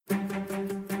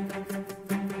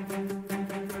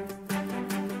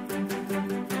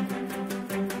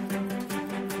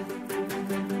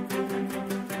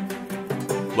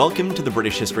Welcome to the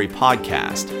British History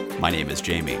Podcast. My name is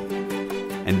Jamie.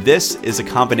 And this is a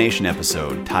combination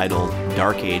episode titled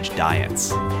Dark Age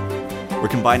Diets. We're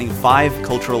combining 5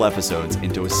 cultural episodes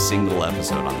into a single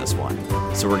episode on this one.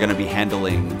 So we're going to be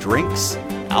handling drinks,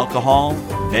 alcohol,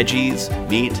 veggies,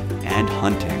 meat, and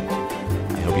hunting.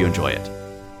 I hope you enjoy it.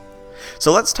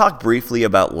 So let's talk briefly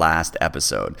about last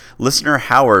episode. Listener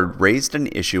Howard raised an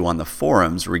issue on the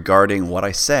forums regarding what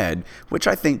I said, which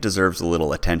I think deserves a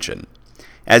little attention.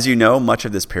 As you know, much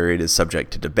of this period is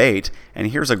subject to debate, and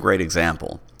here's a great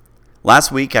example.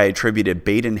 Last week I attributed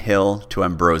Badon Hill to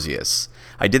Ambrosius.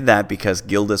 I did that because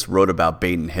Gildas wrote about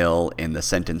Badon Hill in the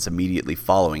sentence immediately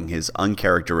following his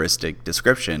uncharacteristic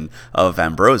description of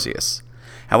Ambrosius.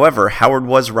 However, Howard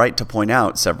was right to point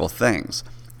out several things.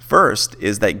 First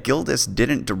is that Gildas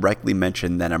didn't directly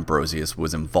mention that Ambrosius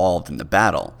was involved in the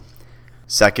battle.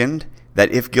 Second,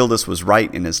 that if Gildas was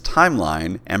right in his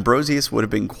timeline, Ambrosius would have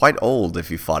been quite old if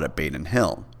he fought at Badon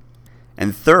Hill.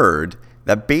 And third,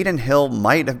 that Badon Hill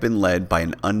might have been led by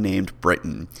an unnamed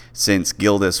Briton, since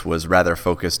Gildas was rather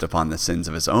focused upon the sins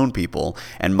of his own people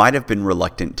and might have been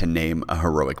reluctant to name a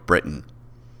heroic Briton.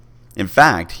 In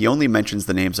fact, he only mentions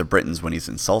the names of Britons when he's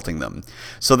insulting them,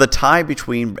 so the tie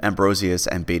between Ambrosius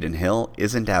and Badon Hill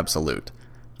isn't absolute.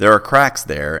 There are cracks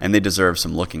there, and they deserve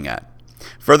some looking at.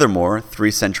 Furthermore,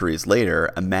 3 centuries later,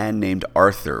 a man named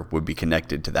Arthur would be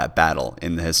connected to that battle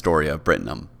in the Historia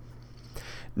Brittonum.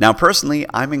 Now, personally,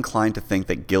 I'm inclined to think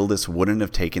that Gildas wouldn't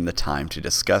have taken the time to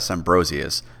discuss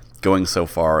Ambrosius, going so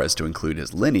far as to include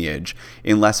his lineage,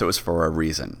 unless it was for a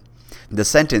reason. The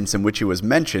sentence in which he was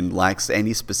mentioned lacks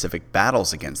any specific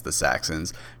battles against the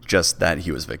Saxons, just that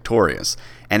he was victorious.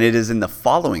 And it is in the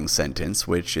following sentence,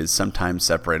 which is sometimes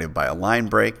separated by a line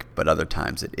break, but other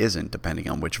times it isn't, depending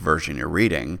on which version you're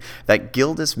reading, that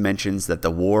Gildas mentions that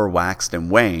the war waxed and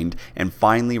waned and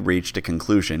finally reached a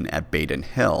conclusion at Badon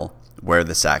Hill, where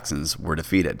the Saxons were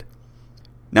defeated.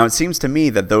 Now it seems to me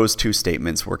that those 2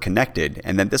 statements were connected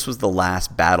and that this was the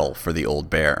last battle for the Old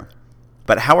Bear.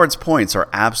 But Howard's points are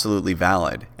absolutely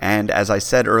valid, and as I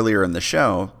said earlier in the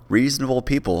show, reasonable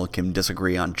people can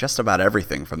disagree on just about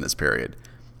everything from this period.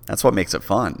 That's what makes it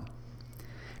fun.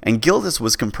 And Gildas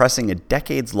was compressing a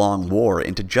decades-long war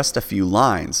into just a few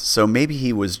lines, so maybe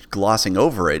he was glossing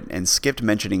over it and skipped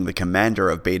mentioning the commander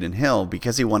of Badon Hill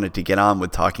because he wanted to get on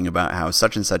with talking about how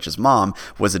such and such's mom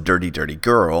was a dirty, dirty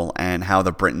girl, and how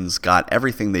the Britons got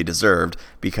everything they deserved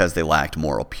because they lacked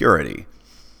moral purity.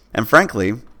 And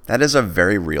frankly, that is a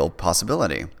very real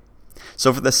possibility.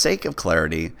 So for the sake of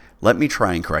clarity, let me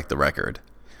try and correct the record.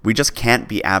 We just can't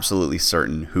be absolutely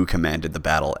certain who commanded the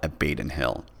battle at Badon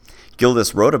Hill.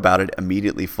 Gildas wrote about it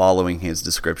immediately following his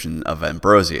description of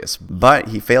Ambrosius, but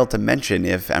he failed to mention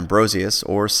if Ambrosius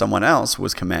or someone else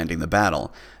was commanding the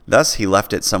battle. Thus, he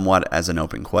left it somewhat as an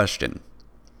open question.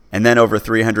 And then over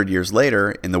 300 years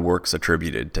later, in the works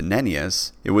attributed to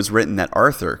Nennius, it was written that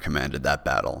Arthur commanded that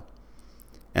battle.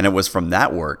 And it was from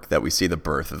that work that we see the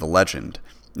birth of the legend,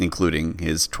 including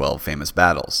his 12 famous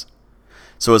battles.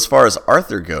 So as far as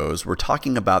Arthur goes, we're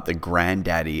talking about the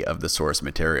granddaddy of the source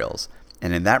materials,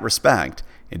 and in that respect,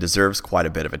 it deserves quite a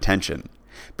bit of attention.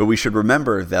 But we should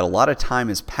remember that a lot of time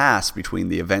has passed between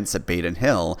the events at Badon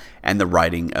Hill and the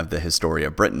writing of the Historia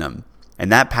Brittonum,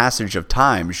 and that passage of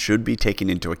time should be taken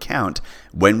into account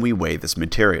when we weigh this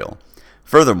material.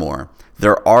 Furthermore,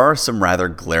 there are some rather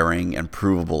glaring and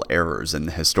provable errors in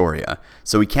the Historia,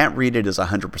 so we can't read it as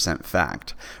 100%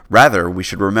 fact. Rather, we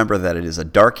should remember that it is a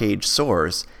Dark Age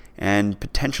source and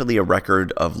potentially a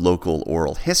record of local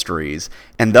oral histories,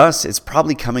 and thus it's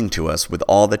probably coming to us with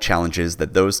all the challenges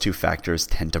that those 2 factors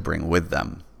tend to bring with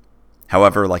them.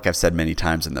 However, like I've said many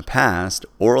times in the past,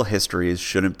 oral histories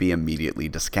shouldn't be immediately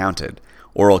discounted.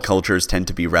 Oral cultures tend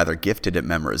to be rather gifted at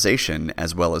memorization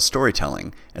as well as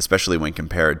storytelling, especially when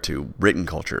compared to written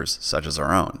cultures such as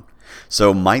our own.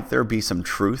 So might there be some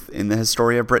truth in the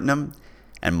Historia Brittonum?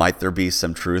 And might there be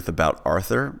some truth about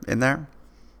Arthur in there?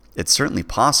 It's certainly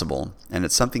possible, and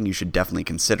it's something you should definitely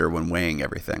consider when weighing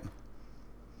everything.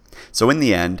 So in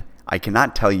the end, I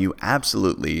cannot tell you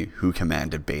absolutely who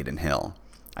commanded Badon Hill.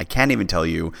 I can't even tell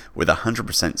you with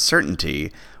 100%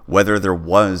 certainty whether there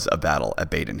was a battle at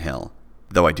Badon Hill,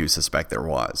 though I do suspect there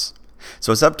was.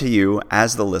 So it's up to you,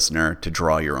 as the listener, to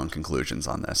draw your own conclusions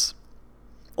on this.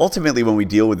 Ultimately, when we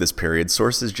deal with this period,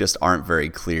 sources just aren't very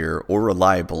clear or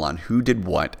reliable on who did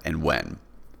what and when.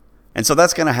 And so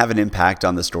that's going to have an impact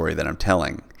on the story that I'm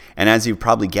telling. And as you've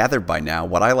probably gathered by now,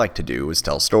 what I like to do is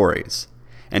tell stories.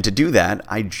 And to do that,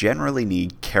 I generally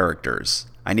need characters.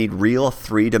 I need real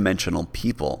 3-dimensional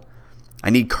people. I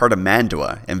need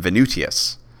Cartimandua and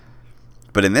Venutius.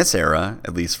 But in this era,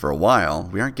 at least for a while,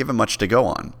 we aren't given much to go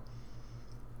on.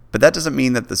 But that doesn't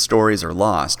mean that the stories are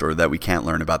lost or that we can't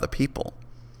learn about the people.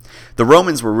 The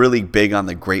Romans were really big on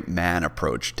the great man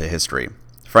approach to history.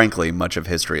 Frankly, much of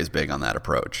history is big on that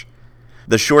approach.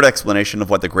 The short explanation of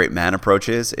what the great man approach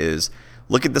is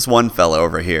look at this one fellow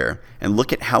over here and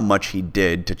look at how much he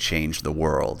did to change the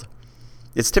world.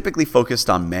 It's typically focused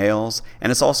on males,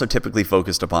 and it's also typically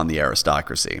focused upon the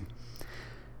aristocracy.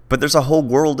 But there's a whole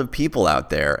world of people out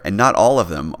there, and not all of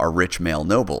them are rich male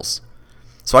nobles.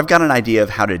 So I've got an idea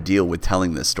of how to deal with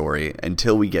telling this story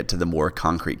until we get to the more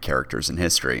concrete characters in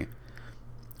history.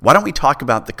 Why don't we talk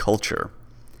about the culture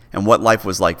and what life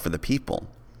was like for the people?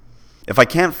 If I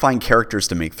can't find characters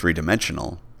to make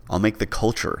three-dimensional, I'll make the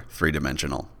culture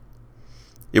three-dimensional.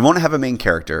 It won't have a main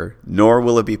character, nor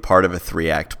will it be part of a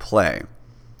 3-act play.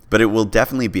 But it will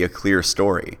definitely be a clear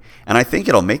story, and I think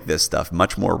it'll make this stuff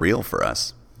much more real for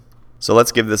us. So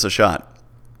let's give this a shot.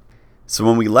 So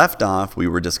when we left off, we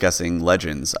were discussing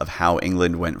legends of how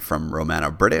England went from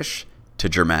Romano-British to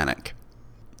Germanic.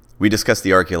 We discussed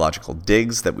the archaeological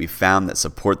digs that we found that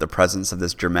support the presence of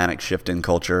this Germanic shift in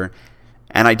culture.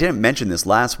 And I didn't mention this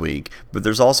last week, but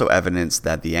there's also evidence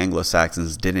that the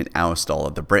Anglo-Saxons didn't oust all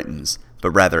of the Britons,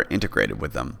 but rather integrated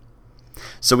with them.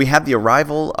 So we have the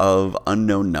arrival of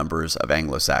unknown numbers of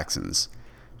Anglo-Saxons,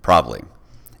 probably.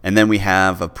 And then we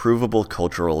have a provable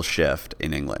cultural shift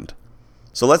in England.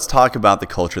 So let's talk about the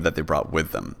culture that they brought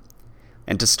with them.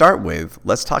 And to start with,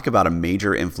 let's talk about a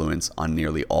major influence on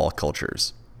nearly all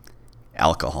cultures: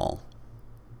 alcohol.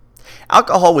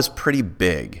 Alcohol was pretty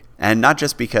big, and not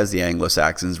just because the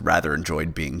Anglo-Saxons rather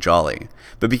enjoyed being jolly,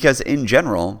 but because in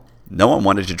general, no one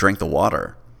wanted to drink the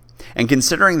water. And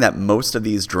considering that most of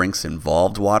these drinks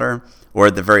involved water, or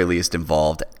at the very least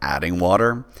involved adding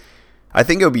water, I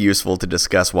think it would be useful to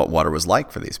discuss what water was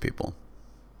like for these people.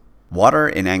 Water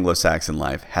in Anglo-Saxon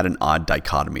life had an odd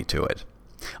dichotomy to it.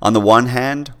 On the one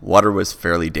hand, water was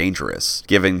fairly dangerous,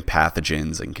 given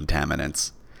pathogens and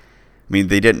contaminants. I mean,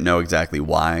 they didn't know exactly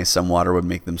why some water would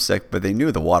make them sick, but they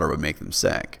knew the water would make them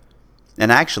sick.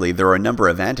 And actually, there are a number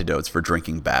of antidotes for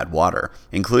drinking bad water,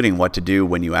 including what to do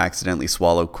when you accidentally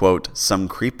swallow, quote, some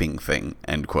creeping thing,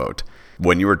 end quote,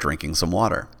 when you are drinking some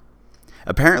water.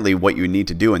 Apparently, what you need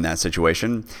to do in that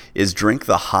situation is drink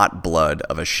the hot blood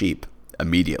of a sheep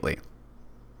immediately.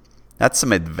 That's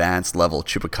some advanced level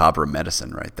chupacabra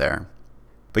medicine right there.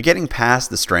 But getting past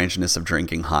the strangeness of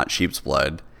drinking hot sheep's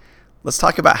blood, let's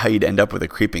talk about how you'd end up with a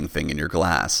creeping thing in your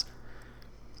glass.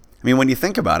 I mean, when you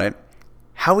think about it,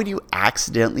 how would you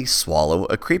accidentally swallow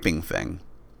a creeping thing?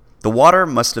 The water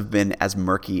must have been as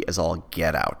murky as all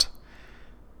get out.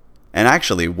 And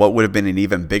actually, what would have been an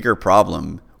even bigger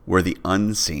problem were the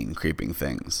unseen creeping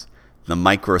things, the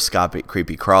microscopic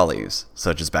creepy crawlies,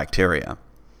 such as bacteria.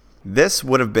 This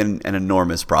would have been an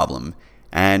enormous problem,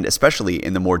 and especially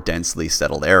in the more densely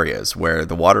settled areas where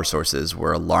the water sources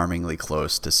were alarmingly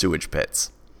close to sewage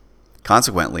pits.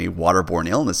 Consequently, waterborne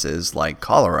illnesses like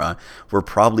cholera were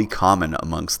probably common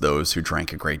amongst those who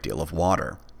drank a great deal of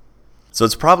water. So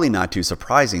it's probably not too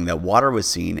surprising that water was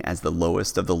seen as the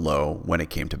lowest of the low when it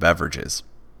came to beverages.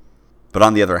 But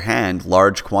on the other hand,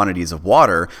 large quantities of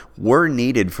water were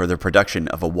needed for the production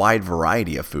of a wide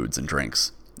variety of foods and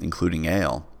drinks, including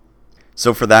ale.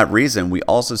 So for that reason, we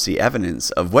also see evidence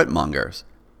of wetmongers,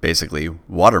 basically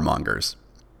watermongers.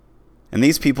 And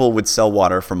these people would sell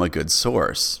water from a good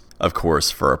source, of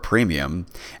course for a premium,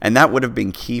 and that would have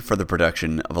been key for the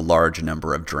production of a large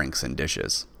number of drinks and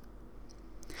dishes.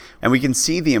 And we can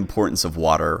see the importance of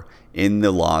water in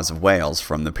the laws of Wales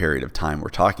from the period of time we're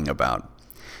talking about.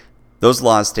 Those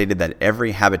laws stated that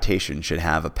every habitation should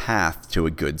have a path to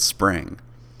a good spring.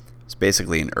 It's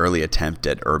basically an early attempt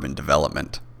at urban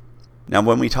development. Now,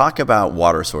 when we talk about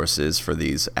water sources for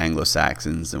these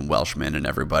Anglo-Saxons and Welshmen and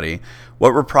everybody,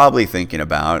 what we're probably thinking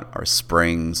about are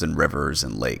springs and rivers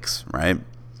and lakes, right?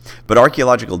 But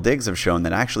archaeological digs have shown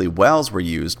that actually wells were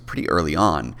used pretty early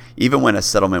on, even when a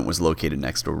settlement was located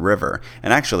next to a river.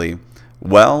 And actually,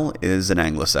 well is an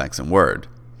Anglo-Saxon word.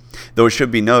 Though it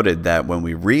should be noted that when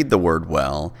we read the word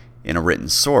well in a written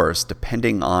source,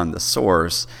 depending on the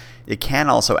source, it can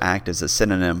also act as a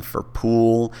synonym for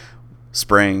pool,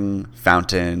 spring,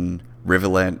 fountain,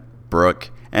 rivulet,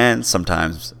 brook, and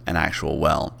sometimes an actual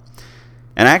well.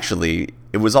 And actually,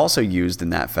 it was also used in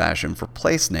that fashion for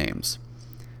place names.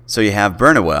 So you have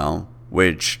Bjornewell,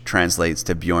 which translates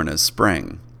to Bjorna's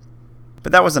spring.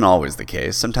 But that wasn't always the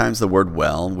case. Sometimes the word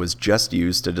well was just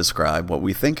used to describe what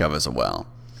we think of as a well.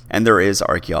 And there is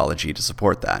archaeology to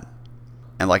support that.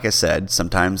 And like I said,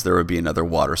 sometimes there would be another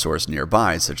water source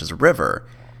nearby, such as a river,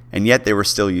 and yet they were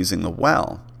still using the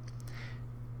well.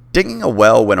 Digging a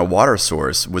well when a water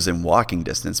source was in walking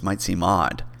distance might seem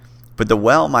odd, but the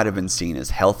well might have been seen as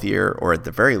healthier or at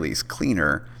the very least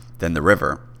cleaner than the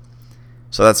river.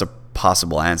 So that's a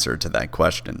possible answer to that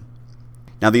question.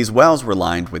 Now these wells were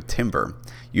lined with timber,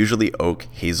 usually oak,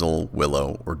 hazel,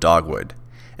 willow, or dogwood.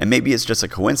 And maybe it's just a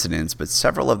coincidence, but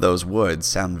several of those woods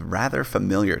sound rather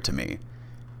familiar to me.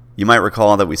 You might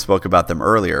recall that we spoke about them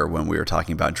earlier when we were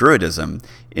talking about Druidism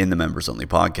in the Members Only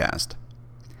podcast.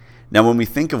 Now, when we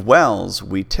think of wells,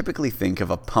 we typically think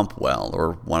of a pump well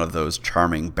or one of those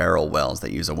charming barrel wells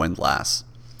that use a windlass.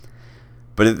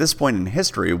 But at this point in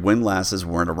history, windlasses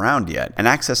weren't around yet, and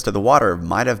access to the water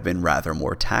might have been rather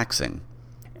more taxing.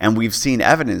 And we've seen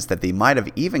evidence that they might have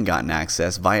even gotten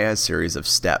access via a series of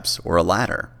steps or a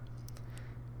ladder.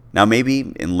 Now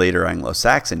maybe in later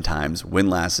Anglo-Saxon times,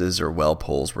 windlasses or well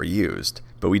poles were used,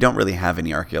 but we don't really have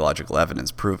any archaeological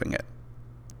evidence proving it.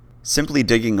 Simply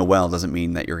digging a well doesn't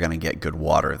mean that you're going to get good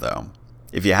water, though.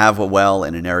 If you have a well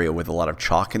in an area with a lot of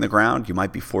chalk in the ground, you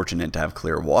might be fortunate to have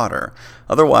clear water.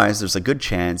 Otherwise, there's a good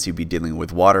chance you'd be dealing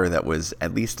with water that was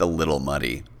at least a little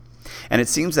muddy. And it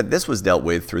seems that this was dealt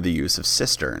with through the use of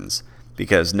cisterns,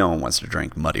 because no one wants to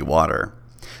drink muddy water.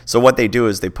 So what they do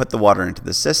is they put the water into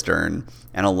the cistern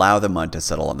and allow the mud to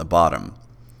settle on the bottom.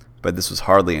 But this was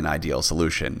hardly an ideal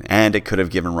solution, and it could have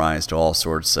given rise to all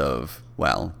sorts of,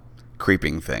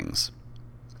 creeping things.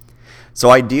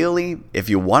 So ideally, if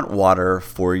you want water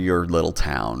for your little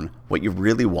town, what you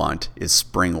really want is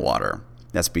spring water.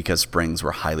 That's because springs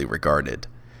were highly regarded.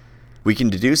 We can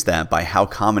deduce that by how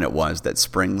common it was that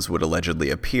springs would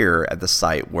allegedly appear at the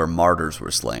site where martyrs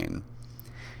were slain.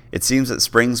 It seems that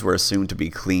springs were assumed to be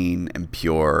clean and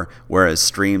pure, whereas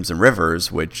streams and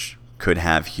rivers, which could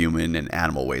have human and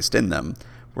animal waste in them,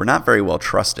 were not very well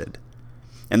trusted.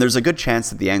 And there's a good chance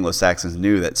that the Anglo-Saxons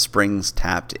knew that springs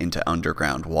tapped into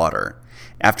underground water.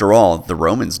 After all, the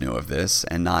Romans knew of this,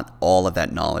 and not all of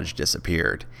that knowledge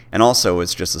disappeared. And also,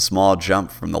 it's just a small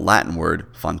jump from the Latin word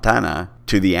fontana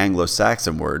to the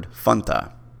Anglo-Saxon word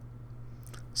fonta.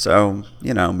 So,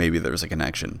 maybe there's a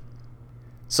connection.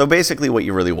 So basically what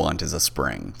you really want is a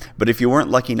spring. But if you weren't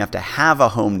lucky enough to have a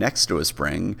home next to a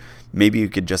spring, maybe you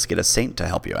could just get a saint to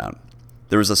help you out.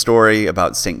 There was a story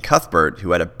about St. Cuthbert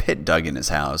who had a pit dug in his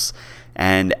house,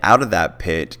 and out of that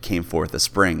pit came forth a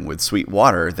spring with sweet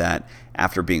water that,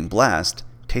 after being blessed,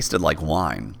 tasted like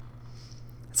wine.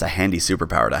 It's a handy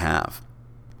superpower to have.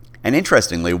 And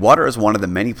interestingly, water is one of the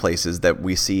many places that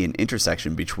we see an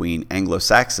intersection between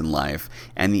Anglo-Saxon life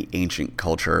and the ancient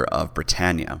culture of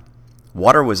Britannia.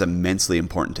 Water was immensely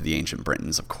important to the ancient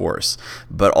Britons, of course,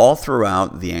 but all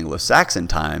throughout the Anglo-Saxon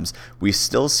times, we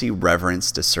still see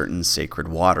reverence to certain sacred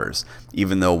waters,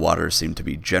 even though waters seem to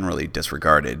be generally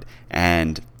disregarded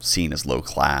and seen as low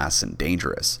class and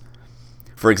dangerous.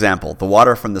 For example, the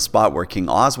water from the spot where King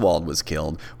Oswald was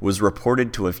killed was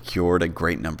reported to have cured a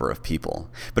great number of people.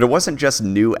 But it wasn't just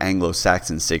new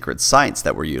Anglo-Saxon sacred sites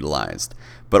that were utilized,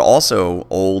 but also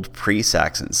old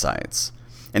pre-Saxon sites.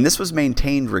 And this was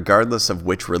maintained regardless of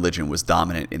which religion was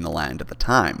dominant in the land at the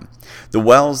time. The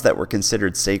wells that were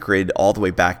considered sacred all the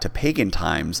way back to pagan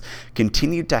times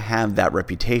continued to have that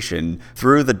reputation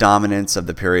through the dominance of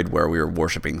the period where we were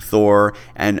worshiping Thor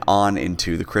and on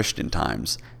into the Christian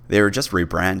times. They were just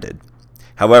rebranded.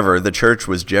 However, the church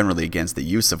was generally against the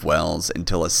use of wells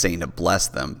until a saint had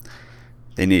blessed them.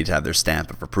 They needed to have their stamp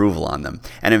of approval on them.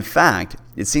 And in fact,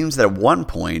 it seems that at one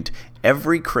point,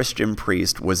 every Christian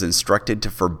priest was instructed to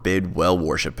forbid well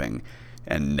worshipping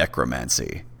and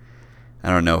necromancy.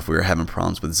 I don't know if we were having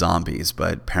problems with zombies,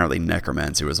 but apparently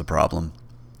necromancy was a problem.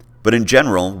 But in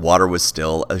general, water was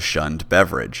still a shunned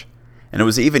beverage, and it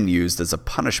was even used as a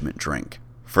punishment drink.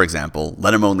 For example,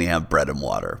 let him only have bread and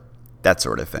water, that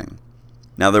sort of thing.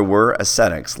 Now, there were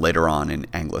ascetics later on in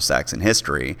Anglo-Saxon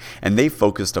history, and they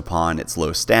focused upon its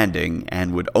low standing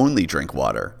and would only drink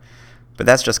water. But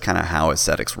that's just kind of how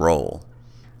ascetics roll.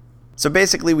 So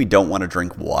basically, we don't want to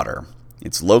drink water.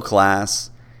 It's low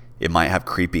class, it might have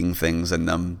creeping things in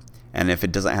them, and if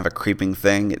it doesn't have a creeping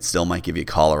thing, it still might give you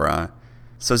cholera.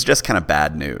 So it's just kind of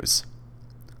bad news.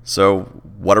 So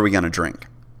what are we going to drink?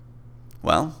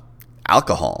 Well,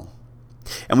 alcohol.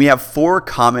 And we have 4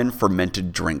 common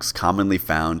fermented drinks commonly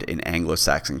found in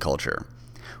Anglo-Saxon culture: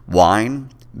 wine,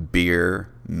 beer,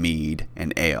 mead,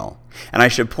 and ale. And I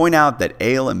should point out that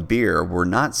ale and beer were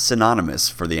not synonymous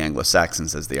for the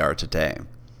Anglo-Saxons as they are today.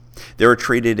 They were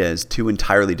treated as 2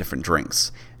 entirely different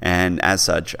drinks, and as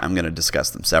such, I'm going to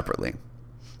discuss them separately.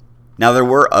 Now, there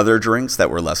were other drinks that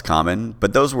were less common,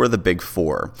 but those were the big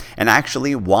 4. And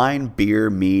actually, wine, beer,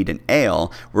 mead, and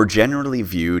ale were generally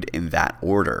viewed in that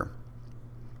order.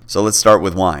 So let's start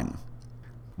with wine.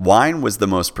 Wine was the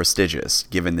most prestigious,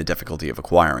 given the difficulty of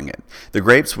acquiring it. The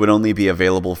grapes would only be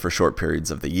available for short periods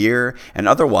of the year, and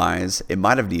otherwise, it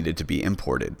might have needed to be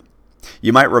imported.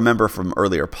 You might remember from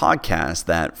earlier podcasts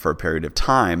that, for a period of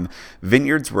time,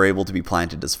 vineyards were able to be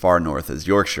planted as far north as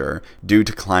Yorkshire due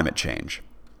to climate change.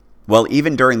 Well,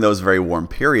 even during those very warm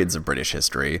periods of British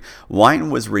history, wine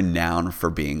was renowned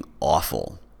for being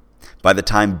awful. By the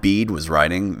time Bede was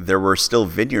writing, there were still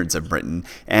vineyards in Britain,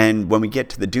 and when we get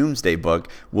to the Domesday Book,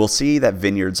 we'll see that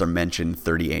vineyards are mentioned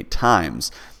 38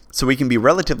 times, so we can be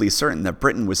relatively certain that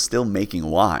Britain was still making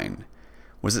wine.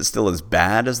 Was it still as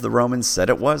bad as the Romans said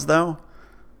it was, though?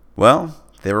 Well,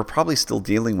 they were probably still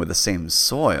dealing with the same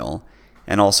soil,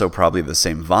 and also probably the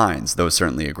same vines, though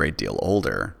certainly a great deal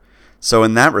older. So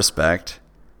in that respect,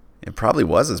 it probably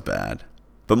was as bad.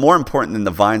 But more important than the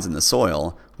vines and the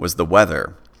soil was the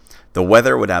weather. The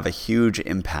weather would have a huge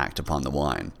impact upon the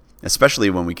wine, especially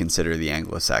when we consider the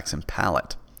Anglo-Saxon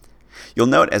palate. You'll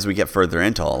note as we get further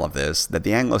into all of this that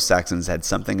the Anglo-Saxons had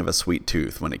something of a sweet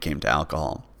tooth when it came to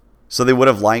alcohol. So they would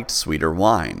have liked sweeter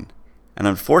wine. And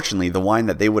unfortunately, the wine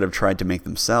that they would have tried to make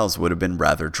themselves would have been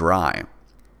rather dry.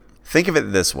 Think of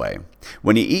it this way.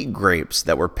 When you eat grapes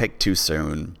that were picked too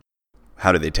soon,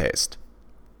 how do they taste?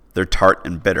 They're tart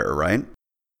and bitter, right?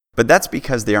 But that's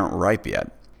because they aren't ripe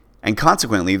yet. And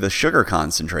consequently, the sugar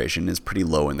concentration is pretty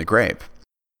low in the grape.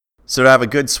 So to have a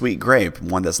good sweet grape,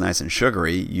 one that's nice and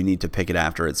sugary, you need to pick it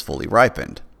after it's fully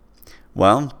ripened.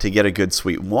 Well, to get a good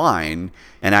sweet wine,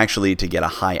 and actually to get a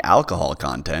high alcohol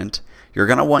content, you're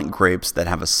going to want grapes that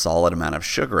have a solid amount of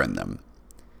sugar in them.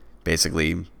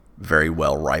 Basically, very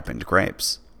well ripened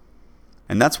grapes.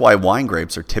 And that's why wine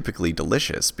grapes are typically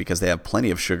delicious, because they have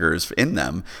plenty of sugars in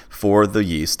them for the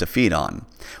yeast to feed on.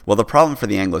 Well, the problem for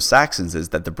the Anglo-Saxons is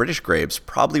that the British grapes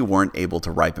probably weren't able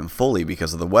to ripen fully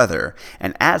because of the weather,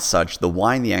 and as such, the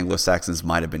wine the Anglo-Saxons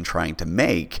might have been trying to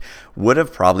make would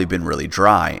have probably been really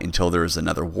dry until there was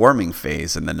another warming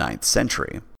phase in the 9th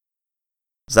century.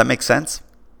 Does that make sense?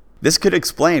 This could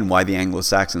explain why the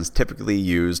Anglo-Saxons typically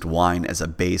used wine as a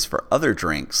base for other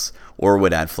drinks, or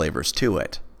would add flavors to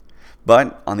it.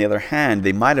 But, on the other hand,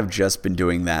 they might have just been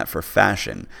doing that for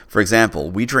fashion. For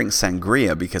example, we drink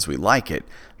sangria because we like it,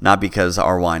 not because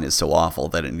our wine is so awful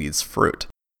that it needs fruit.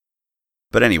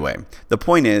 But anyway, the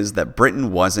point is that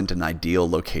Britain wasn't an ideal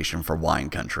location for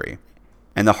wine country.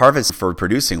 And the harvest for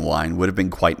producing wine would have been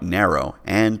quite narrow,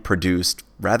 and produced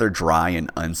rather dry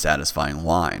and unsatisfying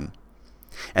wine.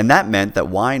 And that meant that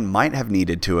wine might have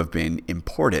needed to have been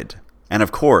imported. And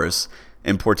of course,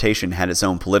 importation had its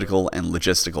own political and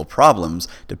logistical problems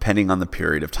depending on the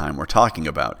period of time we're talking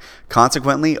about.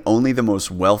 Consequently, only the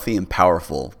most wealthy and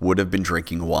powerful would have been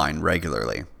drinking wine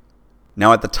regularly.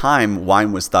 Now, at the time,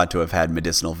 wine was thought to have had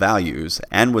medicinal values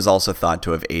and was also thought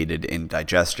to have aided in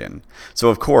digestion. So,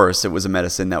 of course, it was a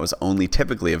medicine that was only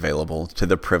typically available to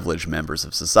the privileged members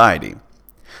of society.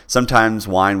 Sometimes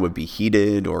wine would be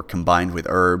heated or combined with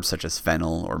herbs such as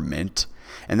fennel or mint,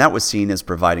 and that was seen as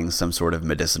providing some sort of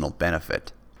medicinal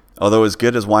benefit. Although as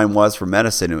good as wine was for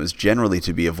medicine, it was generally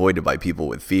to be avoided by people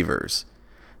with fevers.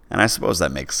 And I suppose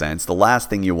that makes sense. The last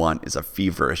thing you want is a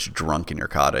feverish drunk in your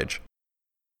cottage.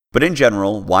 But in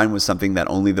general, wine was something that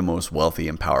only the most wealthy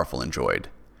and powerful enjoyed.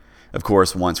 Of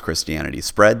course, once Christianity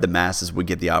spread, the masses would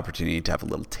get the opportunity to have a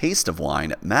little taste of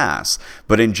wine at Mass,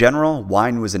 but in general,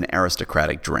 wine was an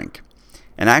aristocratic drink.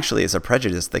 And actually is a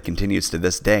prejudice that continues to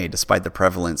this day, despite the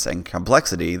prevalence and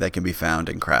complexity that can be found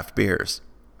in craft beers.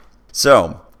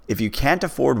 So, if you can't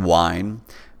afford wine,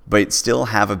 but still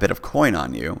have a bit of coin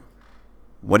on you,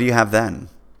 what do you have then?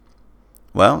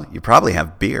 Well, you probably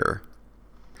have beer.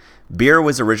 Beer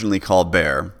was originally called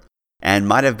beer, and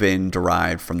might have been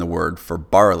derived from the word for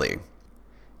barley.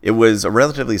 It was a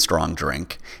relatively strong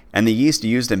drink, and the yeast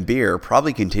used in beer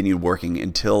probably continued working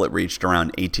until it reached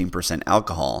around 18%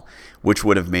 alcohol, which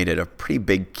would have made it a pretty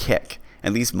big kick,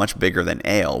 at least much bigger than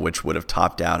ale, which would have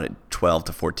topped out at 12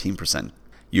 to 14%,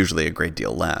 usually a great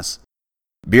deal less.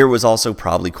 Beer was also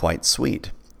probably quite sweet,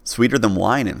 sweeter than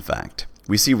wine in fact.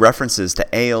 We see references to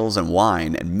ales and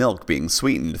wine and milk being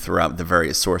sweetened throughout the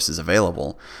various sources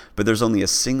available, but there's only a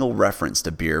single reference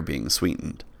to beer being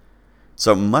sweetened.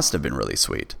 So it must have been really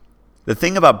sweet. The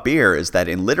thing about beer is that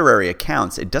in literary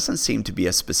accounts, it doesn't seem to be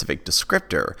a specific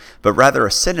descriptor, but rather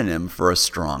a synonym for a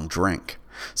strong drink.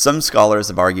 Some scholars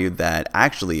have argued that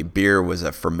actually beer was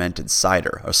a fermented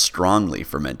cider, a strongly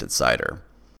fermented cider.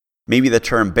 Maybe the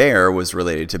term beer was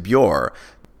related to bjør.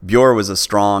 Bjør was a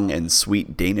strong and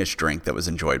sweet Danish drink that was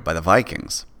enjoyed by the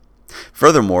Vikings.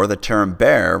 Furthermore, the term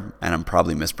beer, and I'm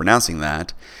probably mispronouncing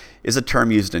that, is a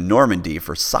term used in Normandy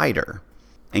for cider.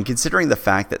 And considering the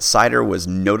fact that cider was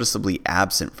noticeably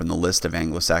absent from the list of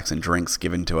Anglo-Saxon drinks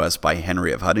given to us by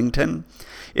Henry of Huntingdon,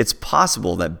 it's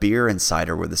possible that beer and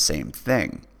cider were the same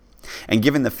thing. And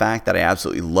given the fact that I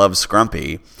absolutely love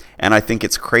scrumpy, and I think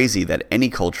it's crazy that any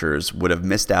cultures would have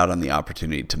missed out on the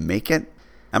opportunity to make it,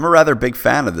 I'm a rather big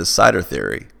fan of this cider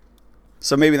theory.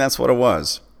 So maybe that's what it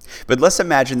was. But let's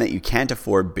imagine that you can't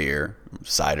afford beer,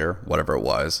 cider, whatever it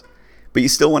was, but you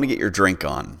still want to get your drink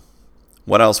on.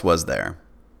 What else was there?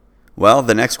 Well,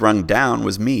 the next rung down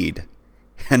was mead.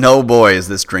 And oh boy, is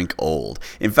this drink old.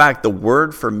 In fact, the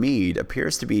word for mead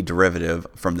appears to be derivative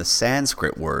from the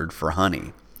Sanskrit word for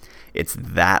honey. It's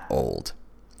that old.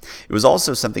 It was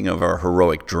also something of a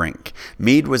heroic drink.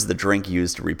 Mead was the drink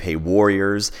used to repay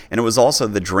warriors, and it was also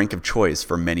the drink of choice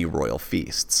for many royal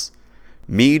feasts.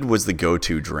 Mead was the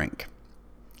go-to drink.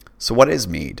 So what is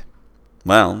mead?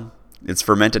 Well, it's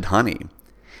fermented honey.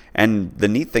 And the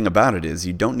neat thing about it is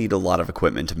you don't need a lot of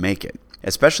equipment to make it,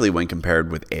 especially when compared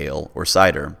with ale or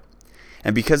cider.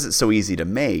 And because it's so easy to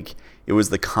make, it was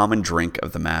the common drink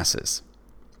of the masses.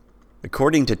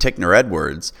 According to Ticknor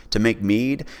Edwards, to make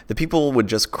mead, the people would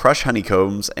just crush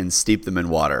honeycombs and steep them in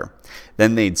water.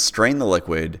 Then they'd strain the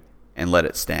liquid and let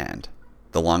it stand.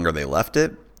 The longer they left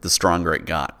it, the stronger it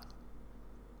got.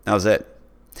 That was it.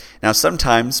 Now,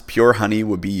 sometimes pure honey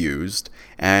would be used,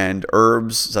 and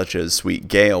herbs such as sweet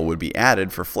gale would be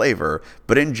added for flavor,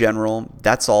 but in general,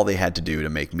 that's all they had to do to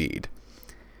make mead.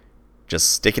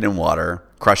 Just stick it in water,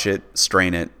 crush it,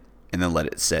 strain it, and then let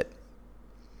it sit.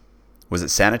 Was it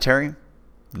sanitary?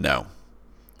 No.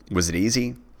 Was it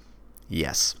easy?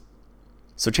 Yes.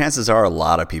 So chances are a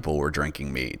lot of people were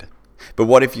drinking mead. But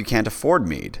what if you can't afford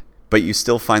mead, but you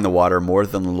still find the water more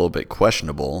than a little bit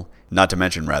questionable, not to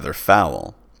mention rather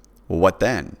foul? Well, what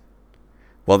then?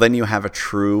 Well, then you have a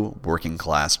true working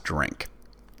class drink.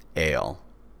 Ale.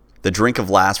 The drink of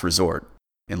last resort,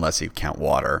 unless you count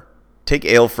water. Take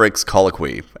Ælfric's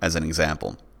colloquy as an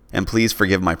example, and please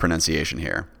forgive my pronunciation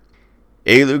here.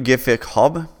 Elu gifik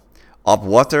hob, op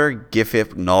water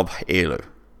gifik nob elu.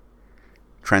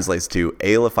 Translates to,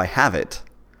 ale if I have it,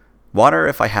 water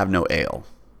if I have no ale.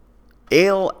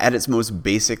 Ale, at its most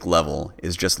basic level,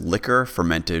 is just liquor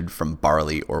fermented from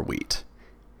barley or wheat.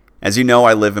 As you know,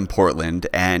 I live in Portland,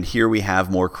 and here we have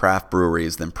more craft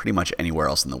breweries than pretty much anywhere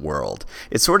else in the world.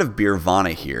 It's sort of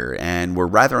beervana here, and we're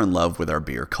rather in love with our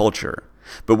beer culture.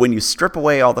 But when you strip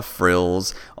away all the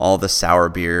frills, all the sour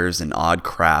beers and odd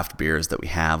craft beers that we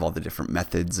have, all the different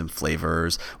methods and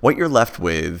flavors, what you're left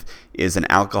with is an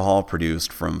alcohol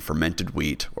produced from fermented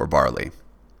wheat or barley.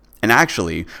 And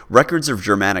actually, records of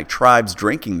Germanic tribes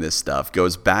drinking this stuff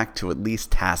goes back to at least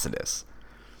Tacitus.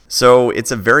 So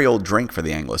it's a very old drink for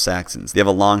the Anglo-Saxons. They have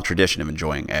a long tradition of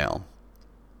enjoying ale.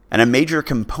 And a major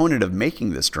component of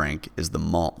making this drink is the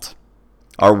malt.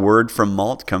 Our word for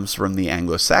malt comes from the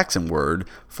Anglo-Saxon word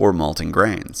for malting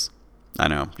grains. I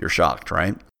know, you're shocked,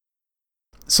 right?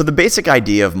 So the basic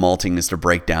idea of malting is to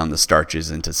break down the starches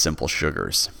into simple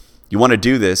sugars. You want to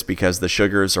do this because the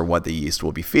sugars are what the yeast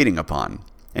will be feeding upon.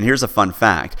 And here's a fun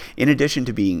fact. In addition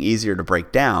to being easier to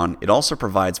break down, it also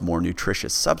provides more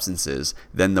nutritious substances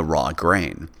than the raw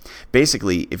grain.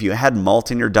 Basically, if you had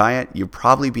malt in your diet, you'd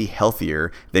probably be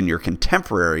healthier than your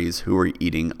contemporaries who were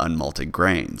eating unmalted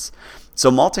grains.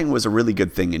 So malting was a really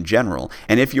good thing in general,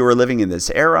 and if you were living in this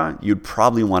era, you'd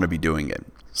probably want to be doing it.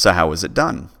 So how was it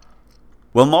done?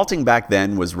 Well, malting back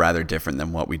then was rather different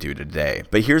than what we do today,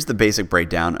 but here's the basic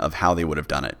breakdown of how they would have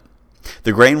done it.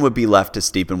 The grain would be left to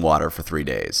steep in water for 3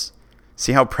 days.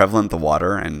 See how prevalent the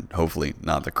water, and hopefully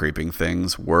not the creeping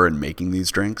things, were in making these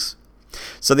drinks?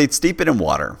 So they'd steep it in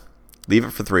water, leave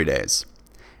it for 3 days,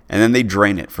 and then they'd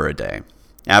drain it for a day.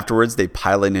 Afterwards, they'd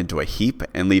pile it into a heap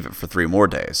and leave it for 3 more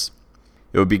days.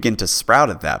 It would begin to sprout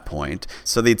at that point,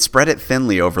 so they'd spread it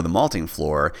thinly over the malting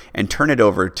floor and turn it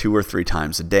over 2 or 3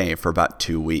 times a day for about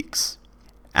 2 weeks.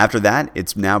 After that,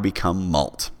 it's now become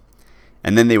malt.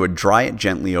 And then they would dry it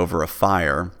gently over a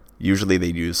fire. Usually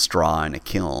they'd use straw in a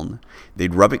kiln.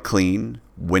 They'd rub it clean,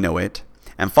 winnow it,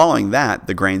 and following that,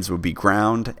 the grains would be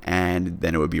ground and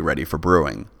then it would be ready for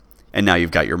brewing. And now you've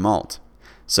got your malt.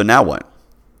 So now what?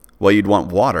 Well, you'd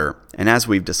want water, and as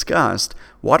we've discussed,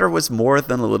 water was more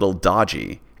than a little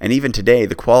dodgy, and even today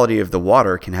the quality of the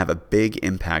water can have a big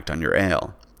impact on your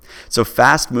ale. So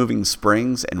fast-moving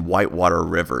springs and whitewater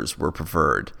rivers were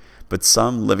preferred, but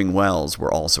some living wells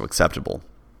were also acceptable.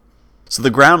 So the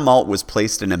ground malt was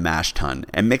placed in a mash tun,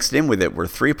 and mixed in with it were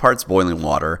 3 parts boiling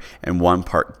water and 1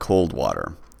 part cold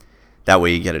water. That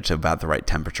way you get it to about the right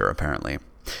temperature, apparently.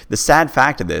 The sad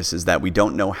fact of this is that we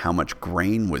don't know how much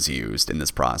grain was used in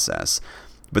this process.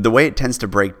 But the way it tends to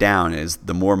break down is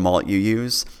the more malt you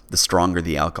use, the stronger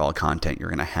the alcohol content you're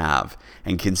going to have.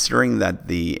 And considering that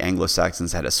the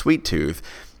Anglo-Saxons had a sweet tooth,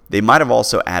 they might have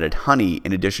also added honey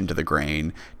in addition to the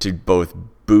grain to both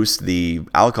boost the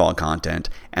alcohol content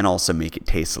and also make it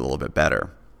taste a little bit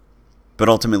better. But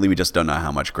ultimately, we just don't know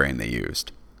how much grain they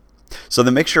used. So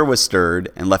the mixture was stirred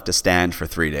and left to stand for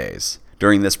 3 days.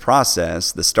 During this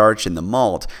process, the starch in the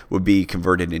malt would be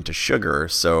converted into sugar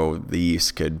so the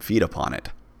yeast could feed upon it.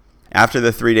 After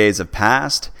the 3 days have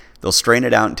passed, they'll strain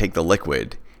it out and take the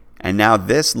liquid. And now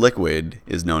this liquid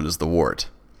is known as the wort.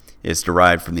 It's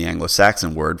derived from the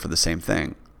Anglo-Saxon word for the same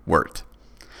thing, wort.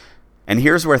 And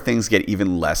here's where things get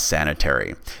even less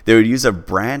sanitary. They would use a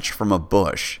branch from a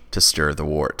bush to stir the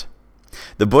wort.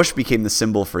 The bush became the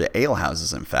symbol for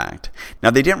alehouses, in fact.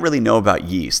 Now, they didn't really know about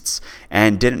yeasts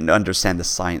and didn't understand the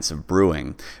science of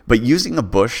brewing, but using a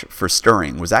bush for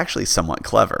stirring was actually somewhat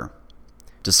clever.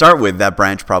 To start with, that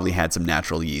branch probably had some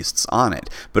natural yeasts on it,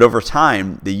 but over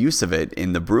time, the use of it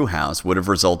in the brew house would have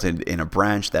resulted in a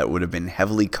branch that would have been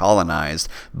heavily colonized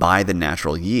by the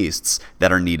natural yeasts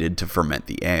that are needed to ferment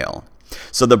the ale.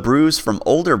 So the brews from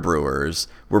older brewers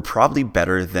were probably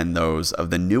better than those of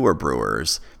the newer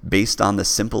brewers based on the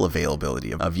simple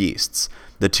availability of yeasts.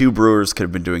 The two brewers could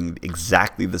have been doing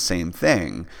exactly the same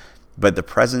thing, but the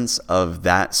presence of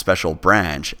that special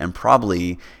branch and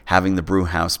probably having the brew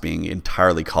house being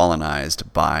entirely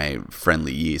colonized by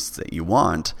friendly yeasts that you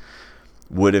want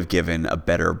would have given a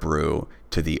better brew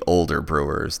to the older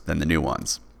brewers than the new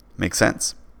ones. Makes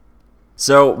sense?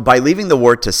 So by leaving the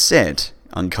wort to sit,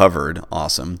 uncovered,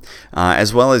 awesome,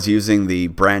 as well as using the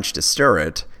branch to stir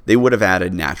it, they would have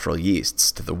added natural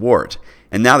yeasts to the wort,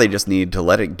 and now they just need to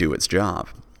let it do its job.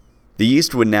 The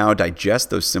yeast would now digest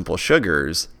those simple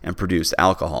sugars and produce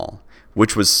alcohol,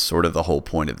 which was sort of the whole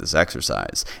point of this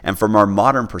exercise. And from our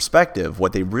modern perspective,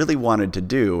 what they really wanted to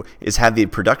do is have the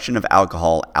production of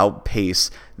alcohol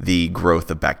outpace the growth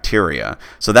of bacteria,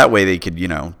 so that way they could,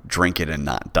 drink it and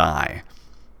not die.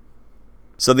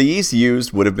 So the yeast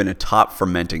used would have been a top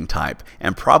fermenting type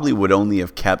and probably would only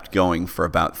have kept going for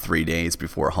about 3 days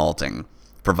before halting,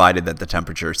 provided that the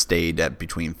temperature stayed at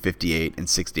between 58 and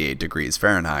 68 degrees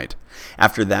Fahrenheit.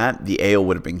 After that, the ale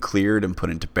would have been cleared and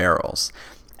put into barrels.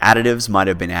 Additives might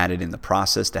have been added in the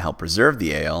process to help preserve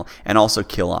the ale and also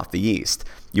kill off the yeast.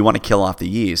 You want to kill off the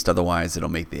yeast, otherwise it'll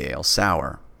make the ale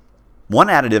sour. One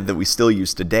additive that we still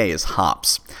use today is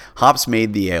hops. Hops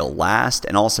made the ale last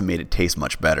and also made it taste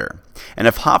much better. And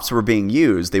if hops were being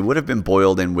used, they would have been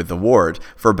boiled in with the wort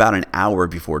for about an hour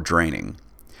before draining.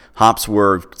 Hops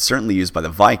were certainly used by the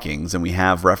Vikings, and we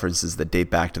have references that date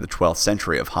back to the 12th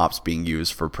century of hops being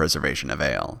used for preservation of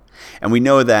ale. And we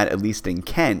know that, at least in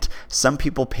Kent, some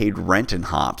people paid rent in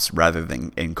hops rather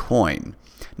than in coin.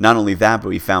 Not only that, but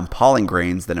we found pollen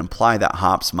grains that imply that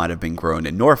hops might have been grown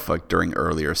in Norfolk during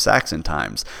earlier Saxon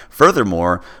times.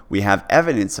 Furthermore, we have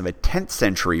evidence of a 10th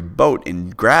century boat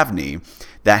in Gravny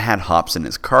that had hops in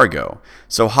its cargo.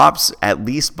 So hops, at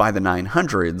least by the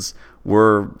 900s,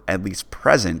 were at least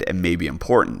present and maybe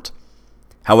important.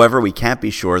 However, we can't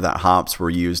be sure that hops were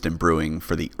used in brewing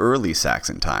for the early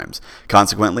Saxon times.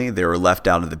 Consequently, they were left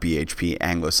out of the BHP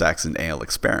Anglo-Saxon ale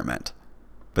experiment.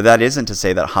 But that isn't to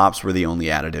say that hops were the only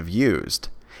additive used,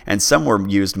 and some were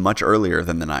used much earlier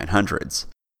than the 900s.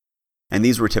 And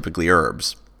these were typically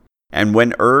herbs. And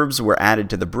when herbs were added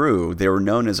to the brew, they were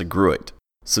known as a gruit.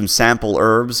 Some sample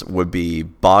herbs would be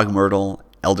bog myrtle,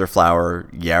 elderflower,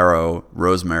 yarrow,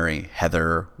 rosemary,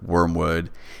 heather, wormwood.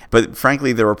 But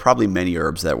frankly, there were probably many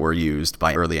herbs that were used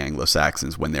by early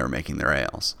Anglo-Saxons when they were making their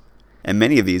ales. And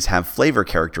many of these have flavor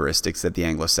characteristics that the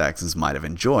Anglo-Saxons might have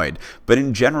enjoyed, but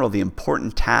in general, the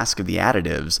important task of the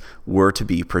additives were to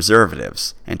be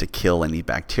preservatives and to kill any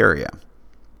bacteria.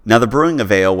 Now, the brewing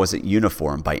of ale wasn't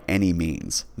uniform by any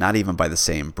means, not even by the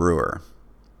same brewer.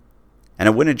 And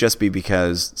it wouldn't just be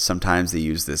because sometimes they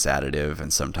use this additive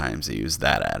and sometimes they use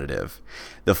that additive.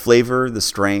 The flavor, the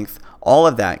strength, all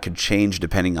of that could change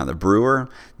depending on the brewer,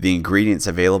 the ingredients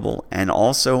available, and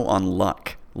also on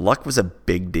luck. Luck was a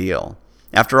big deal.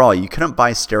 After all, you couldn't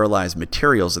buy sterilized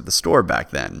materials at the store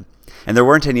back then, and there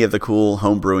weren't any of the cool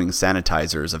home brewing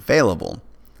sanitizers available.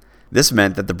 This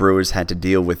meant that the brewers had to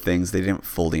deal with things they didn't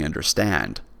fully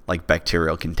understand, like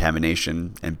bacterial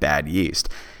contamination and bad yeast.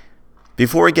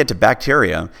 Before we get to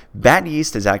bacteria, bad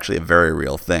yeast is actually a very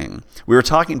real thing. We were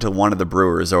talking to one of the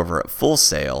brewers over at Full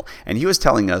Sail, and he was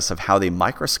telling us of how they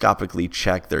microscopically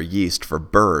check their yeast for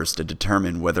burrs to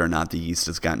determine whether or not the yeast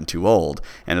has gotten too old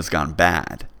and has gone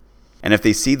bad. And if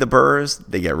they see the burrs,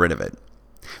 they get rid of it.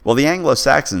 Well, the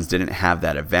Anglo-Saxons didn't have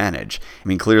that advantage. I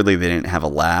mean, clearly they didn't have a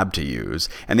lab to use,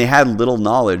 and they had little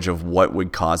knowledge of what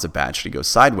would cause a batch to go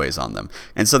sideways on them.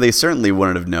 And so they certainly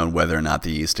wouldn't have known whether or not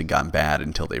the yeast had gotten bad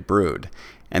until they brewed.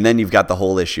 And then you've got the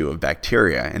whole issue of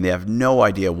bacteria, and they have no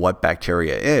idea what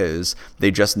bacteria is.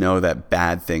 They just know that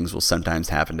bad things will sometimes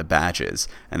happen to batches,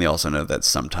 and they also know that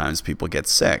sometimes people get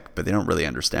sick, but they don't really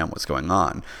understand what's going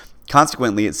on.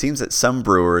 Consequently, it seems that some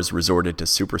brewers resorted to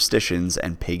superstitions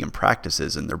and pagan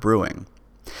practices in their brewing.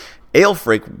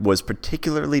 Ælfric was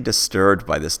particularly disturbed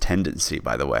by this tendency,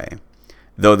 by the way,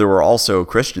 though there were also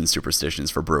Christian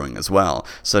superstitions for brewing as well,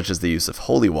 such as the use of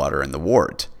holy water in the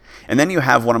wort. And then you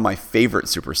have one of my favorite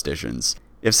superstitions.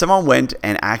 If someone went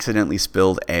and accidentally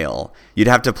spilled ale, you'd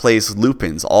have to place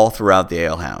lupins all throughout the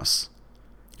alehouse.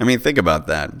 I mean, think about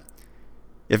that.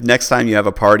 If next time you have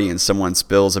a party and someone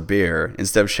spills a beer,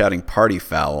 instead of shouting party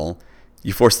foul,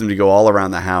 you force them to go all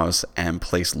around the house and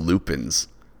place lupins.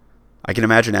 I can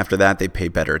imagine after that they pay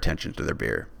better attention to their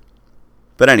beer.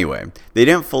 But anyway, they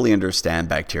didn't fully understand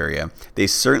bacteria. They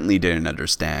certainly didn't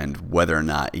understand whether or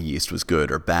not a yeast was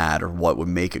good or bad, or what would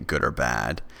make it good or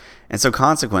bad. And so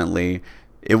consequently,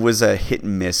 it was a hit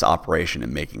and miss operation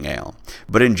in making ale.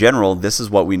 But in general, this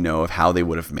is what we know of how they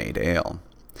would have made ale.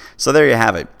 So there you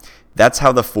have it. That's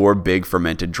how the 4 big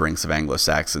fermented drinks of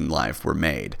Anglo-Saxon life were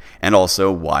made, and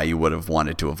also why you would have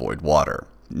wanted to avoid water.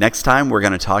 Next time, we're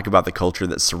going to talk about the culture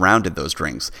that surrounded those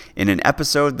drinks in an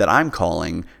episode that I'm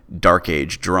calling Dark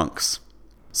Age Drunks.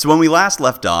 So when we last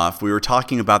left off, we were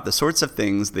talking about the sorts of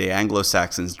things the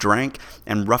Anglo-Saxons drank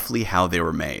and roughly how they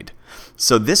were made.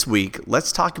 So this week,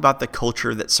 let's talk about the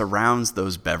culture that surrounds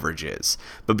those beverages.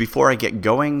 But before I get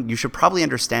going, you should probably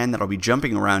understand that I'll be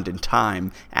jumping around in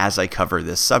time as I cover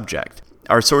this subject.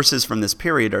 Our sources from this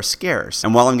period are scarce,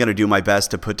 and while I'm going to do my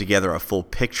best to put together a full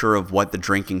picture of what the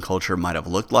drinking culture might have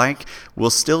looked like,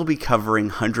 we'll still be covering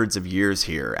hundreds of years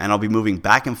here, and I'll be moving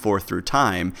back and forth through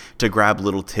time to grab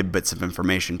little tidbits of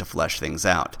information to flesh things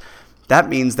out. That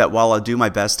means that while I'll do my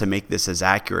best to make this as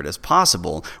accurate as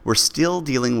possible, we're still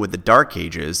dealing with the Dark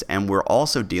Ages, and we're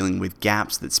also dealing with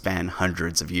gaps that span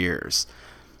hundreds of years.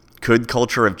 Could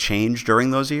culture have changed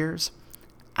during those years?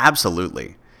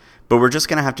 Absolutely. But we're just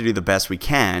going to have to do the best we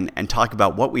can and talk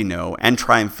about what we know and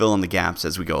try and fill in the gaps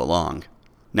as we go along.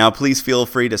 Now, please feel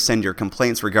free to send your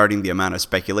complaints regarding the amount of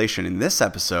speculation in this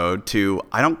episode to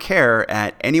IDon'tCare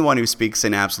at anyone who speaks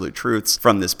in absolute truths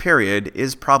from this period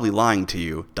is probably lying to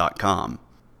you.com.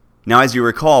 Now, as you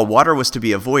recall, water was to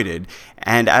be avoided,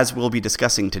 and as we'll be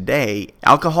discussing today,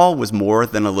 alcohol was more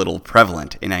than a little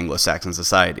prevalent in Anglo-Saxon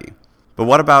society. But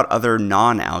what about other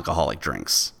non-alcoholic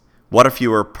drinks? What if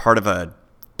you were part of a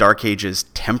Dark Ages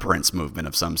temperance movement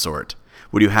of some sort?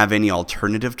 Would you have any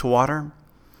alternative to water?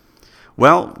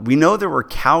 Well, we know there were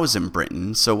cows in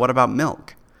Britain, so what about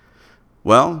milk?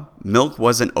 Well, milk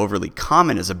wasn't overly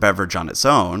common as a beverage on its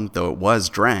own, though it was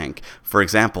drank. For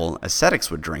example, ascetics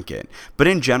would drink it, but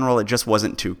in general it just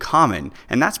wasn't too common,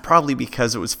 and that's probably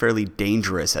because it was fairly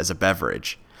dangerous as a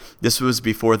beverage. This was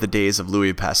before the days of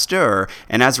Louis Pasteur,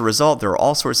 and as a result, there were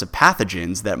all sorts of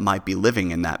pathogens that might be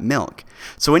living in that milk.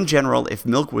 So in general, if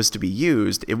milk was to be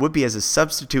used, it would be as a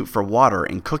substitute for water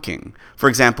in cooking. For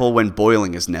example, when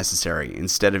boiling is necessary,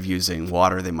 instead of using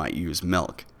water, they might use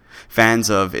milk. Fans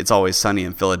of It's Always Sunny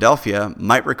in Philadelphia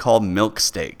might recall milk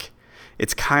steak.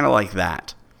 It's kind of like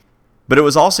that. But it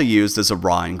was also used as a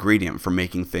raw ingredient for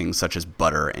making things such as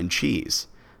butter and cheese.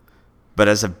 But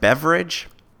as a beverage,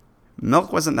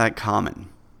 milk wasn't that common.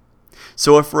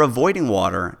 So if we're avoiding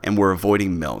water and we're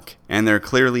avoiding milk, and there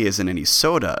clearly isn't any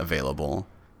soda available,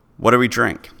 what do we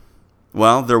drink?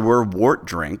 Well, there were wort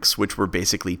drinks, which were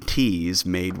basically teas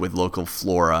made with local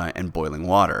flora and boiling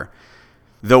water.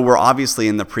 Though we're obviously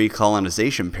in the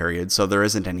pre-colonization period, so there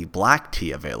isn't any black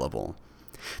tea available.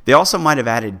 They also might have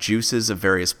added juices of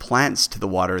various plants to the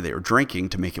water they were drinking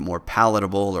to make it more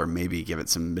palatable or maybe give it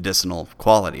some medicinal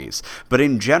qualities. But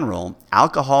in general,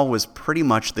 alcohol was pretty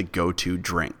much the go-to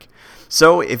drink.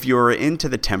 So if you were into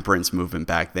the temperance movement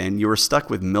back then, you were stuck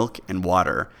with milk and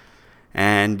water,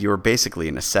 and you were basically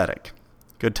an ascetic.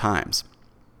 Good times.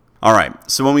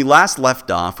 Alright, so when we last left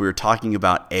off, we were talking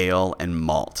about ale and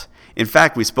malt. In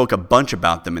fact, we spoke a bunch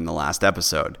about them in the last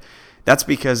episode. That's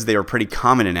because they were pretty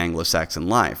common in Anglo-Saxon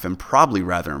life, and probably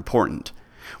rather important.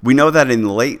 We know that in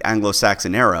the late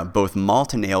Anglo-Saxon era, both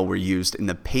malt and ale were used in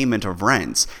the payment of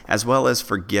rents, as well as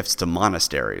for gifts to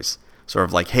monasteries. Sort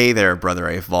of like, hey there, Brother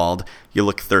Æthelwald, you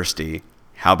look thirsty.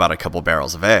 How about a couple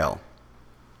barrels of ale?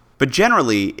 But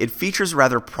generally, it features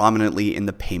rather prominently in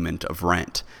the payment of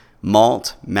rent.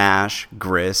 Malt, mash,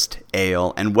 grist,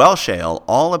 ale, and Welsh ale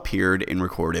all appeared in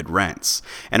recorded rents.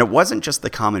 And it wasn't just the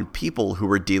common people who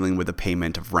were dealing with the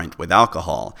payment of rent with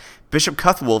alcohol. Bishop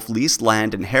Cuthwolf leased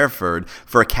land in Hereford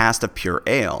for a cask of pure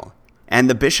ale. And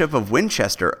the Bishop of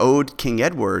Winchester owed King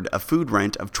Edward a food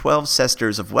rent of 12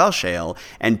 cesters of Welsh ale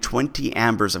and 20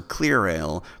 ambers of clear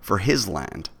ale for his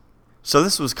land. So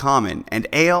this was common, and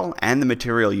ale and the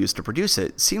material used to produce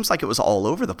it seems like it was all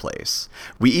over the place.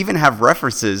 We even have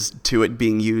references to it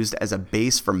being used as a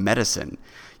base for medicine.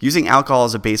 Using alcohol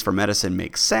as a base for medicine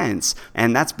makes sense,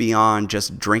 and that's beyond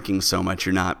just drinking so much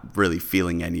you're not really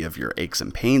feeling any of your aches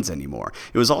and pains anymore.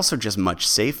 It was also just much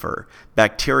safer.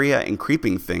 Bacteria and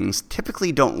creeping things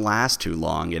typically don't last too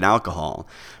long in alcohol,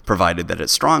 provided that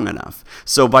it's strong enough.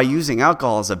 So by using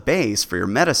alcohol as a base for your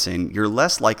medicine, you're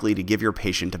less likely to give your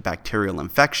patient a bacterial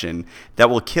infection that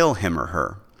will kill him or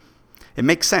her. It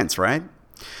makes sense, right?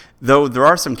 Though there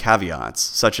are some caveats,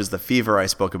 such as the fever I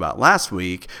spoke about last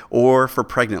week, or for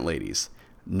pregnant ladies.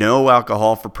 No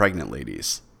alcohol for pregnant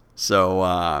ladies.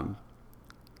 So,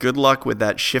 good luck with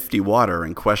that shifty water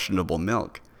and questionable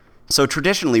milk. So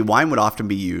traditionally, wine would often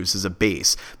be used as a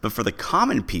base, but for the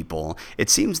common people, it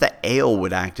seems that ale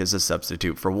would act as a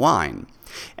substitute for wine.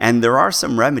 And there are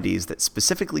some remedies that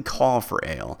specifically call for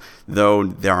ale, though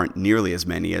there aren't nearly as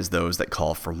many as those that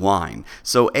call for wine.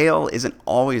 So ale isn't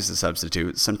always a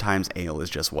substitute, sometimes ale is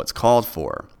just what's called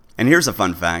for. And here's a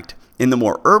fun fact. In the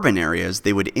more urban areas,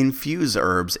 they would infuse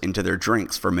herbs into their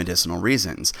drinks for medicinal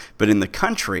reasons. But in the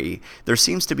country, there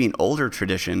seems to be an older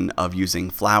tradition of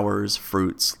using flowers,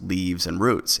 fruits, leaves, and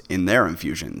roots in their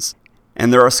infusions.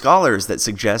 And there are scholars that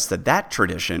suggest that that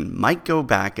tradition might go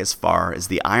back as far as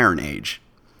the Iron Age.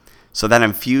 So that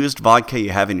infused vodka you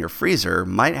have in your freezer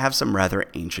might have some rather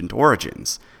ancient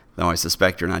origins, though I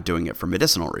suspect you're not doing it for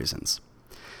medicinal reasons.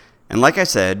 And like I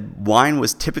said, wine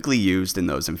was typically used in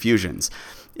those infusions,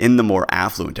 in the more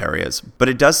affluent areas, but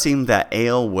it does seem that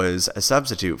ale was a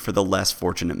substitute for the less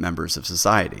fortunate members of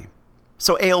society.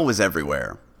 So ale was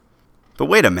everywhere. But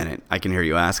wait a minute, I can hear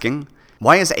you asking.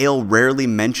 Why is ale rarely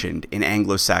mentioned in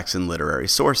Anglo-Saxon literary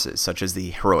sources, such as the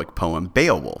heroic poem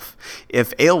Beowulf?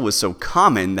 If ale was so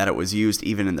common that it was used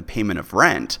even in the payment of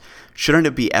rent, shouldn't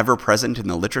it be ever present in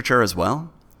the literature as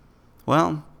well?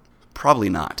 Well, probably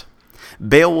not.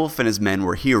 Beowulf and his men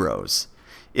were heroes.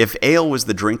 If ale was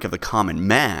the drink of the common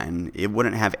man, it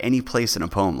wouldn't have any place in a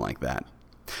poem like that.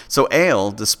 So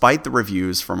ale, despite the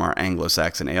reviews from our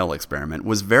Anglo-Saxon ale experiment,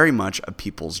 was very much a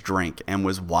people's drink and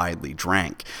was widely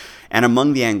drank. And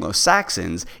among the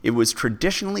Anglo-Saxons, it was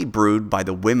traditionally brewed by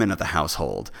the women of the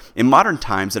household. In modern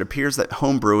times, it appears that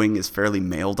home brewing is fairly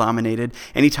male-dominated.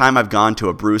 Anytime I've gone to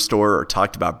a brew store or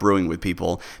talked about brewing with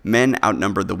people, men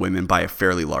outnumbered the women by a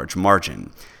fairly large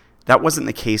margin. That wasn't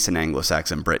the case in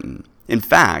Anglo-Saxon Britain. In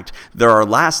fact, there are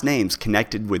last names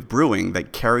connected with brewing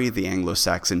that carry the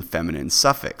Anglo-Saxon feminine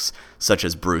suffix, such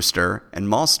as Brewster and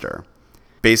Malster.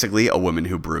 Basically, a woman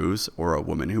who brews or a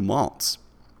woman who malts.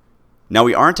 Now,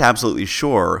 we aren't absolutely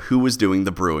sure who was doing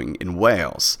the brewing in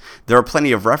Wales. There are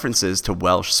plenty of references to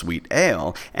Welsh sweet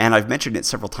ale, and I've mentioned it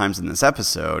several times in this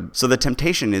episode, so the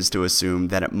temptation is to assume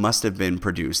that it must have been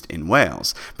produced in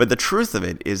Wales. But the truth of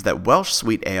it is that Welsh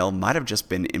sweet ale might have just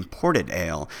been imported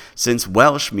ale, since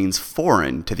Welsh means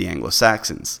foreign to the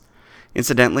Anglo-Saxons.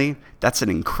 Incidentally, that's an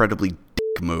incredibly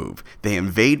dick move. They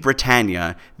invade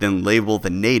Britannia, then label the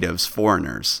natives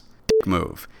foreigners. Dick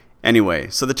move. Anyway,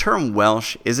 so the term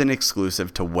Welsh isn't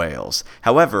exclusive to Wales.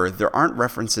 However, there aren't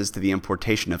references to the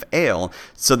importation of ale,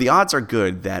 so the odds are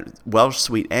good that Welsh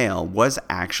sweet ale was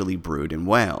actually brewed in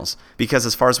Wales, because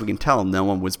as far as we can tell, no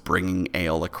one was bringing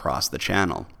ale across the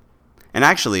channel. And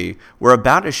actually, we're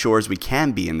about as sure as we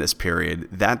can be in this period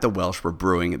that the Welsh were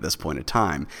brewing at this point in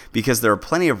time, because there are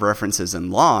plenty of references and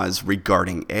laws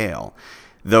regarding ale,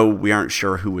 though we aren't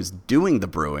sure who was doing the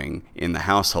brewing in the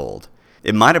household.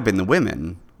 It might have been the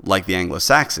women, like the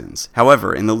Anglo-Saxons.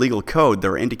 However, in the legal code,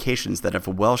 there are indications that if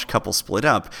a Welsh couple split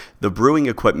up, the brewing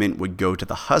equipment would go to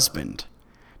the husband.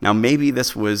 Now, maybe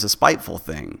this was a spiteful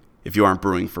thing. If you aren't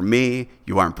brewing for me,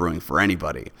 you aren't brewing for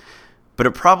anybody. But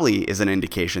it probably is an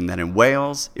indication that in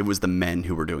Wales, it was the men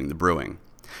who were doing the brewing.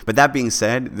 But that being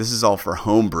said, this is all for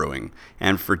home brewing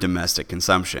and for domestic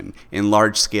consumption. In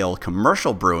large-scale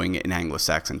commercial brewing in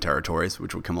Anglo-Saxon territories,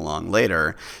 which would come along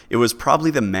later, it was probably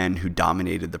the men who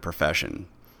dominated the profession.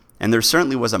 And there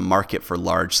certainly was a market for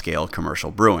large-scale commercial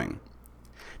brewing.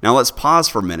 Now let's pause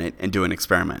for a minute and do an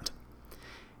experiment.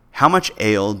 How much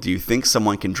ale do you think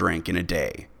someone can drink in a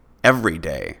day, every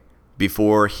day,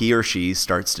 before he or she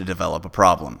starts to develop a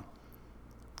problem?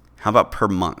 How about per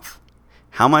month?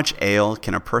 How much ale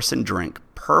can a person drink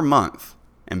per month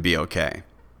and be okay?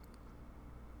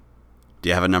 Do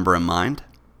you have a number in mind?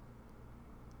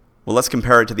 Well, let's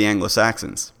compare it to the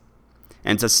Anglo-Saxons.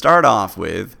 And to start off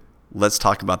with, let's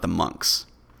talk about the monks.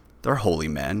 They're holy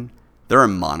men. They're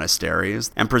in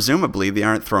monasteries, and presumably they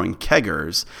aren't throwing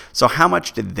keggers, so how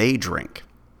much did they drink?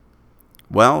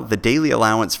 Well, the daily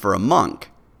allowance for a monk,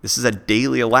 this is a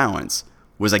daily allowance,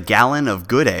 was a gallon of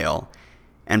good ale,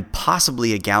 and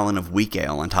possibly a gallon of weak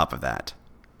ale on top of that.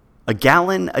 A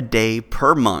gallon a day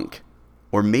per monk,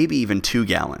 or maybe even 2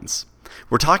 gallons.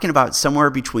 We're talking about somewhere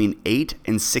between 8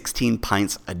 and 16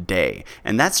 pints a day,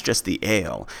 and that's just the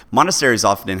ale. Monasteries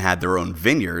often had their own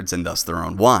vineyards and thus their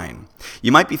own wine.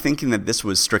 You might be thinking that this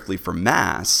was strictly for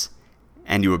mass,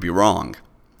 and you would be wrong.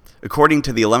 According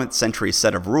to the 11th century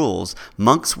set of rules,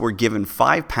 monks were given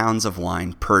 5 pounds of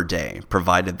wine per day,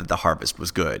 provided that the harvest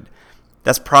was good.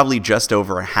 That's probably just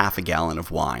over half a gallon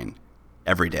of wine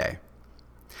every day.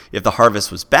 If the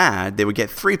harvest was bad, they would get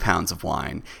 3 pounds of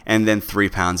wine and then 3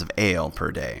 pounds of ale per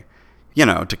day,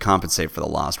 to compensate for the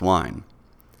lost wine.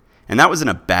 And that was in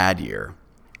a bad year.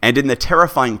 And in the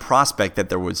terrifying prospect that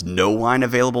there was no wine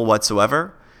available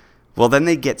whatsoever, well, then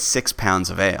they'd get 6 pounds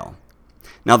of ale.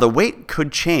 Now, the weight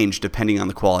could change depending on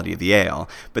the quality of the ale,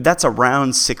 but that's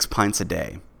around 6 pints a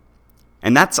day.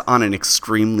 And that's on an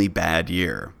extremely bad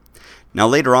year. Now,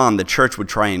 later on, the church would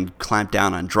try and clamp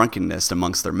down on drunkenness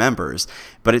amongst their members,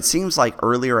 but it seems like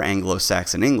earlier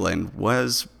Anglo-Saxon England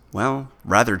was,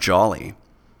 rather jolly.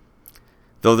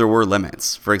 Though there were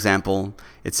limits. For example,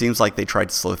 it seems like they tried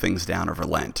to slow things down over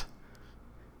Lent.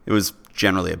 It was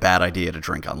generally a bad idea to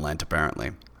drink on Lent,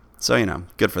 apparently. So,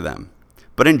 good for them.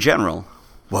 But in general,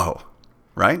 whoa,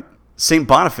 right? St.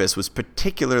 Boniface was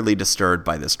particularly disturbed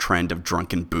by this trend of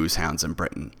drunken booze hounds in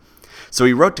Britain. So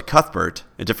he wrote to Cuthbert,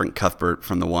 a different Cuthbert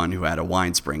from the one who had a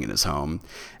wine spring in his home,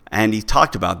 and he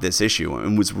talked about this issue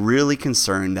and was really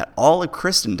concerned that all of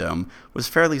Christendom was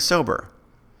fairly sober,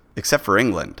 except for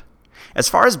England. As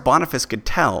far as Boniface could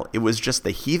tell, it was just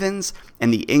the heathens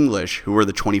and the English who were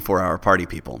the 24-hour party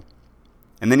people.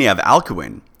 And then you have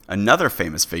Alcuin, another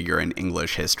famous figure in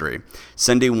English history,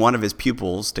 sending one of his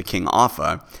pupils to King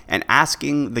Offa and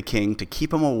asking the king to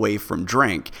keep him away from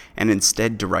drink and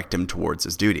instead direct him towards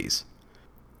his duties.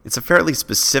 It's a fairly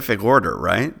specific order,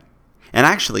 right? And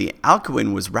actually,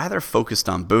 Alcuin was rather focused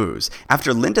on booze.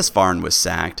 After Lindisfarne was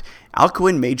sacked,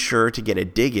 Alcuin made sure to get a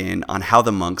dig in on how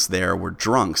the monks there were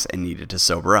drunks and needed to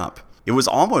sober up. It was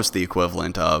almost the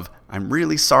equivalent of, "I'm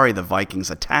really sorry the Vikings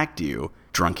attacked you,"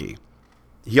 drunky.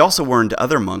 He also warned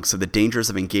other monks of the dangers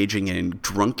of engaging in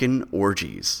drunken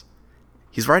orgies.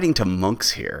 He's writing to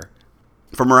monks here.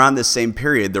 From around this same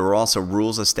period, there were also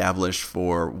rules established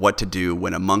for what to do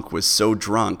when a monk was so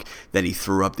drunk that he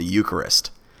threw up the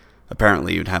Eucharist.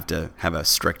 Apparently, you'd have to have a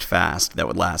strict fast that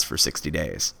would last for 60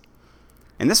 days.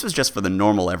 And this was just for the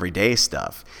normal everyday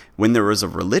stuff. When there was a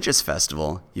religious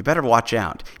festival, you better watch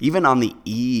out. Even on the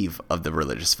eve of the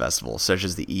religious festival, such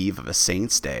as the eve of a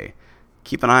saint's day,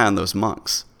 keep an eye on those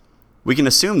monks. We can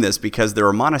assume this because there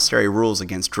are monastery rules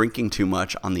against drinking too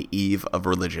much on the eve of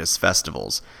religious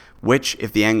festivals, which,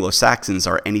 if the Anglo-Saxons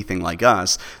are anything like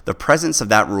us, the presence of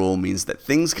that rule means that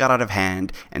things got out of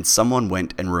hand and someone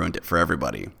went and ruined it for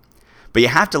everybody. But you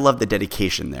have to love the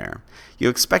dedication there. You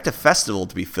expect a festival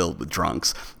to be filled with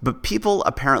drunks, but people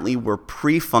apparently were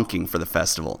pre-funking for the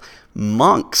festival.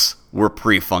 Monks were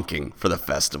pre-funking for the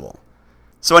festival.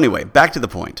 So anyway, back to the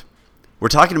point. We're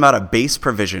talking about a base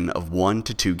provision of 1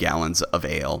 to 2 gallons of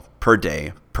ale per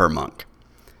day per monk.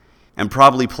 And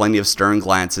probably plenty of stern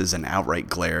glances and outright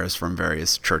glares from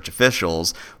various church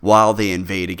officials while they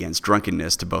invade against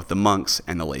drunkenness to both the monks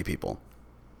and the lay people.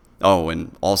 Oh,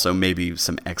 and also maybe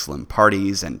some excellent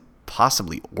parties and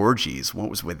possibly orgies. What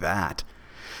was with that?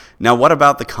 Now, what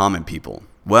about the common people?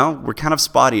 Well, we're kind of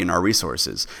spotty in our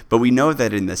resources, but we know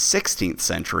that in the 16th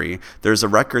century, there's a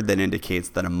record that indicates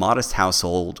that a modest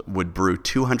household would brew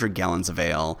 200 gallons of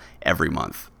ale every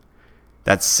month.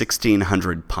 That's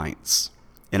 1,600 pints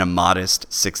in a modest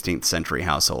 16th century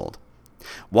household.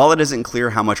 While it isn't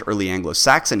clear how much early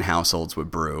Anglo-Saxon households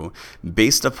would brew,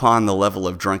 based upon the level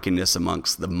of drunkenness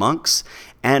amongst the monks,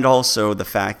 and also the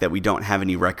fact that we don't have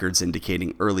any records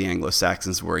indicating early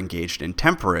Anglo-Saxons were engaged in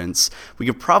temperance, we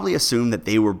could probably assume that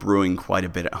they were brewing quite a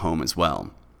bit at home as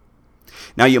well.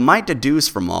 Now, you might deduce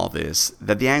from all this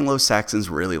that the Anglo-Saxons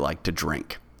really liked to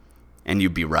drink. And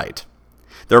you'd be right.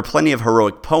 There are plenty of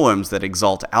heroic poems that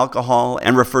exalt alcohol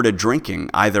and refer to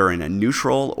drinking either in a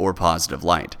neutral or positive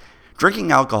light.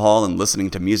 Drinking alcohol and listening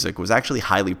to music was actually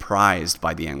highly prized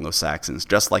by the Anglo-Saxons,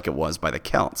 just like it was by the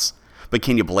Celts. But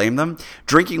can you blame them?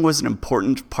 Drinking was an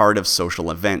important part of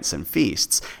social events and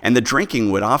feasts, and the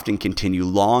drinking would often continue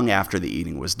long after the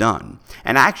eating was done.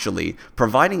 And actually,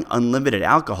 providing unlimited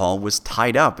alcohol was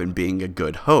tied up in being a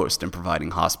good host and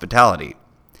providing hospitality.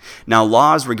 Now,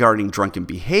 laws regarding drunken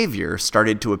behavior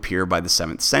started to appear by the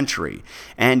 7th century,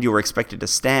 and you were expected to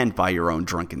stand by your own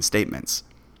drunken statements.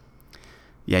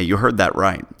 Yeah, you heard that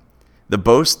right. The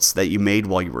boasts that you made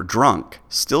while you were drunk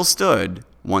still stood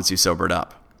once you sobered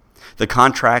up. The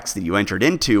contracts that you entered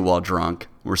into while drunk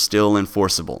were still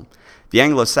enforceable. The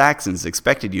Anglo-Saxons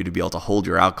expected you to be able to hold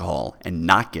your alcohol and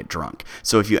not get drunk,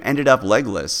 so if you ended up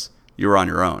legless, you were on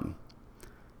your own.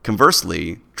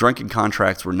 Conversely, drunken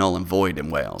contracts were null and void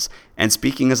in Wales, and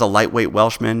speaking as a lightweight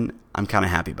Welshman, I'm kind of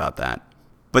happy about that.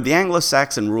 But the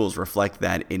Anglo-Saxon rules reflect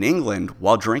that in England,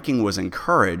 while drinking was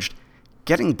encouraged,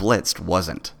 getting blitzed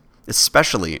wasn't,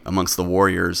 especially amongst the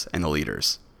warriors and the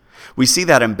leaders. We see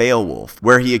that in Beowulf,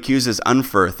 where he accuses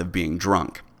Unferth of being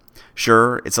drunk.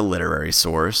 Sure, it's a literary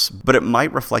source, but it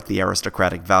might reflect the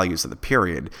aristocratic values of the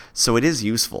period, so it is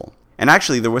useful. And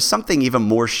actually, there was something even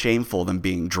more shameful than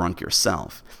being drunk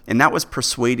yourself, and that was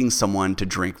persuading someone to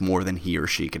drink more than he or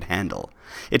she could handle.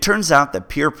 It turns out that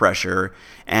peer pressure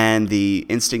and the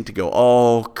instinct to go,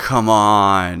 "Oh, come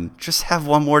on, just have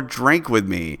one more drink with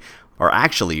me," are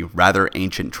actually rather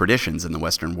ancient traditions in the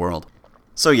Western world.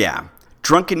 So yeah,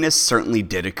 drunkenness certainly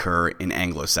did occur in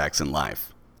Anglo-Saxon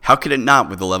life. How could it not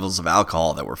with the levels of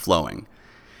alcohol that were flowing?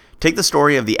 Take the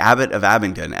story of the Abbot of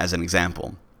Abingdon as an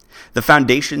example. The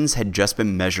foundations had just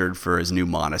been measured for his new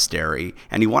monastery,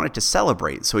 and he wanted to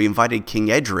celebrate, so he invited King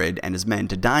Edred and his men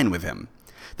to dine with him.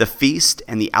 The feast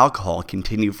and the alcohol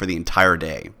continued for the entire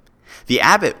day. The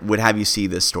abbot would have you see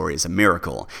this story as a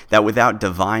miracle, that without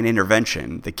divine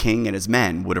intervention, the king and his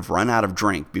men would have run out of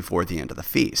drink before the end of the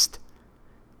feast.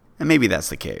 And maybe that's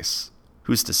the case.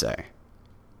 Who's to say?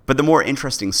 But the more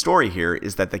interesting story here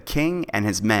is that the king and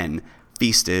his men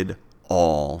feasted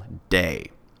all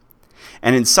day.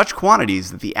 And in such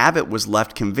quantities that the abbot was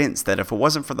left convinced that if it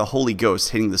wasn't for the Holy Ghost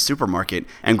hitting the supermarket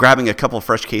and grabbing a couple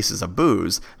fresh cases of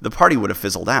booze, the party would have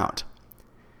fizzled out.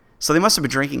 So they must have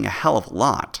been drinking a hell of a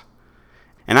lot.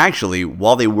 And actually,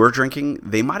 while they were drinking,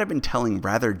 they might have been telling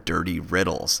rather dirty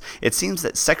riddles. It seems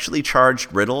that sexually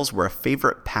charged riddles were a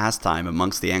favorite pastime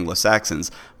amongst the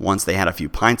Anglo-Saxons once they had a few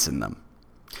pints in them.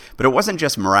 But it wasn't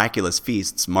just miraculous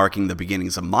feasts marking the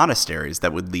beginnings of monasteries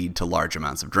that would lead to large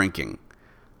amounts of drinking.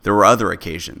 There were other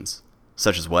occasions,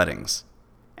 such as weddings.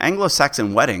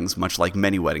 Anglo-Saxon weddings, much like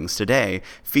many weddings today,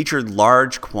 featured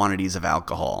large quantities of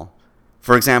alcohol.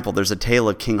 For example, there's a tale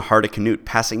of King Hardicanute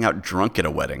passing out drunk at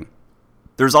a wedding.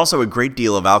 There's also a great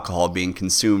deal of alcohol being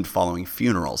consumed following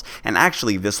funerals, and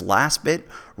actually this last bit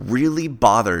really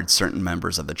bothered certain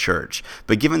members of the church.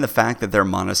 But given the fact that their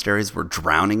monasteries were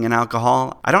drowning in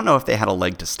alcohol, I don't know if they had a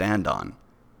leg to stand on.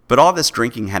 But all this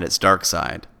drinking had its dark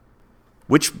side.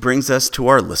 Which brings us to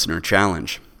our listener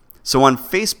challenge. So on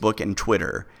Facebook and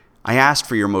Twitter, I asked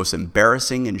for your most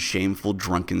embarrassing and shameful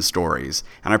drunken stories,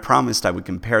 and I promised I would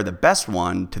compare the best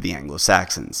one to the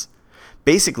Anglo-Saxons.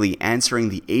 Basically answering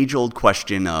the age-old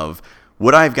question of,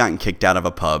 would I have gotten kicked out of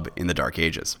a pub in the Dark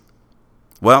Ages?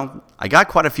 Well, I got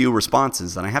quite a few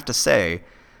responses, and I have to say,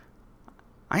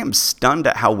 I am stunned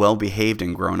at how well-behaved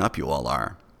and grown up you all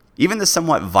are. Even the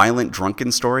somewhat violent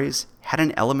drunken stories had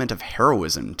an element of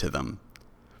heroism to them.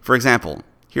 For example,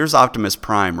 here's Optimus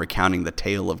Prime recounting the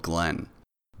tale of Glenn.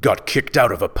 Got kicked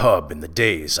out of a pub in the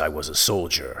days I was a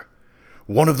soldier.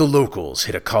 One of the locals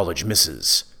hit a college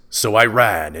missus, so I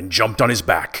ran and jumped on his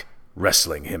back,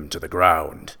 wrestling him to the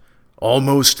ground,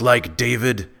 almost like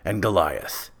David and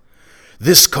Goliath.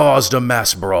 This caused a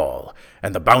mass brawl,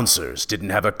 and the bouncers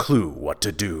didn't have a clue what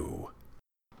to do.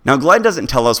 Now Glenn doesn't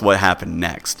tell us what happened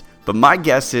next, but my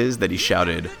guess is that he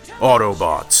shouted,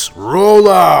 Autobots, roll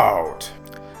out!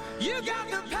 You got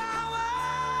the power.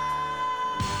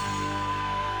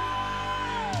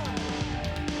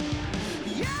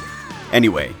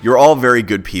 Anyway, you're all very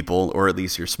good people, or at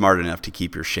least you're smart enough to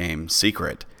keep your shame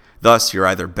secret. Thus, you're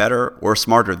either better or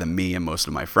smarter than me and most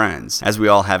of my friends, as we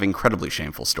all have incredibly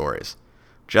shameful stories.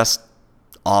 Just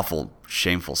awful,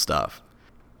 shameful stuff.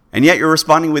 And yet you're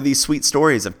responding with these sweet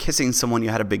stories of kissing someone you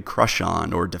had a big crush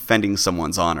on or defending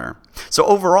someone's honor. So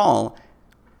overall,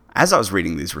 as I was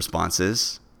reading these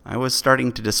responses, I was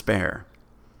starting to despair.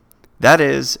 That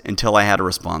is, until I had a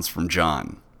response from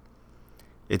John.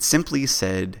 It simply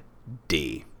said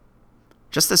D.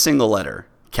 Just a single letter,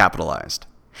 capitalized.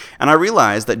 And I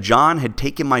realized that John had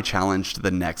taken my challenge to the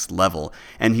next level,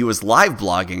 and he was live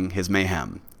blogging his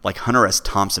mayhem, like Hunter S.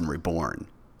 Thompson Reborn.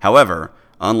 However,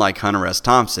 Unlike Hunter S.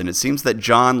 Thompson, it seems that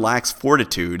John lacks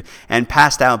fortitude and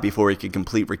passed out before he could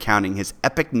complete recounting his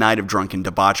epic night of drunken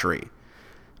debauchery.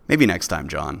 Maybe next time,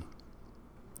 John.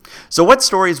 So what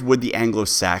stories would the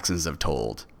Anglo-Saxons have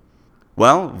told?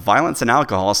 Well, violence and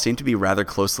alcohol seem to be rather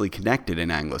closely connected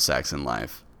in Anglo-Saxon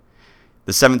life.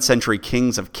 The 7th century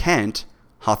kings of Kent,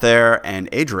 Hothair and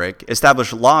Edric,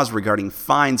 established laws regarding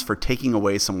fines for taking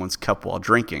away someone's cup while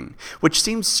drinking, which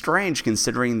seems strange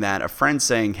considering that a friend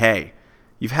saying, "Hey,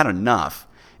 you've had enough,"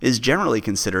 is generally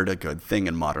considered a good thing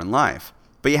in modern life.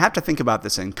 But you have to think about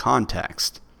this in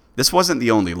context. This wasn't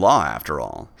the only law, after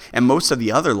all, and most of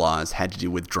the other laws had to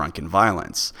do with drunken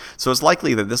violence, so it's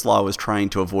likely that this law was trying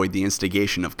to avoid the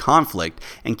instigation of conflict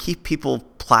and keep people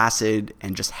placid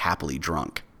and just happily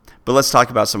drunk. But let's talk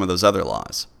about some of those other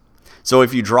laws. So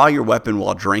if you draw your weapon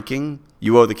while drinking,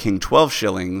 you owe the king 12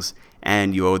 shillings,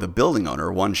 and you owe the building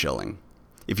owner 1 shilling.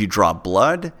 If you draw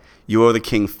blood, you owe the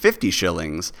king 50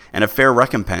 shillings, and a fair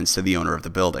recompense to the owner of the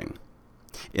building.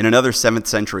 In another 7th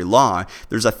century law,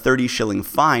 there's a 30-shilling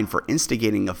fine for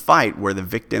instigating a fight where the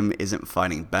victim isn't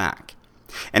fighting back.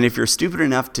 And if you're stupid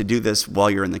enough to do this while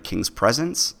you're in the king's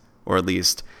presence, or at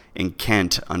least in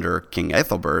Kent under King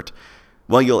Ethelbert,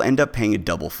 well, you'll end up paying a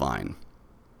double fine.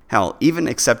 Hell, even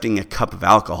accepting a cup of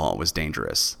alcohol was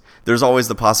dangerous. There's always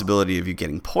the possibility of you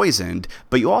getting poisoned,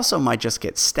 but you also might just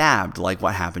get stabbed like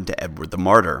what happened to Edward the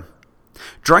Martyr.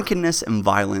 Drunkenness and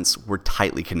violence were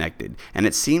tightly connected, and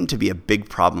it seemed to be a big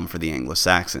problem for the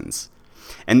Anglo-Saxons.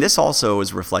 And this also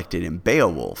is reflected in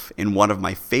Beowulf, in one of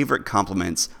my favorite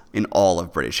compliments in all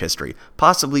of British history,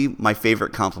 possibly my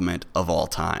favorite compliment of all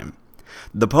time.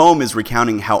 The poem is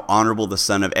recounting how honorable the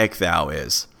son of Ecgtheow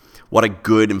is, what a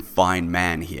good and fine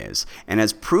man he is, and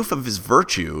as proof of his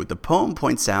virtue, the poem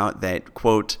points out that,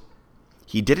 quote,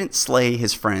 "he didn't slay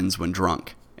his friends when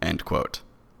drunk," end quote.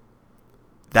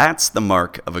 That's the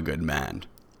mark of a good man.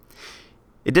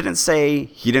 It didn't say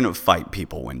he didn't fight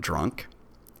people when drunk.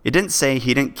 It didn't say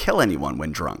he didn't kill anyone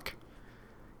when drunk.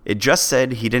 It just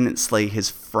said he didn't slay his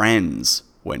friends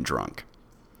when drunk.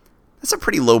 That's a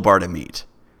pretty low bar to meet,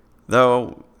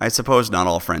 though I suppose not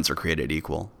all friends are created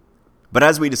equal. But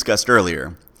as we discussed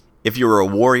earlier, if you were a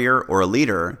warrior or a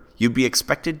leader, you'd be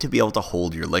expected to be able to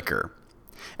hold your liquor.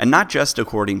 And not just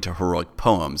according to heroic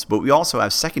poems, but we also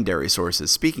have secondary sources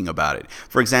speaking about it.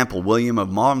 For example, William of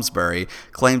Malmesbury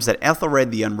claims that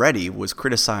Ethelred the Unready was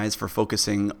criticized for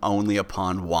focusing only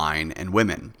upon wine and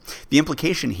women. The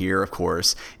implication here, of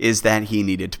course, is that he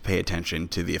needed to pay attention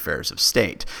to the affairs of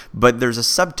state. But there's a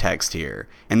subtext here,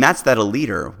 and that's that a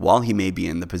leader, while he may be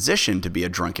in the position to be a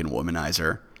drunken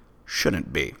womanizer,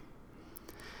 shouldn't be.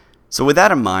 So with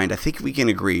that in mind, I think we can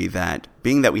agree that,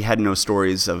 being that we had no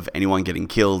stories of anyone getting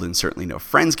killed and certainly no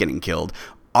friends getting killed,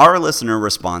 our listener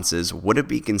responses wouldn't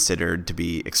be considered to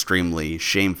be extremely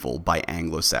shameful by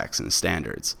Anglo-Saxon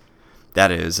standards.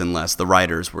 That is, unless the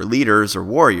writers were leaders or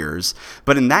warriors,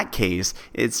 but in that case,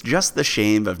 it's just the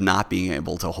shame of not being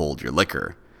able to hold your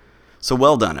liquor. So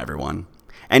well done, everyone.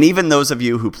 And even those of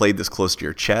you who played this close to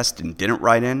your chest and didn't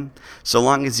write in, so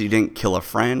long as you didn't kill a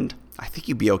friend, I think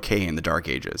you'd be okay in the Dark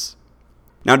Ages.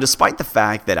 Now, despite the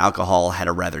fact that alcohol had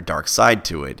a rather dark side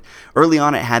to it, early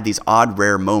on it had these odd,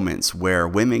 rare moments where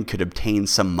women could obtain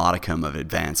some modicum of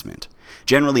advancement.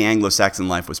 Generally, Anglo-Saxon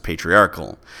life was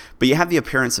patriarchal, but you have the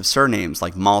appearance of surnames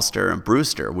like Malster and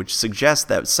Brewster, which suggests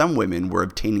that some women were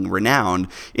obtaining renown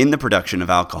in the production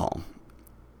of alcohol.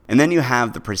 And then you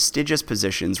have the prestigious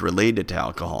positions related to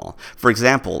alcohol. For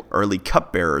example, early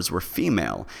cupbearers were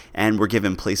female and were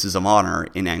given places of honor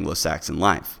in Anglo-Saxon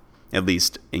life, at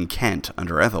least in Kent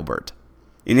under Ethelbert.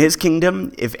 In his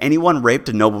kingdom, if anyone raped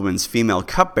a nobleman's female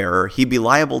cupbearer, he'd be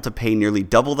liable to pay nearly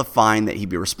double the fine that he'd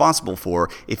be responsible for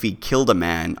if he killed a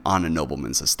man on a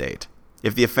nobleman's estate.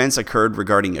 If the offense occurred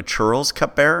regarding a churl's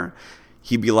cupbearer,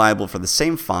 he'd be liable for the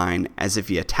same fine as if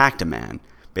he attacked a man,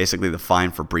 basically the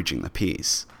fine for breaching the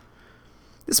peace.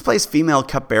 This placed female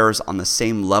cupbearers on the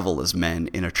same level as men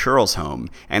in a churl's home,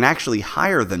 and actually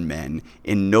higher than men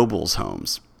in nobles'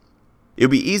 homes. It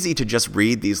would be easy to just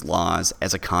read these laws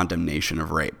as a condemnation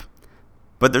of rape.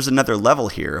 But there's another level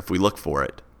here if we look for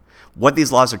it. What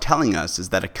these laws are telling us is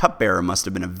that a cupbearer must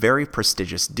have been a very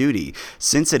prestigious duty,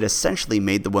 since it essentially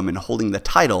made the woman holding the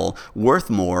title worth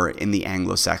more in the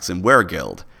Anglo-Saxon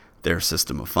weregild, their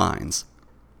system of fines.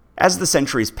 As the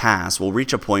centuries pass, we'll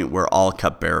reach a point where all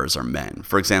cupbearers are men.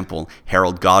 For example,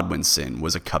 Harold Godwinson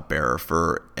was a cupbearer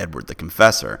for Edward the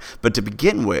Confessor. But to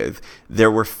begin with,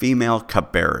 there were female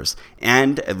cupbearers,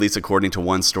 and, at least according to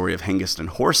one story of Hengist and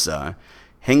Horsa,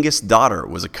 Hengist's daughter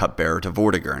was a cupbearer to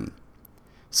Vortigern.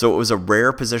 So it was a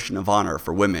rare position of honor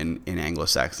for women in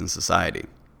Anglo-Saxon society.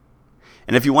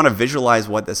 And if you want to visualize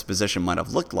what this position might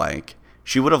have looked like,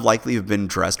 she would have likely been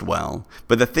dressed well,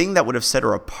 but the thing that would have set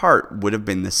her apart would have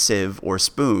been the sieve or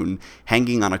spoon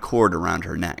hanging on a cord around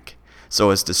her neck, so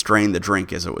as to strain the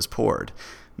drink as it was poured.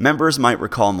 Members might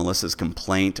recall Melissa's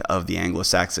complaint of the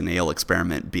Anglo-Saxon ale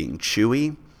experiment being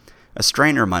chewy. A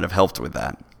strainer might have helped with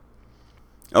that.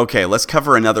 Okay, let's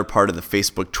cover another part of the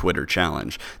Facebook Twitter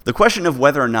challenge. The question of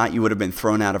whether or not you would have been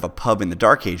thrown out of a pub in the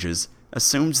Dark Ages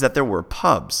assumes that there were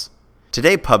pubs.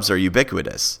 Today, pubs are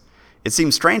ubiquitous. It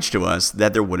seems strange to us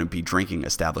that there wouldn't be drinking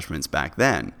establishments back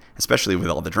then, especially with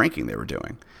all the drinking they were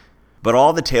doing. But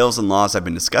all the tales and laws I've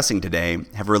been discussing today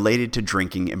have related to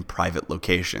drinking in private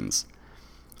locations.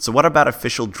 So what about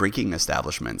official drinking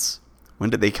establishments?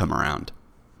 When did they come around?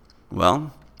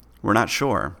 Well, we're not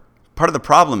sure. Part of the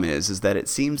problem is that it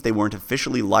seems they weren't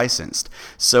officially licensed,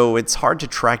 so it's hard to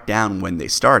track down when they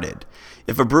started.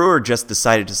 If a brewer just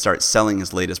decided to start selling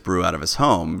his latest brew out of his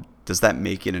home, does that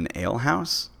make it an ale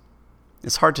house?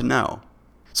 It's hard to know.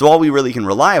 So all we really can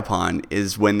rely upon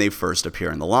is when they first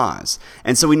appear in the laws.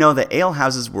 And so we know that ale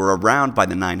houses were around by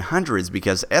the 900s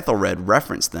because Ethelred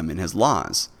referenced them in his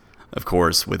laws. Of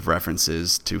course, with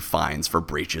references to fines for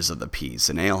breaches of the peace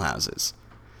in ale houses.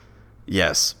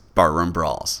 Yes, barroom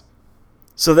brawls.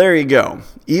 So there you go.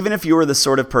 Even if you were the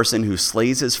sort of person who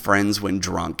slays his friends when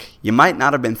drunk, you might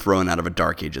not have been thrown out of a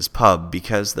Dark Ages pub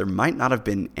because there might not have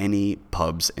been any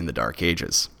pubs in the Dark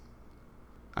Ages.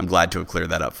 I'm glad to have cleared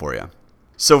that up for you.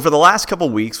 So for the last couple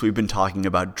weeks, we've been talking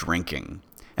about drinking.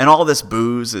 And all this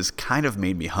booze has kind of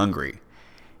made me hungry.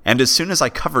 And as soon as I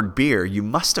covered beer, you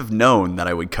must have known that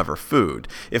I would cover food.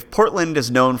 If Portland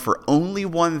is known for only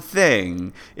one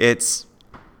thing, it's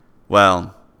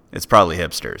probably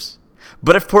hipsters.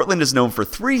 But if Portland is known for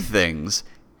three things,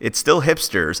 it's still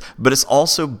hipsters, but it's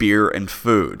also beer and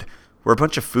food. We're a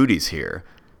bunch of foodies here.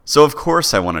 So of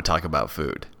course I want to talk about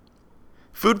food.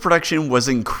 Food production was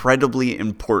incredibly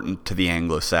important to the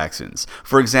Anglo-Saxons.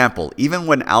 For example, even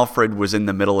when Alfred was in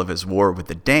the middle of his war with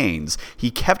the Danes,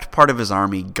 he kept part of his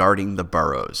army guarding the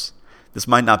burrows. This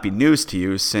might not be news to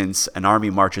you since an army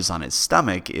marches on its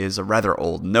stomach is a rather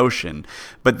old notion,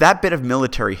 but that bit of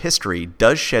military history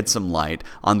does shed some light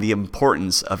on the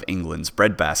importance of England's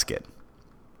breadbasket.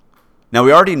 Now,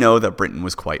 we already know that Britain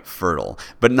was quite fertile,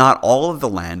 but not all of the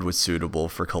land was suitable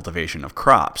for cultivation of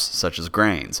crops, such as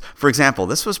grains. For example,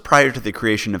 this was prior to the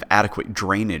creation of adequate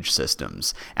drainage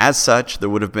systems. As such, there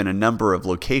would have been a number of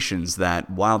locations that,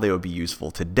 while they would be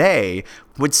useful today,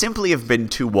 would simply have been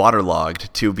too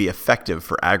waterlogged to be effective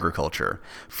for agriculture.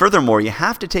 Furthermore, you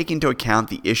have to take into account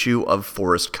the issue of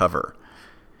forest cover.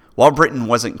 While Britain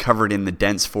wasn't covered in the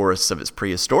dense forests of its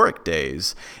prehistoric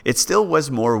days, it still was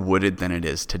more wooded than it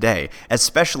is today,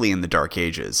 especially in the Dark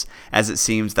Ages, as it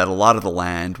seems that a lot of the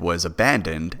land was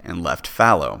abandoned and left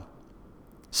fallow.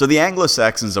 So the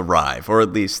Anglo-Saxons arrive, or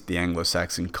at least the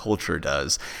Anglo-Saxon culture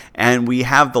does, and we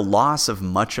have the loss of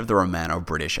much of the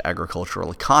Romano-British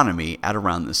agricultural economy at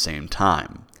around the same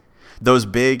time. Those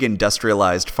big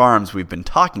industrialized farms we've been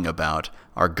talking about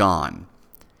are gone.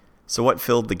 So what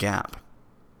filled the gap?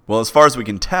 Well, as far as we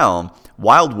can tell,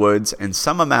 wild woods and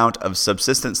some amount of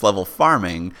subsistence-level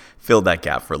farming filled that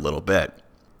gap for a little bit.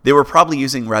 They were probably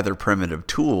using rather primitive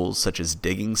tools, such as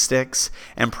digging sticks,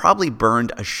 and probably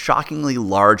burned a shockingly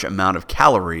large amount of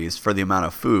calories for the amount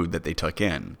of food that they took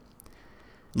in.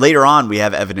 Later on, we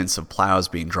have evidence of plows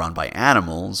being drawn by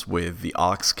animals, with the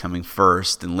ox coming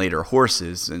first and later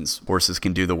horses, since horses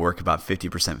can do the work about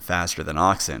 50% faster than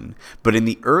oxen. But in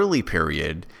the early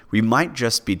period, we might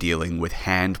just be dealing with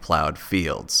hand-plowed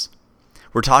fields.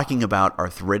 We're talking about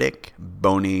arthritic,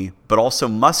 bony, but also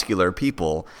muscular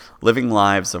people living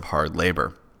lives of hard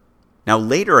labor. Now,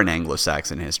 later in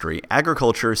Anglo-Saxon history,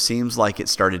 agriculture seems like it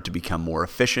started to become more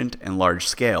efficient and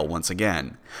large-scale once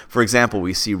again. For example,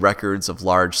 we see records of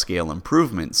large-scale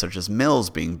improvements, such as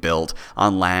mills being built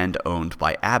on land owned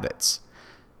by abbots.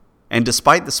 And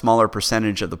despite the smaller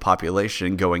percentage of the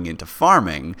population going into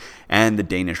farming and the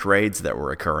Danish raids that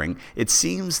were occurring, it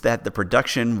seems that the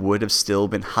production would have still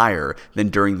been higher than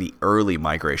during the early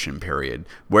migration period,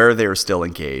 where they were still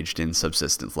engaged in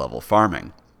subsistence-level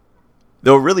farming.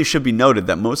 Though it really should be noted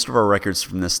that most of our records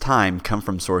from this time come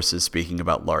from sources speaking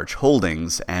about large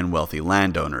holdings and wealthy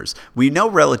landowners. We know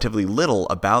relatively little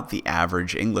about the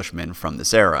average Englishman from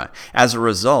this era. As a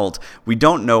result, we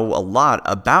don't know a lot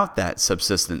about that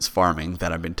subsistence farming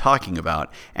that I've been talking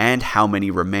about and how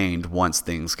many remained once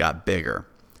things got bigger.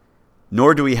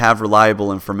 nor do we have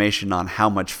reliable information on how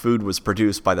much food was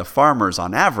produced by the farmers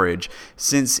on average,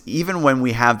 since even when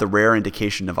we have the rare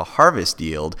indication of a harvest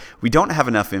yield, we don't have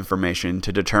enough information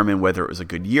to determine whether it was a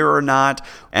good year or not,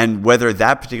 and whether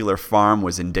that particular farm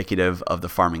was indicative of the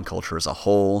farming culture as a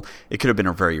whole. It could have been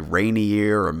a very rainy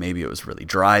year, or maybe it was really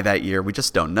dry that year. We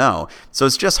just don't know. So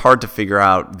it's just hard to figure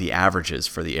out the averages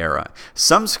for the era.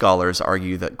 Some scholars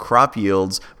argue that crop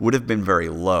yields would have been very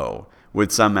low, with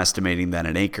some estimating that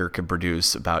an acre could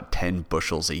produce about 10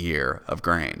 bushels a year of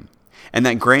grain, and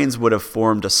that grains would have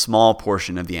formed a small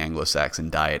portion of the Anglo-Saxon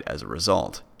diet as a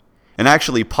result. And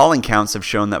actually, pollen counts have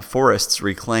shown that forests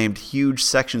reclaimed huge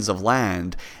sections of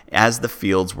land as the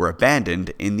fields were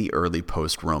abandoned in the early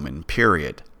post-Roman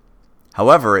period.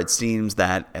 However, it seems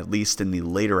that, at least in the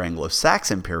later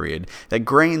Anglo-Saxon period, that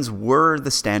grains were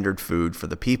the standard food for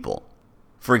the people.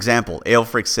 For example,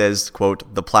 Aelfric says,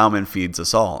 quote, "The plowman feeds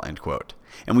us all," end quote.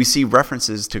 And we see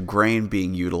references to grain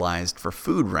being utilized for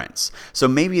food rents. So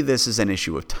maybe this is an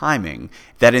issue of timing,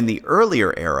 that in the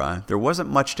earlier era, there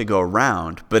wasn't much to go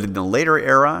around, but in the later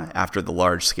era, after the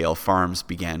large-scale farms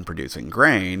began producing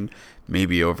grain,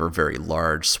 maybe over very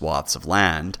large swaths of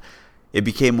land, it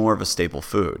became more of a staple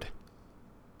food.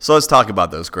 So let's talk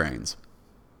about those grains.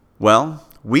 Well,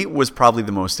 wheat was probably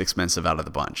the most expensive out of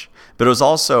the bunch, but it was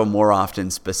also more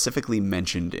often specifically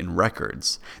mentioned in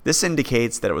records. This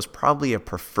indicates that it was probably a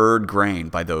preferred grain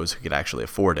by those who could actually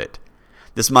afford it.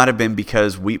 This might have been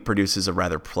because wheat produces a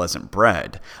rather pleasant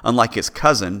bread. Unlike its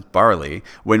cousin, barley,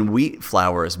 when wheat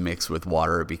flour is mixed with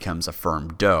water, it becomes a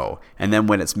firm dough, and then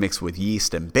when it's mixed with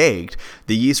yeast and baked,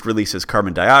 the yeast releases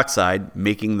carbon dioxide,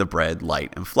 making the bread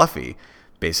light and fluffy,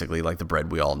 basically like the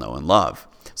bread we all know and love.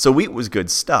 So wheat was good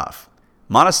stuff.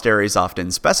 Monasteries often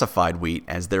specified wheat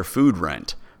as their food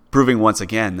rent, proving once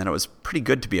again that it was pretty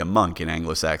good to be a monk in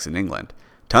Anglo-Saxon England.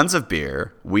 Tons of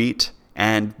beer, wheat,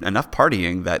 and enough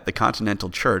partying that the continental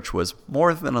church was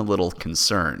more than a little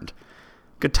concerned.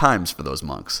 Good times for those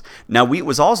monks. Now, wheat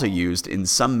was also used in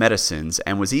some medicines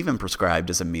and was even prescribed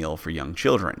as a meal for young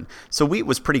children, so wheat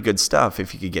was pretty good stuff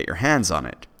if you could get your hands on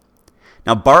it.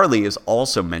 Now, barley is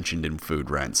also mentioned in food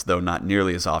rents, though not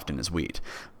nearly as often as wheat.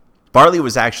 Barley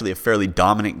was actually a fairly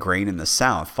dominant grain in the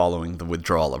south following the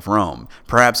withdrawal of Rome,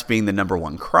 perhaps being the number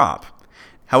one crop.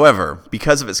 However,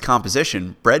 because of its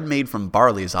composition, bread made from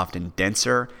barley is often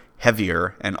denser,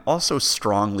 heavier, and also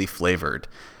strongly flavored.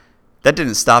 That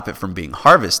didn't stop it from being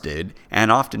harvested,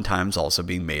 and oftentimes also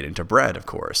being made into bread, of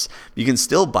course. You can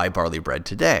still buy barley bread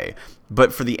today,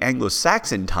 but for the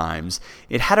Anglo-Saxon times,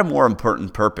 it had a more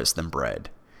important purpose than bread.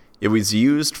 It was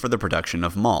used for the production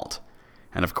of malt.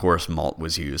 And of course, malt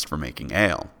was used for making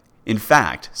ale. In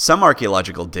fact, some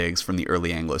archaeological digs from the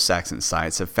early Anglo-Saxon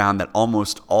sites have found that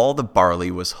almost all the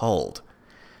barley was hulled.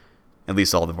 At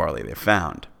least all the barley they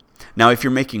found. Now, if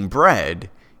you're making bread,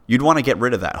 you'd want to get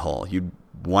rid of that hull. You'd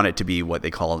want it to be what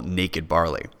they call naked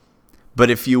barley. But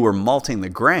if you were malting the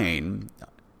grain,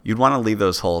 you'd want to leave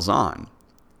those hulls on.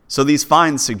 So these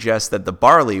finds suggest that the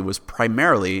barley was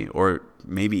primarily, or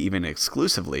maybe even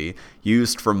exclusively,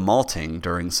 used for malting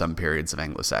during some periods of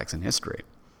Anglo-Saxon history.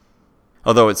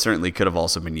 Although it certainly could have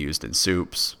also been used in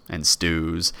soups and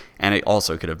stews, and it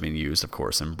also could have been used, of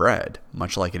course, in bread,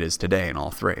 much like it is today in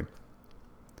all three.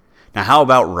 Now, how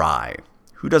about rye?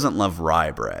 Who doesn't love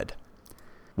rye bread?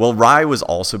 Well, rye was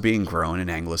also being grown in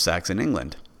Anglo-Saxon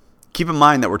England. Keep in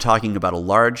mind that we're talking about a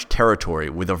large territory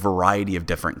with a variety of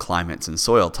different climates and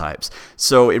soil types,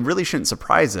 so it really shouldn't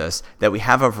surprise us that we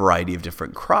have a variety of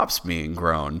different crops being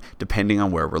grown depending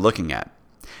on where we're looking at.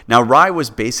 Now, rye was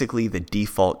basically the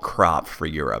default crop for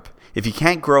Europe. If you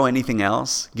can't grow anything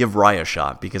else, give rye a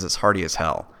shot because it's hardy as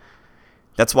hell.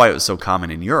 That's why it was so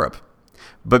common in Europe.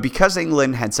 But because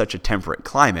England had such a temperate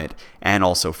climate and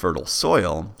also fertile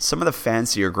soil, some of the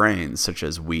fancier grains such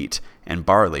as wheat and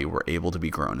barley were able to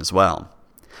be grown as well.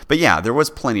 But yeah, there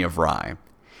was plenty of rye,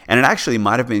 and it actually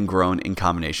might have been grown in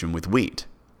combination with wheat.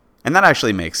 And that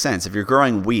actually makes sense. If you're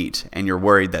growing wheat and you're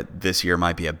worried that this year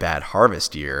might be a bad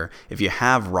harvest year, if you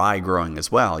have rye growing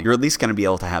as well, you're at least going to be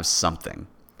able to have something.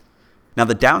 Now,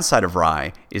 the downside of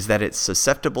rye is that it's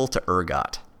susceptible to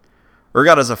ergot.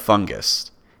 Ergot is a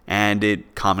fungus, and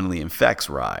it commonly infects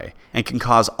rye and can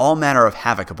cause all manner of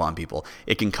havoc upon people.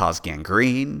 It can cause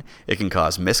gangrene, it can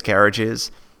cause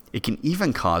miscarriages, it can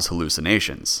even cause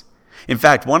hallucinations. In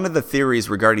fact, one of the theories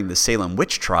regarding the Salem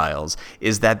witch trials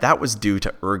is that that was due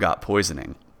to ergot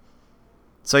poisoning.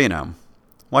 So,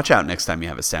 watch out next time you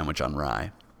have a sandwich on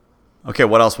rye. Okay,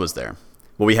 what else was there?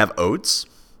 Well, we have oats.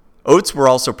 Oats were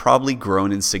also probably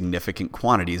grown in significant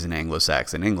quantities in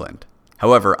Anglo-Saxon England.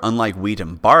 However, unlike wheat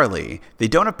and barley, they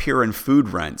don't appear in food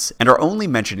rents and are only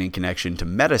mentioned in connection to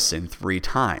medicine 3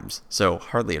 times, so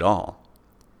hardly at all.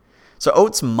 So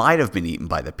oats might have been eaten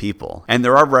by the people, and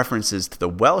there are references to the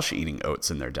Welsh eating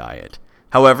oats in their diet.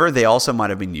 However, they also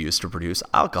might have been used to produce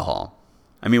alcohol.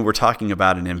 I mean, we're talking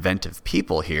about an inventive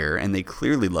people here, and they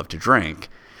clearly love to drink.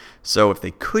 So if they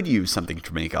could use something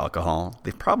to make alcohol,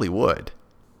 they probably would.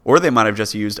 Or they might have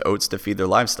just used oats to feed their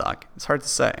livestock. It's hard to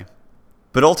say.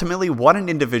 But ultimately, what an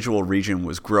individual region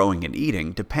was growing and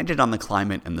eating depended on the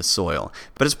climate and the soil,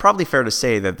 but it's probably fair to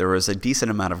say that there was a decent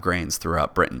amount of grains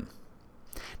throughout Britain.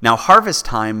 Now, harvest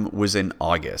time was in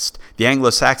August. The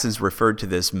Anglo-Saxons referred to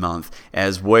this month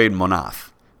as Bwyd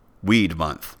Monach, weed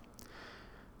month.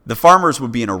 The farmers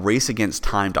would be in a race against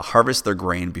time to harvest their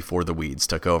grain before the weeds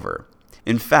took over.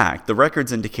 In fact, the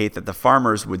records indicate that the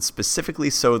farmers would specifically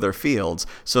sow their fields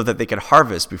so that they could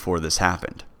harvest before this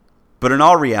happened. But in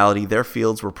all reality, their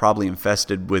fields were probably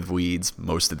infested with weeds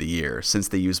most of the year, since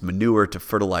they used manure to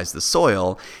fertilize the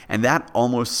soil, and that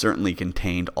almost certainly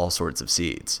contained all sorts of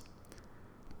seeds.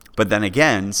 But then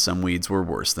again, some weeds were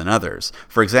worse than others.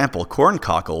 For example, corn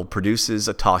cockle produces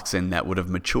a toxin that would have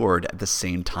matured at the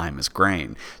same time as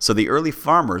grain. So the early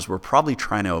farmers were probably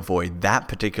trying to avoid that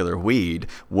particular weed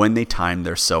when they timed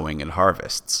their sowing and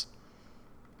harvests.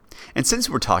 And since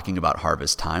we're talking about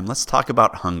harvest time, let's talk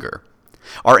about hunger.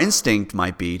 Our instinct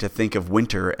might be to think of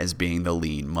winter as being the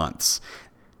lean months.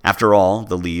 After all,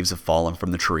 the leaves have fallen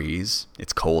from the trees,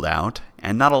 it's cold out,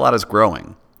 and not a lot is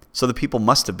growing. So the people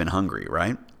must have been hungry,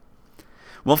 right?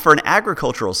 Well, for an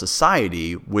agricultural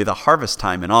society with a harvest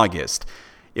time in August,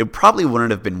 it probably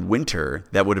wouldn't have been winter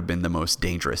that would have been the most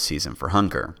dangerous season for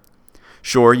hunger.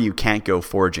 Sure, you can't go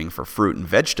foraging for fruit and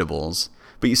vegetables,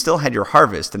 but you still had your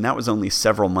harvest, and that was only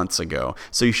several months ago,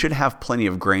 so you should have plenty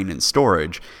of grain in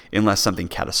storage unless something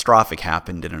catastrophic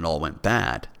happened and it all went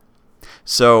bad.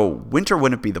 So winter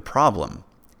wouldn't be the problem.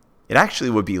 It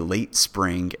actually would be late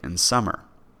spring and summer.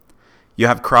 You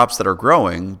have crops that are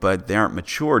growing, but they aren't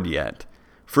matured yet.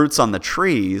 Fruit's on the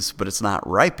trees, but it's not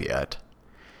ripe yet.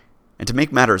 And to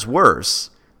make matters worse,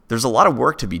 there's a lot of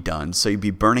work to be done, so you'd be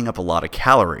burning up a lot of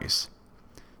calories.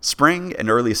 Spring and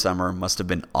early summer must have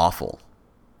been awful.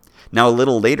 Now, a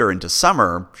little later into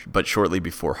summer, but shortly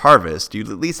before harvest, you'd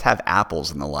at least have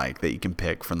apples and the like that you can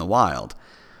pick from the wild.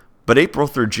 But April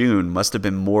through June must have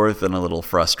been more than a little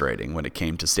frustrating when it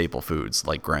came to staple foods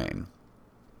like grain.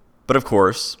 But of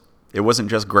course, it wasn't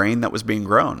just grain that was being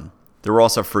grown. There were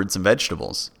also fruits and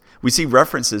vegetables. We see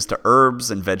references to herbs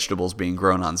and vegetables being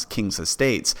grown on kings'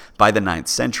 estates by the 9th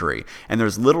century, and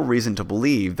there's little reason to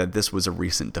believe that this was a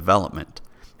recent development.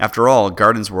 After all,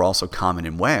 gardens were also common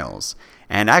in Wales,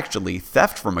 and actually,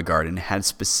 theft from a garden had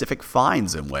specific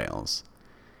fines in Wales.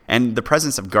 And the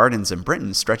presence of gardens in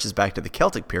Britain stretches back to the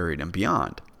Celtic period and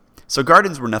beyond. So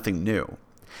gardens were nothing new.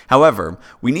 However,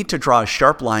 we need to draw a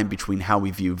sharp line between how we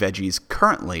view veggies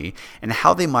currently and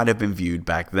how they might have been viewed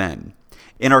back then.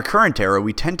 In our current era,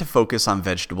 we tend to focus on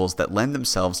vegetables that lend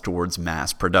themselves towards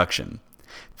mass production.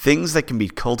 Things that can be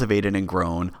cultivated and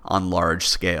grown on large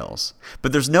scales.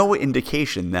 But there's no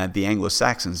indication that the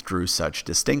Anglo-Saxons drew such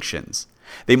distinctions.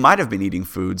 They might have been eating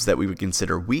foods that we would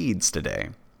consider weeds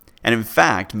today. And in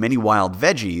fact, many wild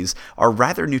veggies are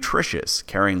rather nutritious,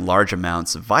 carrying large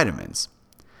amounts of vitamins.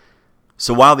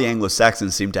 So while the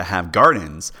Anglo-Saxons seem to have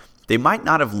gardens, they might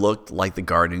not have looked like the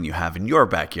garden you have in your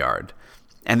backyard.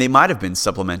 And they might have been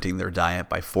supplementing their diet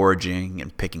by foraging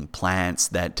and picking plants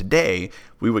that today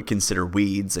we would consider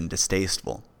weeds and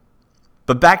distasteful.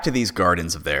 But back to these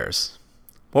gardens of theirs.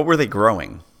 What were they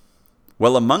growing?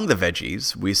 Well, among the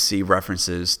veggies, we see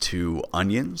references to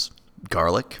onions,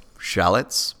 garlic,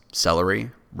 shallots, celery,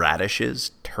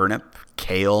 radishes, turnip,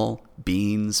 kale,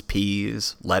 beans,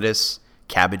 peas, lettuce,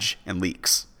 cabbage, and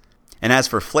leeks. And as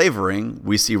for flavoring,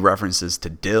 we see references to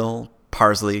dill,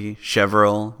 parsley,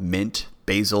 chervil, mint,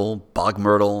 basil, bog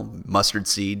myrtle, mustard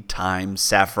seed, thyme,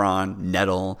 saffron,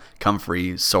 nettle,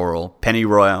 comfrey, sorrel,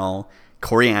 pennyroyal,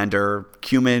 coriander,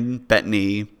 cumin,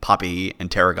 betony, poppy, and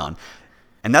tarragon.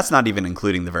 And that's not even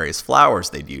including the various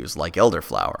flowers they'd use, like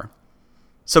elderflower.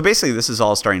 So basically, this is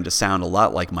all starting to sound a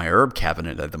lot like my herb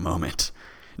cabinet at the moment.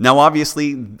 Now,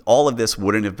 obviously, all of this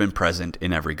wouldn't have been present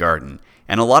in every garden,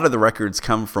 and a lot of the records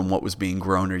come from what was being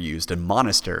grown or used in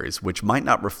monasteries, which might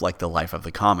not reflect the life of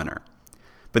the commoner.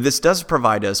 But this does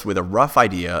provide us with a rough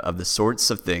idea of the sorts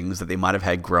of things that they might have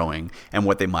had growing and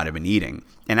what they might have been eating.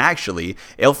 And actually,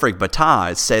 Aelfric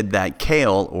Bata said that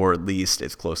kale, or at least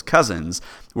its close cousins,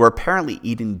 were apparently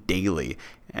eaten daily,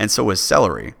 and so was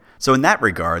celery. So in that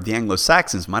regard, the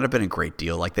Anglo-Saxons might have been a great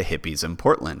deal like the hippies in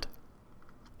Portland.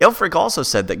 Ælfric also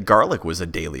said that garlic was a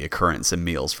daily occurrence in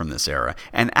meals from this era,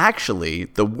 and actually,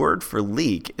 the word for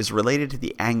leek is related to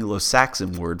the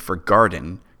Anglo-Saxon word for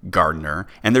garden, gardener,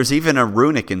 and there's even a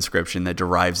runic inscription that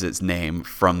derives its name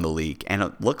from the leek, and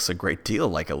it looks a great deal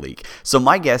like a leek. So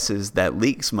my guess is that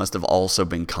leeks must have also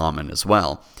been common as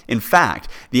well. In fact,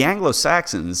 the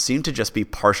Anglo-Saxons seem to just be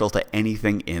partial to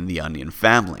anything in the onion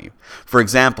family. For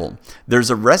example,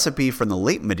 there's a recipe from the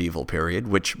late medieval period,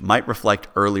 which might reflect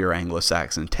earlier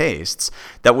Anglo-Saxon tastes,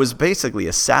 that was basically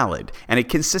a salad, and it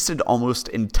consisted almost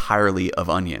entirely of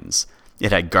onions.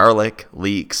 It had garlic,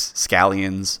 leeks,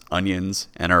 scallions, onions,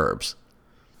 and herbs.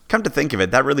 Come to think of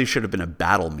it, that really should have been a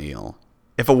battle meal.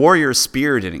 If a warrior's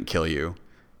spear didn't kill you,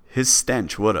 his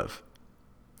stench would have.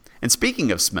 And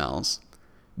speaking of smells,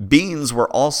 beans were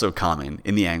also common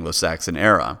in the Anglo-Saxon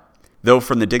era, though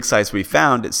from the dig sites we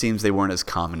found, it seems they weren't as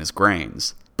common as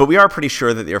grains. But we are pretty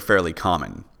sure that they are fairly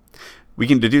common. We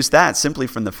can deduce that simply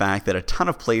from the fact that a ton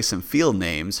of place and field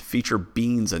names feature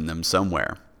beans in them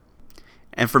somewhere.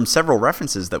 And from several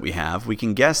references that we have, we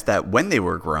can guess that when they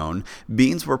were grown,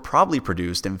 beans were probably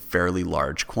produced in fairly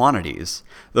large quantities.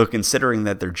 Though considering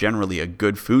that they're generally a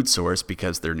good food source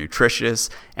because they're nutritious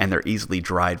and they're easily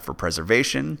dried for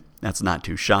preservation, that's not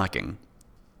too shocking.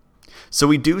 So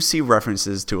we do see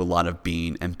references to a lot of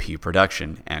bean and pea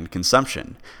production and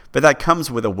consumption, but that comes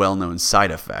with a well-known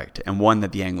side effect, and one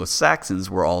that the Anglo-Saxons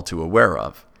were all too aware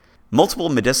of. Multiple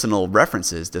medicinal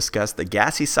references discuss the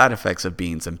gassy side effects of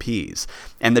beans and peas,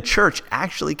 and the church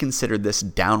actually considered this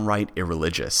downright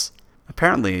irreligious.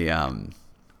 Apparently,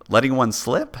 letting one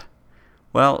slip?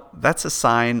 Well, that's a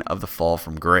sign of the fall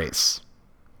from grace.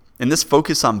 And this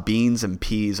focus on beans and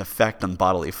peas' effect on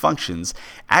bodily functions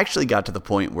actually got to the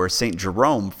point where St.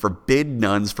 Jerome forbid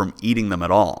nuns from eating them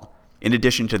at all. In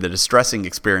addition to the distressing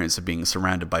experience of being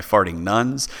surrounded by farting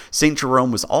nuns, St.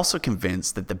 Jerome was also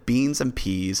convinced that the beans and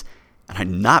peas, and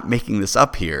I'm not making this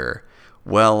up here,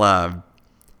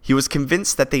 he was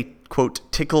convinced that they, quote,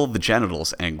 tickle the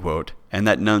genitals, end quote, and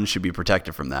that nuns should be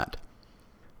protected from that.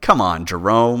 Come on,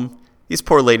 Jerome. These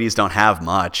poor ladies don't have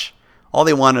much. All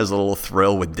they want is a little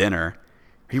thrill with dinner.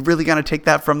 Are you really going to take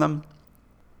that from them?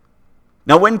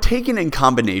 Now, when taken in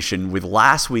combination with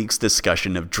last week's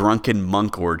discussion of drunken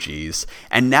monk orgies,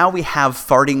 and now we have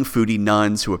farting foodie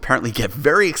nuns who apparently get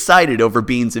very excited over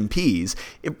beans and peas,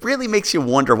 it really makes you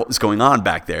wonder what was going on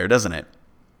back there, doesn't it?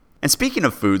 And speaking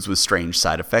of foods with strange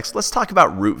side effects, let's talk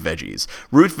about root veggies.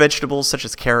 Root vegetables such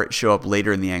as carrots show up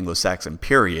later in the Anglo-Saxon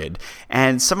period,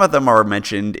 and some of them are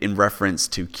mentioned in reference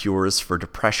to cures for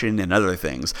depression and other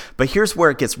things. But here's where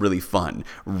it gets really fun.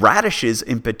 Radishes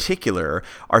in particular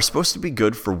are supposed to be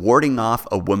good for warding off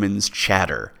a woman's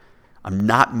chatter. I'm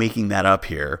not making that up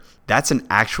here. That's an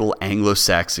actual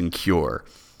Anglo-Saxon cure.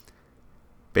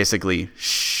 Basically,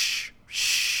 shh,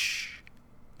 shh.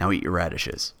 Now eat your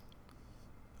radishes.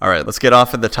 All right, let's get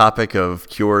off of the topic of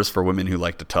cures for women who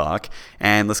like to talk,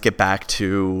 and let's get back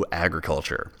to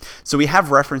agriculture. So we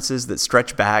have references that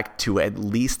stretch back to at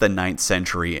least the 9th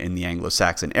century in the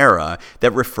Anglo-Saxon era that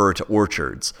refer to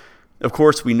orchards. Of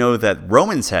course, we know that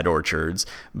Romans had orchards,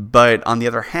 but on the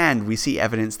other hand, we see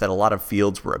evidence that a lot of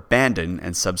fields were abandoned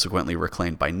and subsequently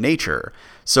reclaimed by nature.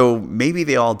 So maybe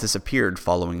they all disappeared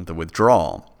following the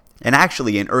withdrawal. And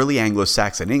actually, in early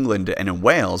Anglo-Saxon England and in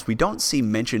Wales, we don't see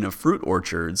mention of fruit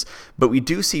orchards, but we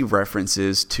do see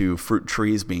references to fruit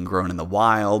trees being grown in the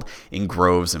wild, in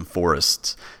groves and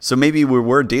forests. So maybe we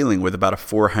were dealing with about a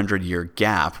 400-year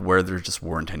gap where there just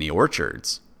weren't any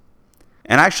orchards.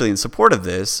 And actually, in support of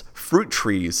this, fruit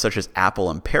trees such as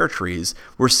apple and pear trees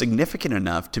were significant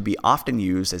enough to be often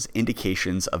used as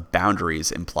indications of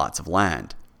boundaries in plots of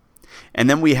land. And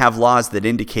then we have laws that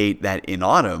indicate that in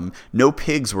autumn, no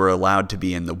pigs were allowed to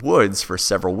be in the woods for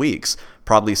several weeks,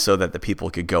 probably so that the people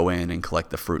could go in and collect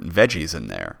the fruit and veggies in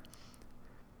there.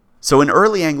 So in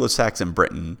early Anglo-Saxon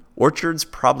Britain, orchards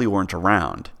probably weren't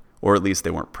around, or at least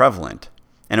they weren't prevalent,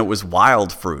 and it was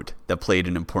wild fruit that played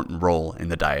an important role in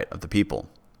the diet of the people.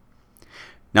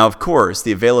 Now, of course,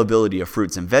 the availability of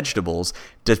fruits and vegetables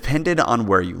depended on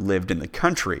where you lived in the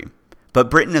country. But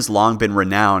Britain has long been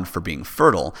renowned for being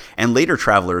fertile, and later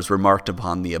travelers remarked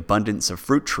upon the abundance of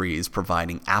fruit trees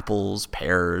providing apples,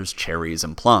 pears, cherries,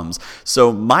 and plums.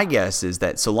 So my guess is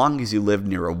that so long as you lived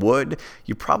near a wood,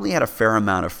 you probably had a fair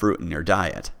amount of fruit in your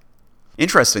diet.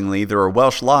 Interestingly, there are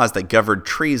Welsh laws that governed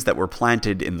trees that were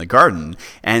planted in the garden,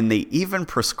 and they even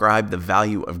prescribed the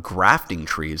value of grafting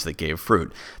trees that gave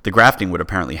fruit. The grafting would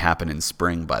apparently happen in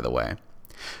spring, by the way.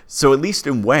 So at least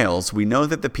in Wales, we know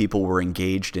that the people were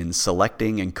engaged in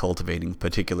selecting and cultivating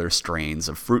particular strains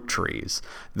of fruit trees,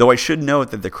 though I should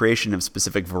note that the creation of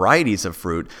specific varieties of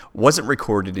fruit wasn't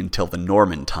recorded until the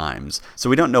Norman times, so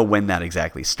we don't know when that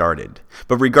exactly started.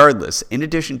 But regardless, in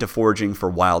addition to foraging for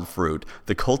wild fruit,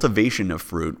 the cultivation of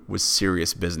fruit was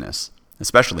serious business,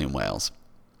 especially in Wales.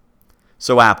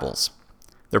 So apples.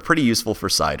 They're pretty useful for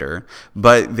cider,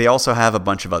 but they also have a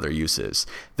bunch of other uses.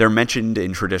 They're mentioned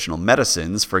in traditional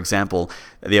medicines. For example,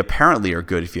 they apparently are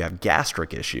good if you have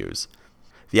gastric issues.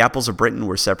 The apples of Britain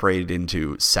were separated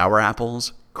into sour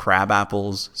apples, crab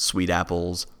apples, sweet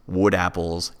apples, wood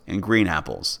apples, and green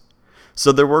apples.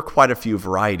 So there were quite a few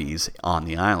varieties on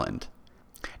the island.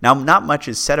 Now, not much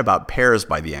is said about pears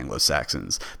by the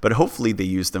Anglo-Saxons, but hopefully they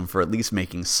used them for at least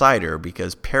making cider,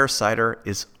 because pear cider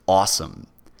is awesome.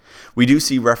 We do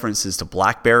see references to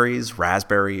blackberries,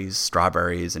 raspberries,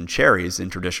 strawberries, and cherries in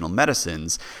traditional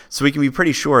medicines, so we can be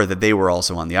pretty sure that they were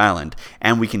also on the island,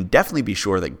 and we can definitely be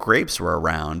sure that grapes were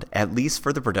around, at least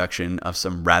for the production of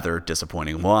some rather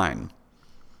disappointing wine.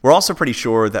 We're also pretty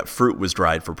sure that fruit was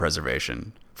dried for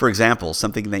preservation. For example,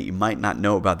 something that you might not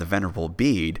know about the Venerable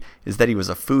Bede is that he was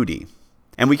a foodie.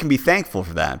 And we can be thankful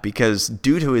for that, because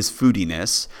due to his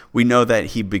foodiness, we know that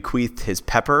he bequeathed his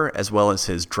pepper as well as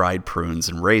his dried prunes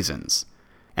and raisins.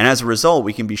 And as a result,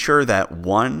 we can be sure that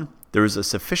 1, there was a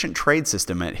sufficient trade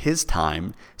system at his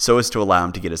time so as to allow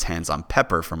him to get his hands on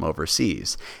pepper from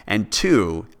overseas, and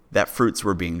 2, that fruits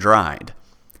were being dried.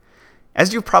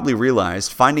 As you've probably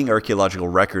realized, finding archaeological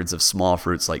records of small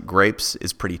fruits like grapes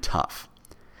is pretty tough.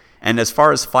 And as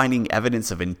far as finding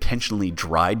evidence of intentionally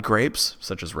dried grapes,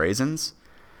 such as raisins,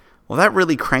 well, that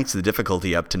really cranks the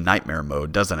difficulty up to nightmare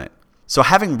mode, doesn't it? So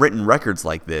having written records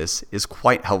like this is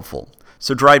quite helpful.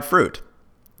 So dried fruit.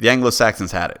 The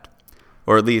Anglo-Saxons had it.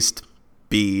 Or at least,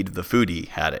 Bede the foodie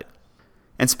had it.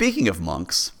 And speaking of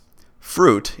monks,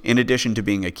 fruit, in addition to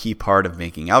being a key part of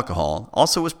making alcohol,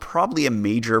 also was probably a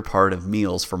major part of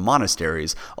meals for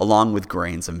monasteries, along with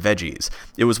grains and veggies.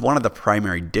 It was one of the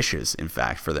primary dishes, in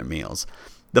fact, for their meals.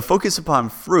 The focus upon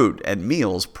fruit at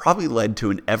meals probably led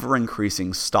to an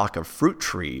ever-increasing stock of fruit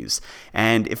trees,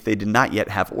 and if they did not yet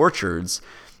have orchards,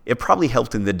 it probably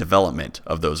helped in the development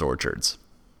of those orchards.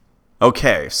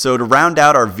 Okay, so to round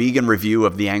out our vegan review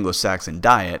of the Anglo-Saxon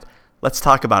diet, let's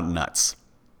talk about nuts.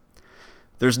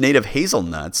 There's native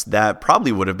hazelnuts that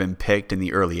probably would have been picked in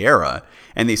the early era,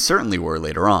 and they certainly were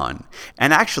later on.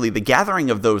 And actually, the gathering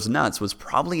of those nuts was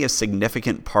probably a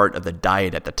significant part of the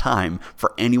diet at the time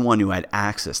for anyone who had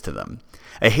access to them.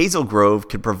 A hazel grove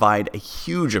could provide a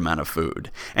huge amount of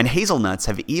food, and hazelnuts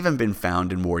have even been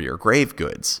found in warrior grave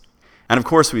goods. And of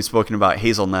course, we've spoken about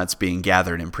hazelnuts being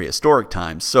gathered in prehistoric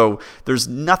times, so there's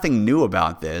nothing new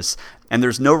about this, and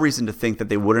there's no reason to think that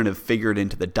they wouldn't have figured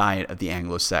into the diet of the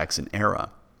Anglo-Saxon era.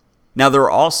 Now, there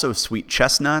are also sweet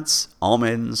chestnuts,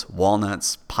 almonds,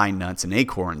 walnuts, pine nuts, and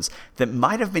acorns that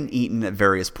might have been eaten at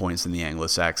various points in the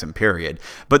Anglo-Saxon period,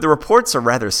 but the reports are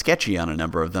rather sketchy on a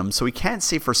number of them, so we can't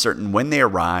say for certain when they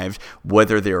arrived,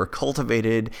 whether they were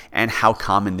cultivated, and how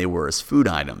common they were as food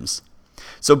items.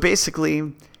 So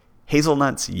basically,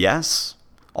 hazelnuts, yes.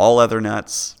 All other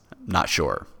nuts, not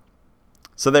sure.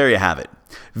 So there you have it.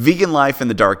 Vegan life in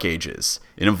the Dark Ages.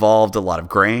 It involved a lot of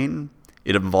grain,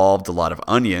 it involved a lot of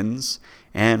onions,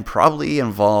 and probably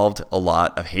involved a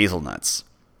lot of hazelnuts.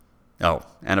 Oh,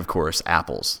 and of course,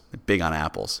 apples. Big on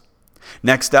apples.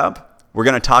 Next up, we're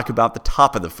going to talk about the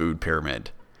top of the food pyramid.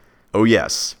 Oh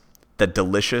yes, the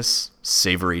delicious,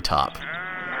 savory top.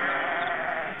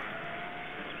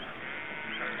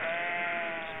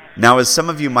 Now, as some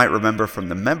of you might remember from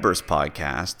the members'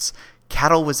 podcasts,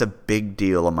 cattle was a big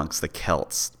deal amongst the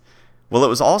Celts. Well, it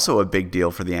was also a big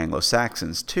deal for the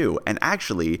Anglo-Saxons too, and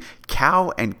actually,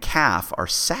 cow and calf are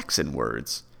Saxon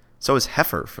words. So is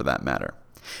heifer, for that matter.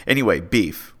 Anyway,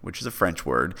 beef, which is a French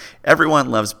word,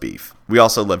 everyone loves beef. We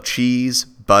also love cheese,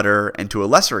 butter, and to a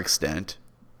lesser extent,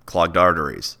 clogged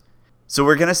arteries. So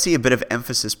we're going to see a bit of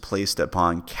emphasis placed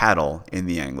upon cattle in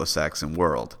the Anglo-Saxon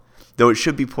world. Though it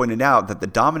should be pointed out that the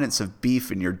dominance of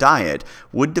beef in your diet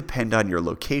would depend on your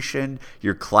location,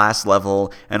 your class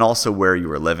level, and also where you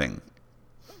were living.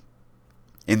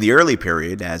 In the early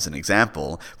period, as an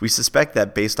example, we suspect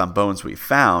that based on bones we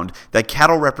found, that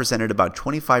cattle represented about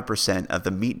 25% of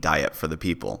the meat diet for the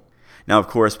people. Now, of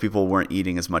course, people weren't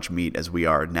eating as much meat as we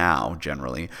are now,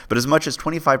 generally, but as much as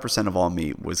 25% of all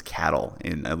meat was cattle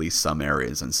in at least some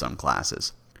areas and some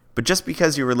classes. But just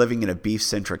because you were living in a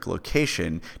beef-centric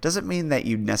location doesn't mean that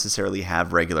you'd necessarily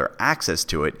have regular access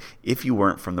to it if you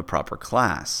weren't from the proper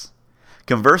class.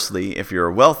 Conversely, if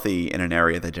you're wealthy in an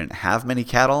area that didn't have many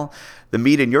cattle, the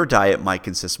meat in your diet might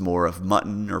consist more of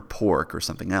mutton or pork or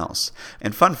something else.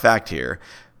 And fun fact here,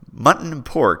 mutton and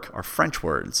pork are French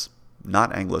words,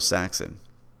 not Anglo-Saxon.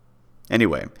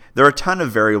 Anyway, there are a ton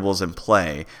of variables in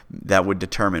play that would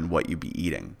determine what you'd be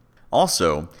eating.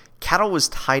 Also, cattle was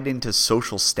tied into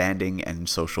social standing and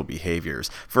social behaviors.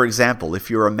 For example, if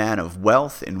you're a man of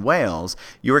wealth in Wales,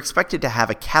 you were expected to have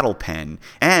a cattle pen,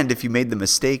 and if you made the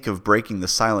mistake of breaking the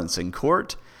silence in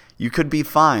court, you could be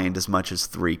fined as much as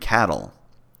 3 cattle.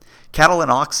 Cattle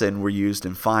and oxen were used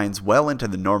in fines well into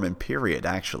the Norman period,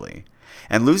 actually.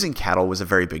 And losing cattle was a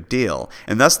very big deal,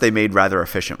 and thus they made rather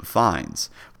efficient fines.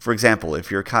 For example, if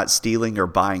you're caught stealing or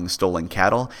buying stolen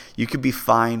cattle, you could be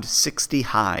fined 60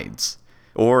 hides.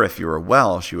 Or if you were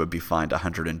Welsh, you would be fined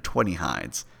 120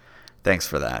 hides. Thanks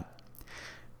for that.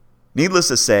 Needless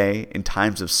to say, in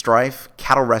times of strife,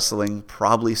 cattle wrestling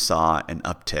probably saw an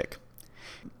uptick.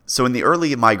 So in the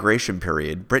early migration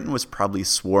period, Britain was probably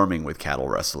swarming with cattle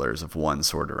wrestlers of one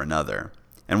sort or another.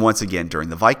 And once again during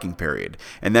the Viking period,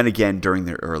 and then again during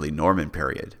the early Norman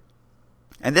period.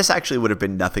 And this actually would have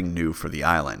been nothing new for the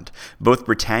island. Both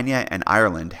Britannia and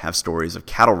Ireland have stories of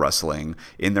cattle rustling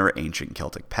in their ancient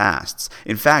Celtic pasts.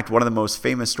 In fact, one of the most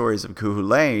famous stories of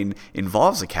Cuchulainn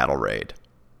involves a cattle raid.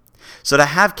 So to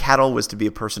have cattle was to be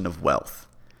a person of wealth,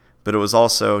 but it was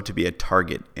also to be a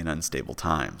target in unstable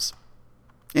times.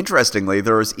 Interestingly,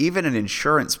 there was even an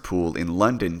insurance pool in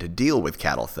London to deal with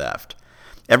cattle theft.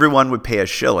 Everyone would pay a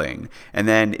shilling, and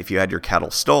then if you had your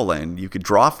cattle stolen, you could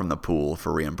draw from the pool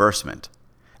for reimbursement.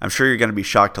 I'm sure you're going to be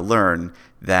shocked to learn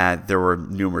that there were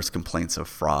numerous complaints of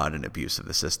fraud and abuse of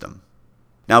the system.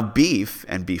 Now, beef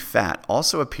and beef fat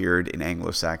also appeared in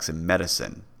Anglo-Saxon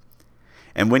medicine.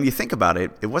 And when you think about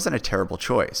it, it wasn't a terrible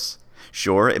choice.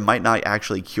 Sure, it might not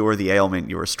actually cure the ailment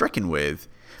you were stricken with,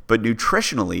 but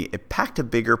nutritionally, it packed a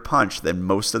bigger punch than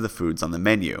most of the foods on the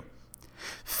menu.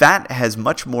 Fat has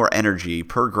much more energy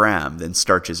per gram than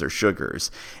starches or sugars,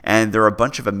 and there are a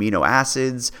bunch of amino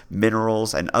acids,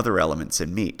 minerals, and other elements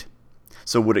in meat.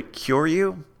 So would it cure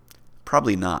you?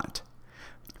 Probably not.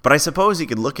 But I suppose you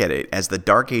could look at it as the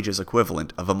Dark Ages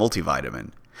equivalent of a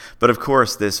multivitamin. But of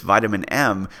course, this vitamin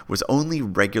M was only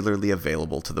regularly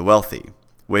available to the wealthy,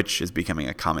 which is becoming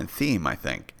a common theme, I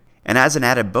think. And as an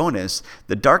added bonus,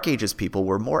 the Dark Ages people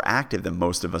were more active than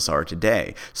most of us are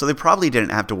today, so they probably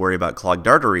didn't have to worry about clogged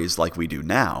arteries like we do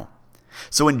now.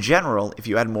 So in general, if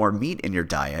you had more meat in your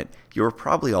diet, you were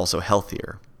probably also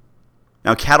healthier.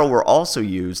 Now, cattle were also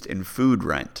used in food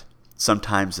rent,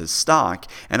 sometimes as stock,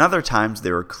 and other times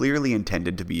they were clearly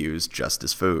intended to be used just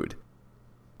as food.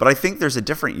 But I think there's a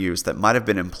different use that might have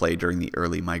been in play during the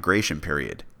early migration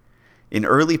period. In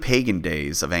early pagan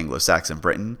days of Anglo-Saxon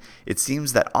Britain, it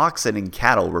seems that oxen and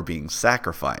cattle were being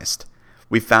sacrificed.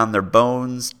 We found their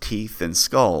bones, teeth, and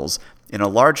skulls in a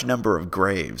large number of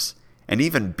graves, and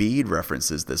even Bede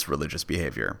references this religious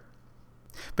behavior.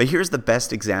 But here's the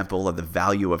best example of the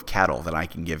value of cattle that I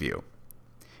can give you.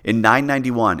 In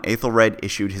 991, Aethelred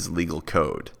issued his legal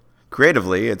code.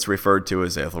 Creatively, it's referred to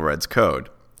as Aethelred's Code.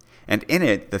 And in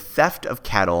it, the theft of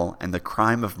cattle and the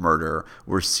crime of murder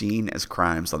were seen as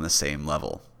crimes on the same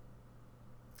level.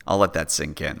 I'll let that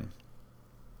sink in.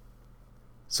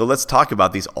 So let's talk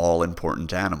about these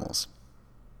all-important animals.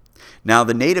 Now,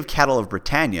 the native cattle of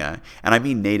Britannia, and I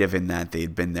mean native in that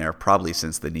they'd been there probably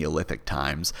since the Neolithic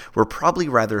times, were probably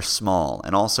rather small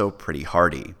and also pretty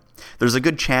hardy. There's a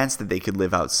good chance that they could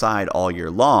live outside all year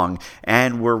long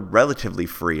and were relatively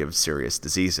free of serious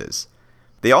diseases.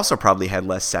 They also probably had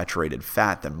less saturated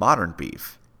fat than modern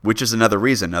beef, which is another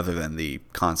reason other than the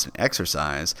constant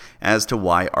exercise as to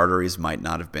why arteries might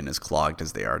not have been as clogged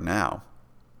as they are now.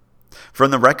 From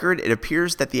the record, it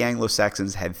appears that the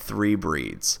Anglo-Saxons had 3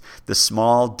 breeds: the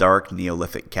small, dark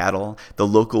Neolithic cattle, the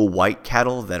local white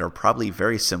cattle that are probably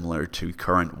very similar to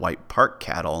current white park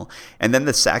cattle, and then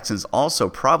the Saxons also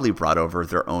probably brought over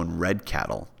their own red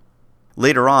cattle.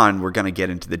 Later on, we're going to get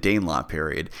into the Danelaw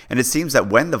period, and it seems that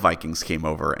when the Vikings came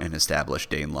over and established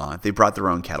Danelaw, they brought their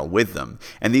own cattle with them,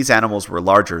 and these animals were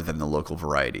larger than the local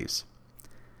varieties.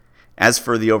 As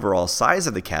for the overall size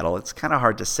of the cattle, it's kind of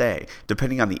hard to say.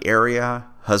 Depending on the area,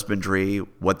 husbandry,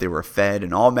 what they were fed,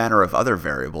 and all manner of other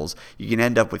variables, you can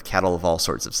end up with cattle of all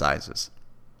sorts of sizes.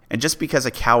 And just because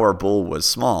a cow or bull was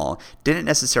small didn't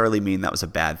necessarily mean that was a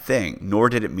bad thing, nor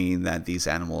did it mean that these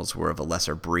animals were of a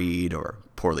lesser breed or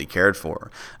poorly cared for.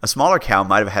 A smaller cow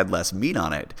might have had less meat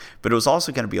on it, but it was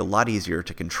also going to be a lot easier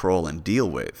to control and deal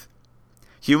with.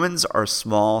 Humans are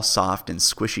small, soft, and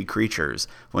squishy creatures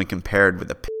when compared with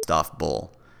a pissed-off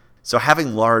bull. So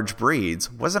having large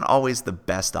breeds wasn't always the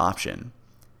best option.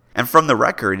 And from the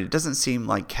record, it doesn't seem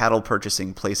like cattle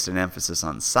purchasing placed an emphasis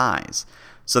on size.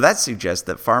 So that suggests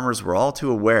that farmers were all too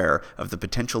aware of the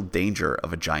potential danger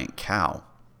of a giant cow.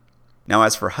 Now,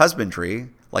 as for husbandry,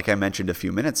 like I mentioned a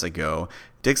few minutes ago,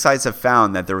 dig sites have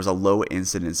found that there was a low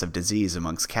incidence of disease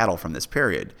amongst cattle from this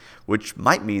period, which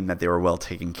might mean that they were well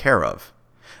taken care of.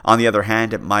 On the other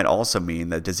hand, it might also mean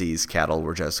that diseased cattle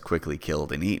were just quickly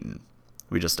killed and eaten.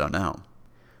 We just don't know.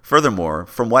 Furthermore,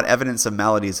 from what evidence of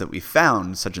maladies that we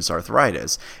found, such as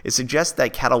arthritis, it suggests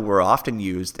that cattle were often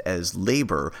used as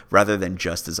labor rather than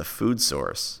just as a food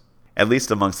source, at least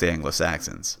amongst the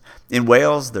Anglo-Saxons. In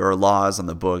Wales, there are laws on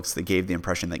the books that gave the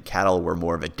impression that cattle were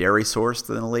more of a dairy source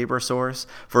than a labor source.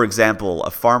 For example, a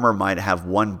farmer might have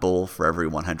one bull for every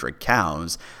 100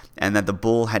 cows, and that the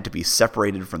bull had to be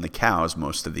separated from the cows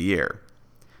most of the year.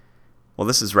 Well,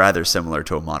 this is rather similar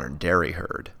to a modern dairy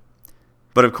herd.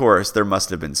 But of course, there must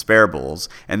have been spare bulls,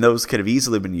 and those could have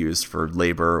easily been used for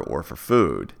labor or for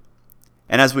food.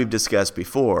 And as we've discussed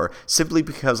before, simply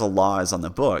because a law is on the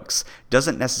books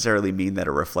doesn't necessarily mean that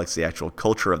it reflects the actual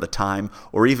culture of the time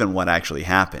or even what actually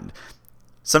happened.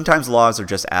 Sometimes laws are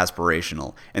just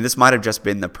aspirational, and this might have just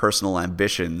been the personal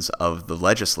ambitions of the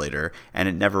legislator, and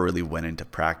it never really went into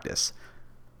practice.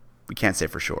 We can't say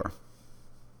for sure.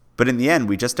 But in the end,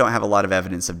 we just don't have a lot of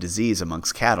evidence of disease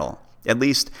amongst cattle. At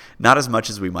least, not as much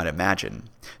as we might imagine.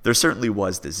 There certainly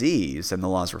was disease, and the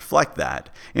laws reflect that.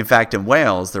 In fact, in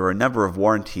Wales, there were a number of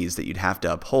warranties that you'd have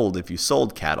to uphold if you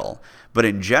sold cattle, but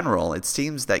in general, it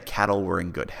seems that cattle were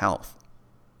in good health.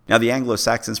 Now, the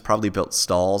Anglo-Saxons probably built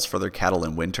stalls for their cattle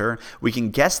in winter. We can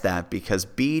guess that because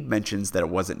Bede mentions that it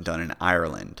wasn't done in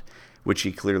Ireland, which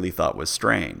he clearly thought was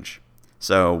strange.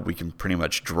 So we can pretty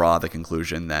much draw the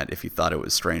conclusion that if he thought it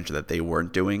was strange that they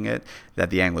weren't doing it,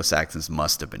 that the Anglo-Saxons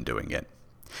must have been doing it.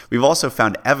 We've also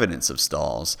found evidence of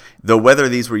stalls, though whether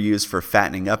these were used for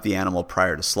fattening up the animal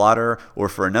prior to slaughter or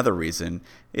for another reason,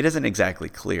 it isn't exactly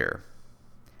clear.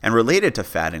 And related to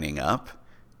fattening up,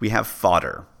 we have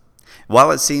fodder. While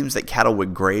it seems that cattle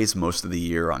would graze most of the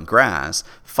year on grass,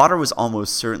 fodder was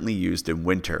almost certainly used in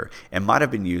winter and might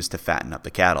have been used to fatten up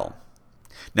the cattle.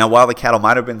 Now, while the cattle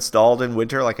might have been stalled in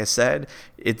winter, like I said,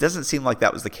 it doesn't seem like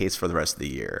that was the case for the rest of the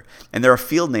year. And there are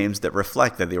field names that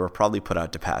reflect that they were probably put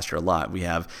out to pasture a lot. We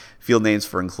have field names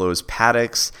for enclosed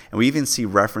paddocks, and we even see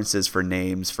references for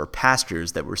names for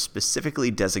pastures that were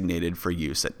specifically designated for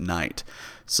use at night.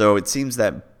 So it seems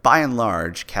that, by and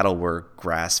large, cattle were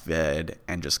grass-fed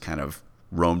and just kind of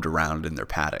roamed around in their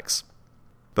paddocks.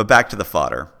 But back to the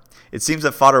fodder. It seems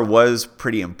that fodder was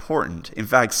pretty important. In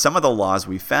fact, some of the laws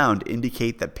we found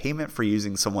indicate that payment for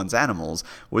using someone's animals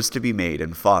was to be made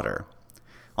in fodder.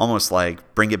 Almost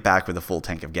like bring it back with a full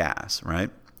tank of gas, right?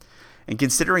 And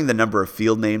considering the number of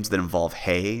field names that involve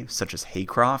hay, such as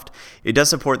haycroft, it does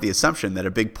support the assumption that a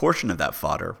big portion of that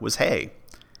fodder was hay.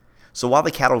 So while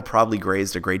the cattle probably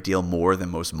grazed a great deal more than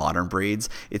most modern breeds,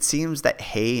 it seems that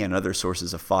hay and other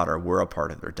sources of fodder were a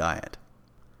part of their diet.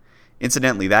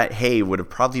 Incidentally, that hay would have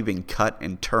probably been cut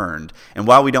and turned, and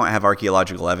while we don't have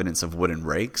archaeological evidence of wooden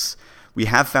rakes, we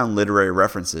have found literary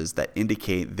references that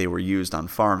indicate they were used on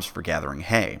farms for gathering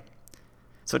hay.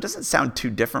 So it doesn't sound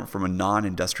too different from a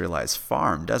non-industrialized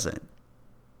farm, does it?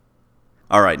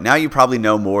 Alright, now you probably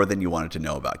know more than you wanted to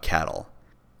know about cattle.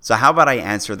 So how about I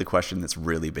answer the question that's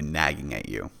really been nagging at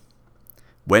you?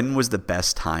 When was the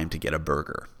best time to get a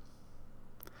burger?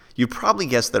 You probably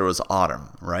guessed that it was autumn,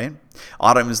 right?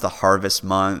 Autumn is the harvest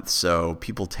month, so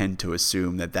people tend to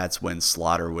assume that that's when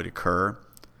slaughter would occur.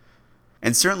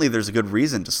 And certainly there's a good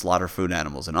reason to slaughter food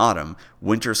animals in autumn.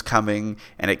 Winter's coming,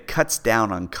 and it cuts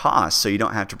down on costs so you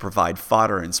don't have to provide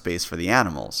fodder and space for the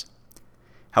animals.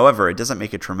 However, it doesn't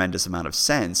make a tremendous amount of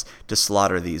sense to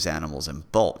slaughter these animals in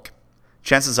bulk.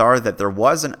 Chances are that there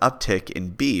was an uptick in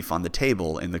beef on the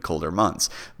table in the colder months,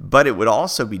 but it would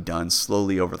also be done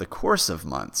slowly over the course of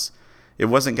months. It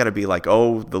wasn't going to be like,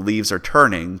 oh, the leaves are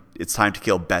turning, it's time to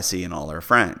kill Bessie and all her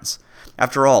friends.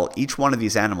 After all, each one of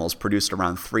these animals produced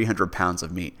around 300 pounds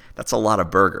of meat. That's a lot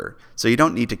of burger. So you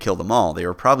don't need to kill them all. They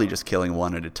were probably just killing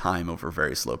one at a time over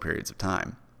very slow periods of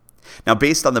time. Now,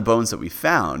 based on the bones that we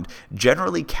found,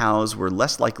 generally cows were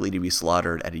less likely to be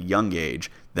slaughtered at a young age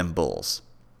than bulls.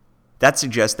 That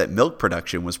suggests that milk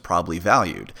production was probably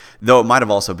valued, though it might have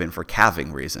also been for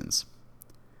calving reasons.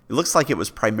 It looks like it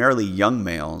was primarily young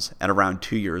males at around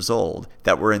 2 years old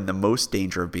that were in the most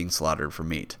danger of being slaughtered for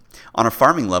meat. On a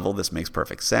farming level, this makes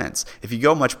perfect sense. If you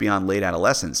go much beyond late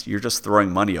adolescence, you're just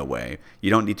throwing money away. You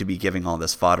don't need to be giving all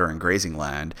this fodder and grazing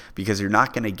land because you're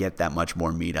not going to get that much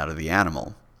more meat out of the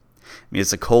animal. I mean,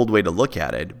 it's a cold way to look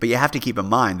at it, but you have to keep in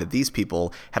mind that these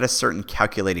people had a certain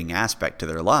calculating aspect to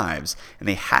their lives, and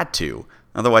they had to,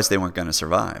 Otherwise, they weren't going to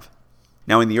survive.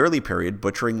 Now, in the early period,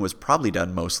 butchering was probably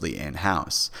done mostly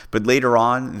in-house, but later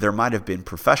on, there might have been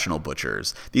professional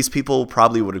butchers. These people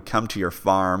probably would have come to your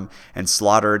farm and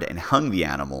slaughtered and hung the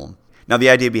animal. Now, the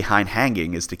idea behind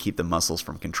hanging is to keep the muscles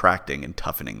from contracting and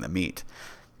toughening the meat.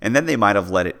 And then they might have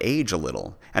let it age a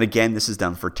little. And again, this is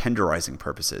done for tenderizing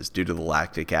purposes due to the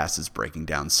lactic acids breaking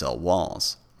down cell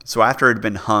walls. So after it had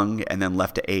been hung and then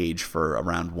left to age for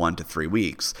around 1 to 3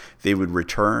 weeks, they would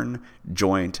return,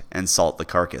 joint, and salt the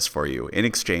carcass for you in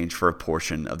exchange for a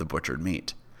portion of the butchered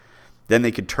meat. Then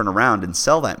they could turn around and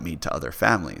sell that meat to other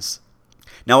families.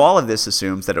 Now all of this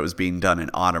assumes that it was being done in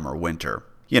autumn or winter,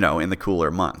 in the cooler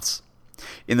months.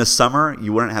 In the summer,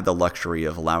 you wouldn't have the luxury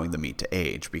of allowing the meat to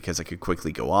age because it could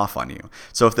quickly go off on you.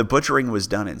 So if the butchering was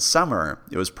done in summer,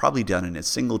 it was probably done in a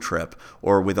single trip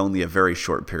or with only a very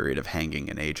short period of hanging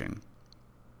and aging.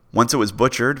 Once it was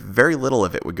butchered, very little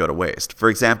of it would go to waste. For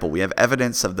example, we have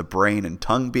evidence of the brain and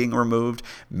tongue being removed,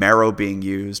 marrow being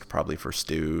used, probably for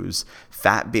stews,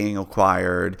 fat being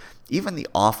acquired. Even the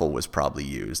offal was probably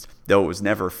used, though it was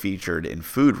never featured in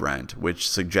food rent, which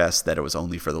suggests that it was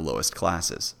only for the lowest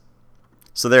classes.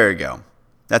 So there you go.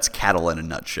 That's cattle in a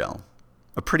nutshell.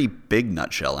 A pretty big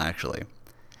nutshell, actually.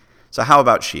 So how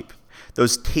about sheep?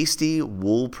 Those tasty,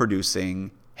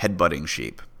 wool-producing, head-butting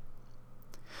sheep.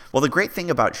 Well, the great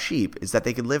thing about sheep is that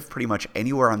they could live pretty much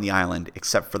anywhere on the island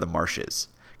except for the marshes.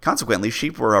 Consequently,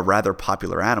 sheep were a rather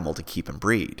popular animal to keep and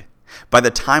breed. By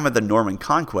the time of the Norman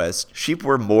conquest, sheep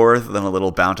were more than a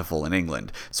little bountiful in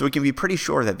England, so we can be pretty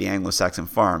sure that the Anglo-Saxon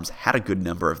farms had a good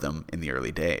number of them in the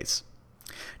early days.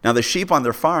 Now, the sheep on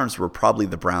their farms were probably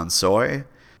the brown soy,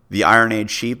 the Iron Age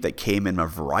sheep that came in a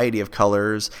variety of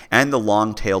colors, and the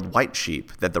long-tailed white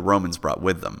sheep that the Romans brought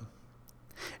with them.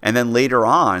 And then later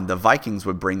on, the Vikings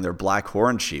would bring their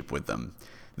black-horned sheep with them,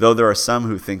 though there are some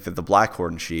who think that the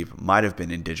black-horned sheep might have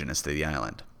been indigenous to the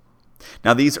island.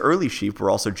 Now, these early sheep were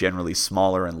also generally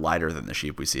smaller and lighter than the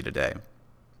sheep we see today.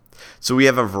 So we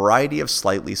have a variety of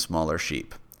slightly smaller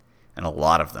sheep, and a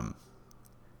lot of them.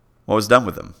 What was done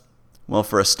with them? Well,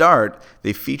 for a start,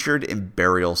 they featured in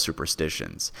burial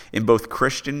superstitions. In both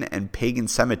Christian and pagan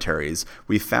cemeteries,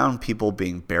 we found people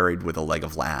being buried with a leg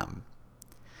of lamb.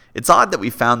 It's odd that we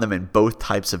found them in both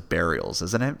types of burials,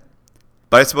 isn't it?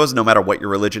 But I suppose no matter what your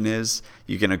religion is,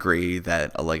 you can agree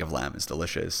that a leg of lamb is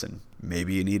delicious, and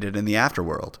maybe you need it in the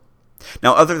afterworld.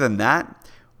 Now, other than that,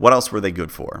 what else were they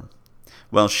good for?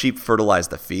 Well, sheep fertilize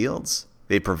the fields,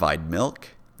 they provide milk,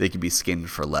 they can be skinned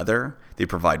for leather, they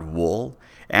provide wool,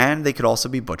 and they could also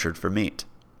be butchered for meat.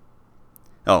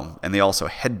 Oh, and they also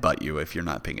headbutt you if you're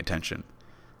not paying attention.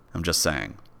 I'm just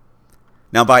saying.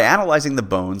 Now, by analyzing the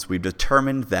bones, we've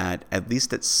determined that, at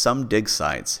least at some dig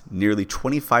sites, nearly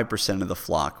 25% of the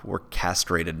flock were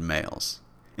castrated males.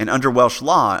 And under Welsh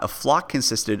law, a flock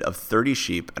consisted of 30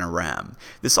 sheep and a ram.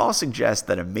 This all suggests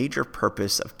that a major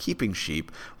purpose of keeping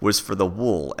sheep was for the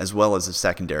wool as well as a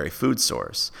secondary food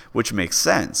source, which makes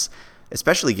sense,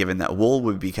 especially given that wool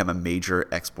would become a major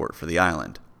export for the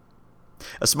island.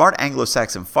 A smart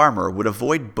Anglo-Saxon farmer would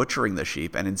avoid butchering the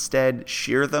sheep and instead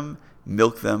shear them,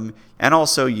 milk them, and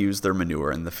also use their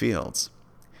manure in the fields.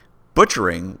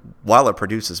 Butchering, while it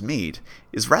produces meat,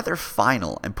 is rather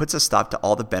final and puts a stop to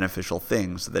all the beneficial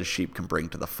things that a sheep can bring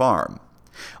to the farm.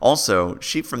 Also,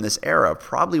 sheep from this era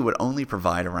probably would only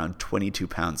provide around 22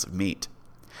 pounds of meat.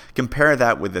 Compare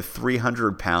that with the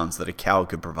 300 pounds that a cow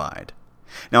could provide.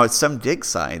 Now, at some dig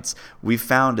sites, we've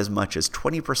found as much as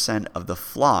 20% of the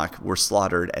flock were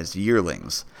slaughtered as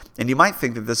yearlings, and you might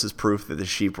think that this is proof that the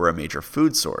sheep were a major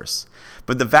food source.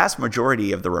 But the vast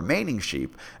majority of the remaining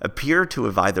sheep appear to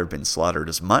have either been slaughtered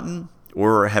as mutton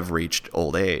or have reached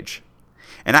old age.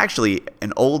 And actually,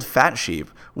 an old fat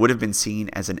sheep would have been seen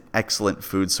as an excellent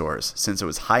food source since it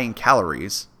was high in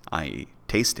calories, i.e.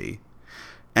 tasty,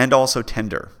 and also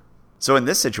tender. So in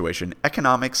this situation,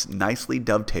 economics nicely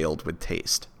dovetailed with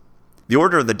taste. The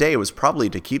order of the day was probably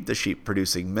to keep the sheep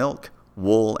producing milk,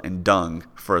 wool, and dung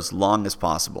for as long as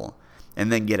possible,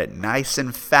 and then get it nice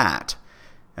and fat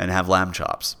and have lamb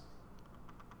chops.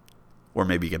 Or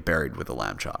maybe get buried with the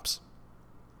lamb chops.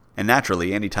 And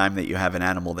naturally, any time that you have an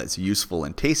animal that's useful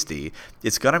and tasty,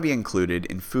 it's going to be included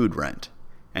in food rent,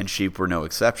 and sheep were no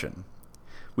exception.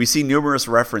 We see numerous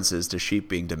references to sheep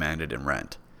being demanded in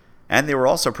rent. And they were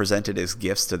also presented as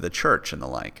gifts to the church and the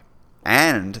like.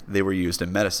 And they were used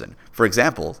in medicine. For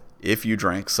example, if you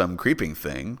drank some creeping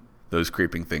thing, those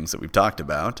creeping things that we've talked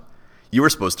about, you were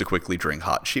supposed to quickly drink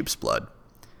hot sheep's blood.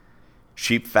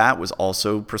 Sheep fat was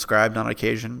also prescribed on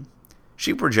occasion.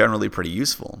 Sheep were generally pretty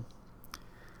useful.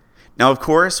 Now, of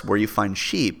course, where you find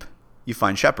sheep, you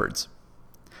find shepherds.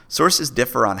 Sources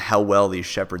differ on how well these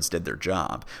shepherds did their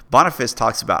job. Boniface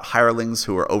talks about hirelings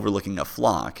who were overlooking a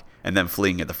flock and then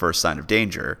fleeing at the first sign of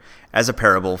danger as a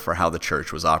parable for how the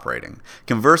church was operating.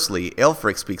 Conversely,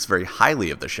 Aelfric speaks very highly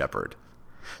of the shepherd.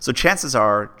 So chances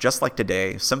are, just like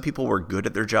today, some people were good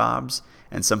at their jobs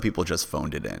and some people just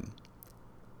phoned it in.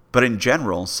 But in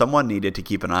general, someone needed to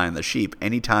keep an eye on the sheep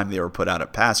anytime they were put out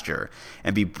at pasture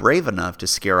and be brave enough to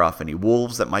scare off any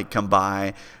wolves that might come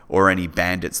by or any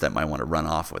bandits that might want to run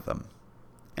off with them.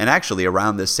 And actually,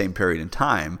 around this same period in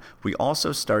time, we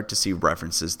also start to see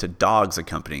references to dogs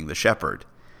accompanying the shepherd.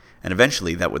 And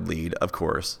eventually that would lead, of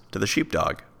course, to the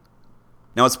sheepdog.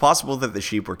 Now, it's possible that the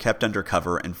sheep were kept under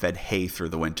cover and fed hay through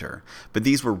the winter, but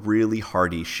these were really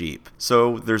hardy sheep,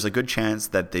 so there's a good chance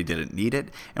that they didn't need it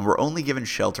and were only given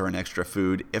shelter and extra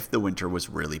food if the winter was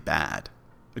really bad.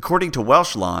 According to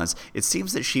Welsh laws, it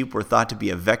seems that sheep were thought to be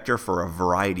a vector for a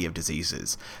variety of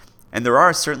diseases, and there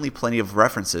are certainly plenty of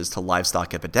references to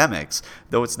livestock epidemics,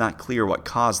 though it's not clear what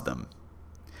caused them.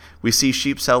 We see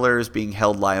sheep sellers being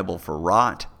held liable for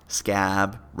rot,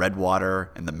 scab, red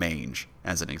water, and the mange,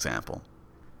 as an example.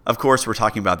 Of course, we're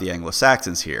talking about the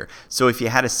Anglo-Saxons here, so if you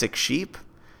had a sick sheep,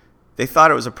 they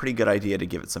thought it was a pretty good idea to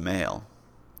give it some ale.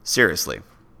 Seriously.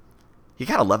 You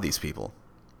gotta love these people.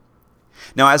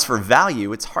 Now, as for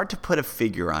value, it's hard to put a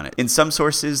figure on it. In some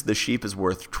sources, the sheep is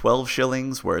worth 12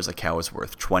 shillings, whereas a cow is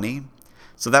worth 20.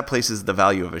 So that places the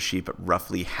value of a sheep at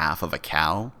roughly half of a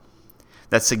cow.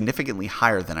 That's significantly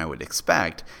higher than I would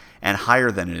expect, and higher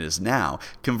than it is now.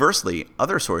 Conversely,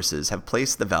 other sources have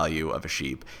placed the value of a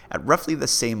sheep at roughly the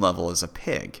same level as a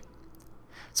pig.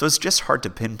 So it's just hard to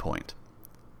pinpoint.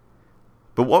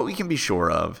 But what we can be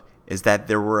sure of is that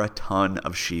there were a ton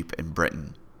of sheep in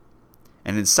Britain.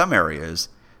 And in some areas,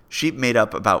 sheep made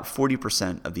up about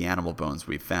 40% of the animal bones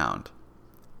we've found.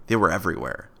 They were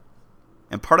everywhere.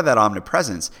 And part of that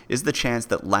omnipresence is the chance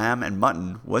that lamb and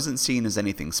mutton wasn't seen as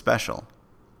anything special.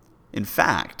 In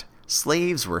fact,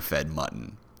 slaves were fed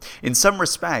mutton. In some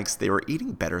respects, they were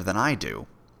eating better than I do.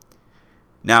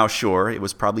 Now, sure, it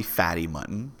was probably fatty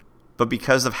mutton, but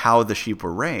because of how the sheep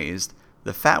were raised,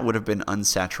 the fat would have been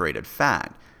unsaturated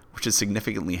fat, which is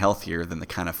significantly healthier than the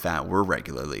kind of fat we're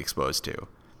regularly exposed to.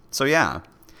 So yeah,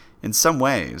 in some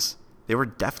ways, they were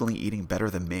definitely eating better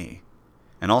than me.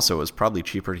 And also, it was probably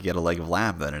cheaper to get a leg of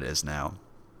lamb than it is now.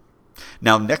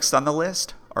 Now, next on the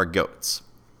list are goats.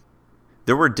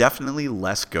 There were definitely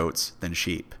less goats than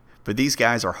sheep, but these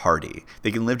guys are hardy. They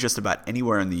can live just about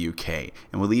anywhere in the UK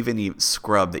and will even eat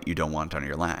scrub that you don't want on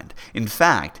your land. In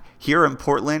fact, here in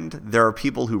Portland, there are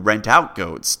people who rent out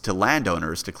goats to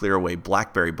landowners to clear away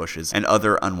blackberry bushes and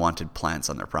other unwanted plants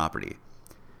on their property.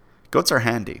 Goats are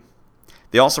handy.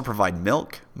 They also provide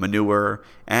milk, manure,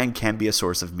 and can be a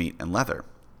source of meat and leather.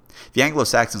 The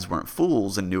Anglo-Saxons weren't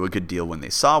fools and knew a good deal when they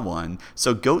saw one,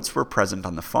 so goats were present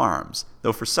on the farms,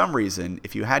 though for some reason,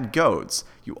 if you had goats,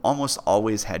 you almost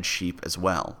always had sheep as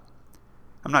well.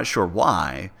 I'm not sure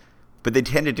why, but they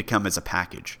tended to come as a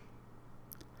package.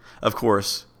 Of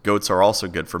course, goats are also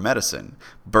good for medicine.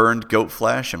 Burned goat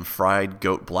flesh and fried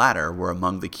goat bladder were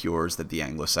among the cures that the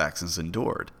Anglo-Saxons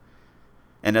endured.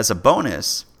 And as a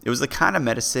bonus, it was the kind of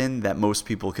medicine that most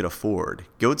people could afford.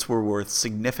 Goats were worth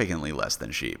significantly less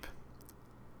than sheep.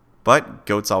 But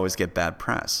goats always get bad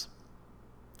press.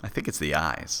 I think it's the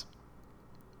eyes.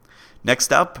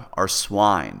 Next up are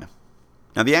swine.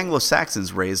 Now, the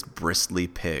Anglo-Saxons raised bristly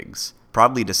pigs,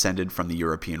 probably descended from the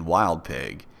European wild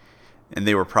pig, and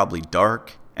they were probably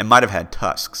dark and might have had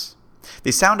tusks.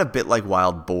 They sound a bit like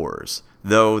wild boars,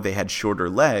 though they had shorter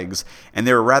legs and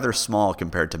they were rather small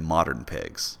compared to modern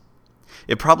pigs.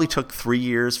 It probably took 3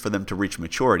 years for them to reach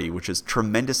maturity, which is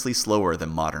tremendously slower than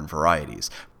modern varieties.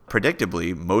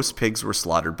 Predictably, most pigs were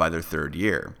slaughtered by their 3rd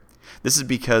year. This is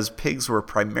because pigs were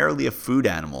primarily a food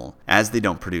animal, as they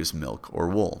don't produce milk or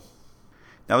wool.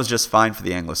 That was just fine for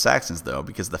the Anglo-Saxons, though,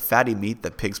 because the fatty meat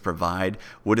that pigs provide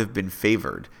would have been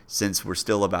favored, since we're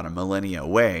still about a millennia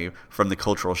away from the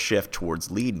cultural shift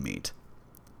towards lean meat.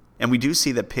 And we do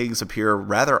see that pigs appear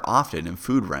rather often in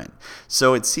food rent,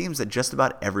 so it seems that just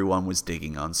about everyone was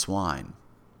digging on swine.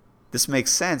 This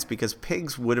makes sense because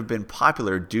pigs would have been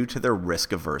popular due to their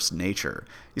risk-averse nature.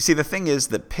 You see, the thing is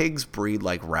that pigs breed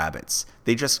like rabbits.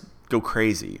 They just go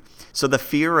crazy. So the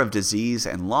fear of disease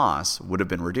and loss would have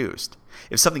been reduced.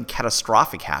 If something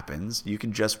catastrophic happens, you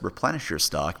can just replenish your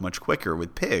stock much quicker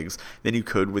with pigs than you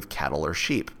could with cattle or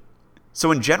sheep. So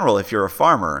in general, if you're a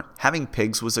farmer, having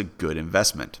pigs was a good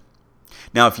investment.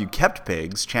 Now, if you kept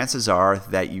pigs, chances are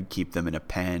that you keep them in a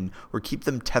pen or keep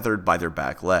them tethered by their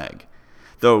back leg.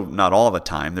 Though not all the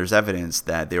time, there's evidence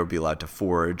that they would be allowed to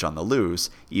forage on the loose,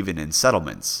 even in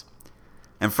settlements.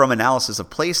 And from analysis of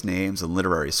place names and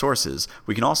literary sources,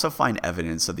 we can also find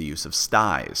evidence of the use of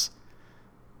styes.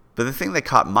 But the thing that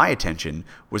caught my attention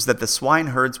was that the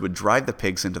swineherds would drive the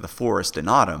pigs into the forest in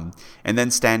autumn and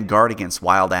then stand guard against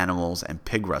wild animals and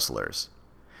pig rustlers.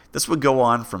 This would go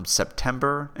on from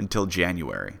September until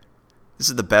January. This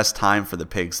is the best time for the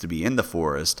pigs to be in the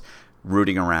forest,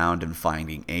 rooting around and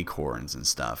finding acorns and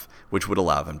stuff, which would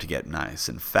allow them to get nice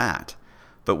and fat.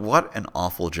 But what an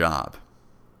awful job.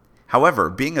 However,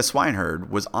 being a swineherd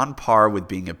was on par with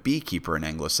being a beekeeper in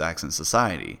Anglo-Saxon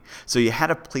society, so you had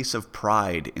a place of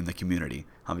pride in the community.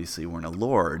 Obviously, you weren't a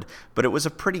lord, but it was a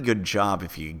pretty good job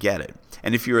if you could get it.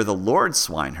 And if you were the lord's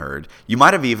swineherd, you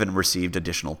might have even received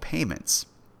additional payments.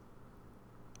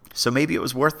 So maybe it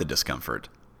was worth the discomfort.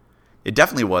 It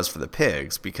definitely was for the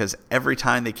pigs, because every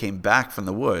time they came back from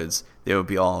the woods, they would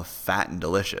be all fat and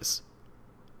delicious.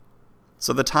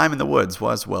 So the time in the woods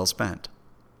was well spent.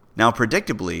 Now,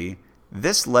 predictably,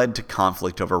 this led to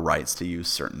conflict over rights to use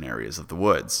certain areas of the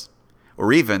woods,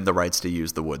 or even the rights to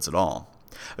use the woods at all.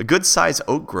 A good-sized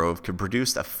oak grove could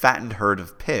produce a fattened herd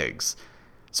of pigs,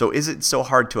 so is it so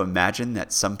hard to imagine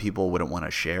that some people wouldn't want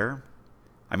to share?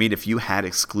 I mean, if you had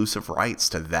exclusive rights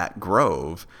to that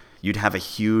grove, you'd have a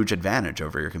huge advantage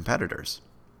over your competitors.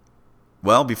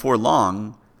 Well, before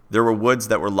long, there were woods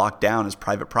that were locked down as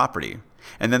private property.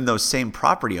 And then those same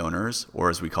property owners, or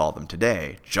as we call them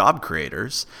today, job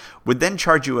creators, would then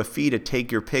charge you a fee to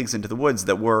take your pigs into the woods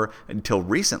that were, until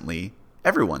recently,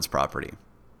 everyone's property.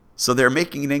 So they're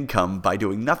making an income by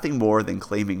doing nothing more than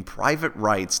claiming private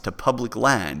rights to public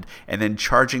land and then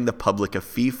charging the public a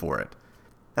fee for it.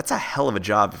 That's a hell of a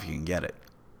job if you can get it.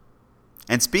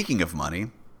 And speaking of money,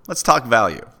 let's talk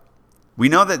value. We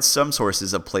know that some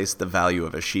sources have placed the value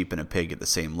of a sheep and a pig at the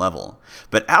same level,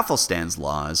 but Athelstan's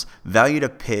laws valued a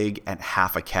pig at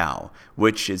half a cow,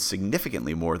 which is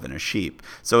significantly more than a sheep.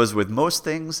 So as with most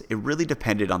things, it really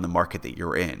depended on the market that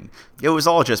you're in. It was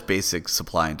all just basic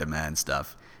supply and demand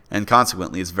stuff, and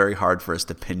consequently it's very hard for us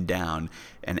to pin down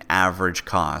an average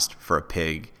cost for a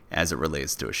pig as it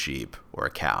relates to a sheep or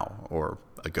a cow or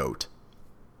a goat.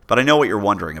 But I know what you're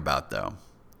wondering about, though.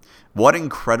 What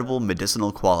incredible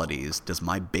medicinal qualities does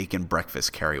my bacon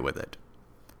breakfast carry with it?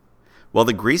 Well,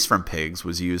 the grease from pigs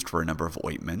was used for a number of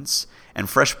ointments, and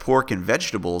fresh pork and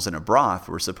vegetables in a broth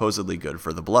were supposedly good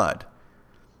for the blood.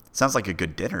 Sounds like a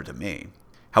good dinner to me.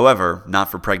 However, not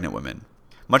for pregnant women.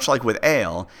 Much like with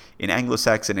ale, in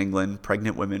Anglo-Saxon England,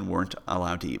 pregnant women weren't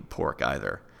allowed to eat pork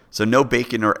either. So no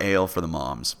bacon or ale for the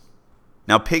moms.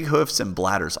 Now, pig hoofs and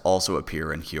bladders also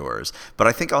appear in cures, but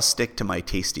I think I'll stick to my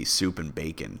tasty soup and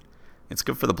bacon. It's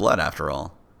good for the blood, after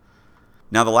all.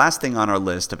 Now, the last thing on our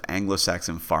list of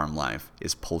Anglo-Saxon farm life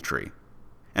is poultry.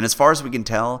 And as far as we can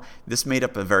tell, this made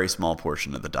up a very small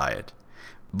portion of the diet.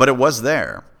 But it was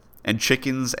there, and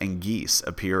chickens and geese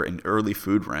appear in early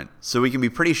food rent, so we can be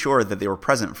pretty sure that they were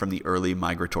present from the early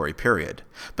migratory period.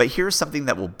 But here's something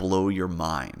that will blow your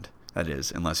mind. That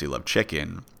is, unless you love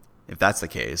chicken. If that's the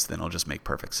case, then it'll just make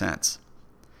perfect sense.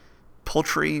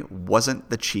 Poultry wasn't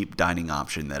the cheap dining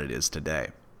option that it is today.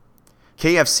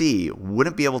 KFC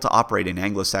wouldn't be able to operate in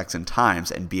Anglo-Saxon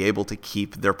times and be able to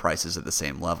keep their prices at the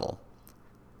same level.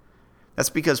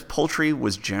 That's because poultry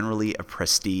was generally a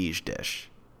prestige dish.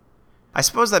 I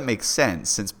suppose that makes sense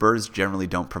since birds generally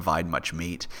don't provide much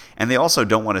meat, and they also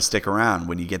don't want to stick around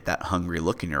when you get that hungry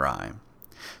look in your eye.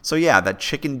 So yeah, that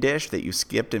chicken dish that you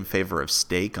skipped in favor of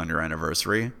steak on your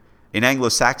anniversary, in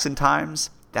Anglo-Saxon times,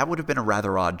 that would have been a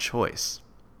rather odd choice.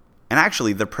 And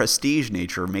actually, the prestige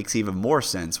nature makes even more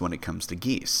sense when it comes to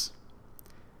geese.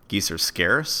 Geese are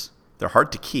scarce, they're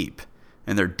hard to keep,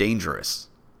 and they're dangerous.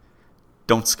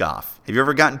 Don't scoff. Have you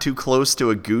ever gotten too close to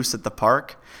a goose at the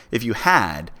park? If you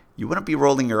had, you wouldn't be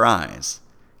rolling your eyes.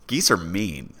 Geese are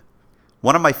mean.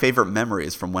 One of my favorite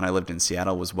memories from when I lived in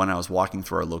Seattle was when I was walking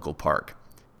through our local park.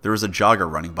 There was a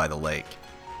jogger running by the lake.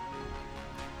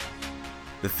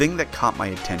 The thing that caught my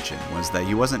attention was that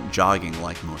he wasn't jogging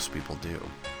like most people do.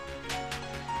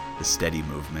 The steady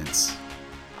movements,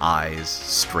 eyes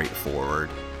straight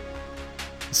forward.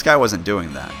 This guy wasn't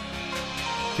doing that.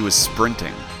 He was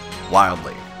sprinting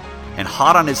wildly, and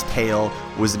hot on his tail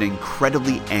was an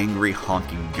incredibly angry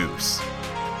honking goose.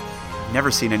 I've never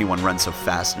seen anyone run so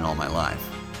fast in all my life.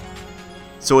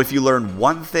 So if you learn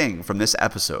one thing from this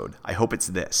episode, I hope it's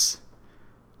this.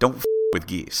 Don't with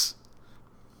geese.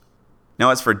 Now,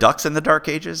 as for ducks in the Dark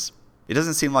Ages, it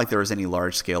doesn't seem like there was any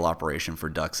large-scale operation for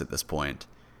ducks at this point.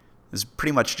 It's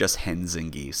pretty much just hens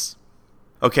and geese.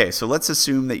 Okay, so let's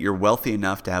assume that you're wealthy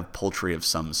enough to have poultry of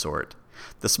some sort.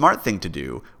 The smart thing to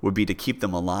do would be to keep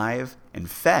them alive and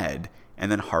fed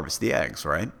and then harvest the eggs,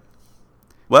 right?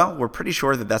 Well, we're pretty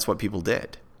sure that that's what people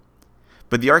did.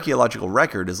 but the archaeological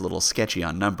record is a little sketchy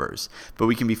on numbers, but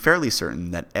we can be fairly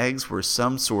certain that eggs were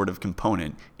some sort of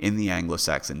component in the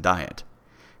Anglo-Saxon diet.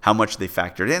 How much they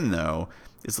factored in, though,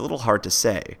 is a little hard to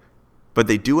say, but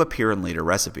they do appear in later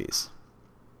recipes.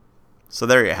 So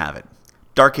there you have it.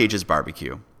 Dark Ages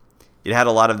barbecue. It had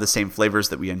a lot of the same flavors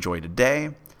that we enjoy today,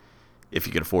 if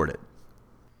you could afford it.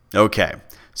 Okay,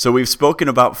 so we've spoken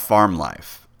about farm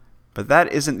life, but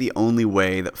that isn't the only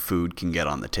way that food can get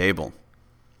on the table.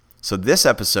 So this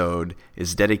episode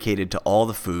is dedicated to all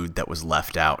the food that was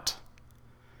left out.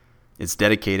 It's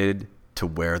dedicated to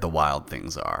where the wild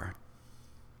things are.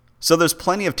 So there's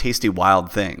plenty of tasty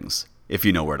wild things, if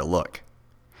you know where to look.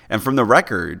 And from the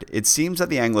record, it seems that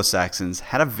the Anglo-Saxons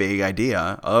had a vague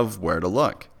idea of where to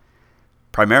look,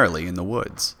 primarily in the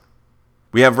woods.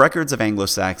 We have records of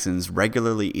Anglo-Saxons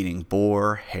regularly eating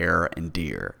boar, hare, and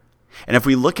deer. And if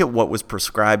we look at what was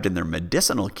prescribed in their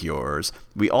medicinal cures,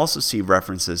 we also see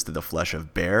references to the flesh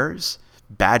of bears,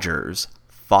 badgers,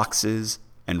 foxes,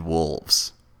 and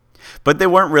wolves. But they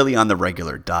weren't really on the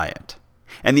regular diet.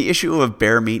 And the issue of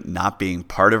bear meat not being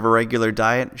part of a regular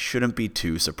diet shouldn't be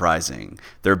too surprising.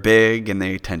 They're big and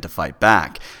they tend to fight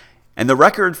back. And the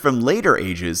record from later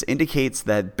ages indicates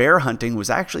that bear hunting was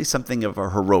actually something of a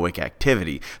heroic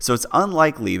activity, so it's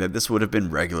unlikely that this would have been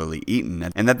regularly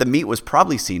eaten, and that the meat was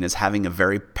probably seen as having a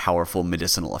very powerful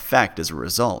medicinal effect as a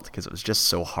result, because it was just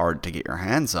so hard to get your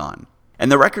hands on. And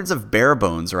the records of bear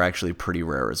bones are actually pretty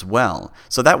rare as well,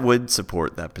 so that would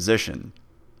support that position.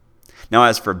 Now,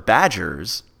 as for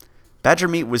badgers, badger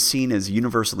meat was seen as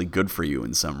universally good for you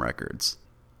in some records.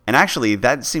 And actually,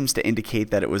 that seems to indicate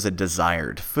that it was a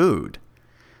desired food.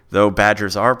 Though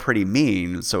badgers are pretty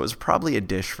mean, so it was probably a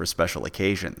dish for special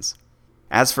occasions.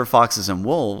 As for foxes and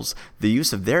wolves, the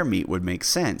use of their meat would make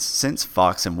sense, since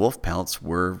fox and wolf pelts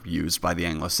were used by the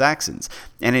Anglo-Saxons.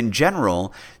 And in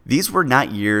general, these were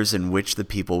not years in which the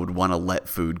people would want to let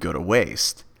food go to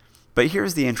waste. But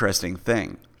here's the interesting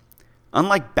thing.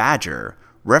 Unlike badger,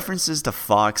 references to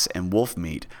fox and wolf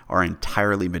meat are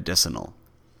entirely medicinal.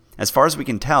 As far as we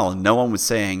can tell, no one was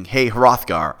saying, "Hey,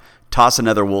 Hrothgar, toss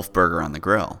another wolf burger on the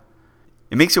grill."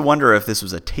 It makes you wonder if this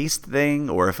was a taste thing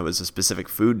or if it was a specific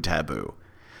food taboo,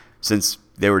 since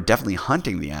they were definitely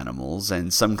hunting the animals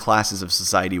and some classes of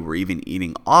society were even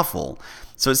eating offal,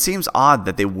 so it seems odd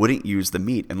that they wouldn't use the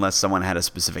meat unless someone had a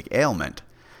specific ailment.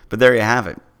 But there you have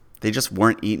it. They just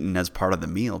weren't eaten as part of the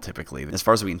meal typically. As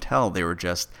far as we can tell, they were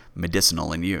just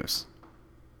medicinal in use.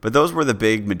 But those were the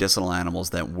big medicinal animals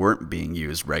that weren't being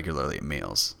used regularly in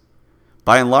meals.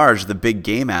 By and large, the big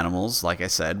game animals, like I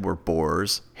said, were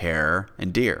boars, hare,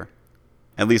 and deer.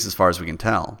 At least as far as we can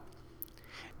tell.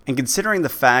 And considering the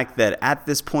fact that at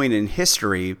this point in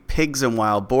history, pigs and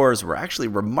wild boars were actually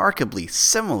remarkably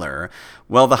similar,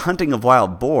 well, the hunting of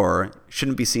wild boar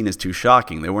shouldn't be seen as too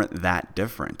shocking. They weren't that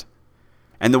different.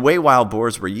 And the way wild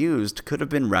boars were used could have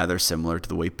been rather similar to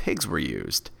the way pigs were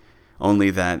used.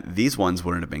 Only that these ones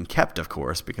wouldn't have been kept, of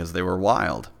course, because they were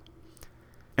wild.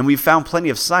 And we've found plenty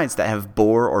of sites that have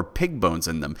boar or pig bones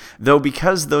in them, though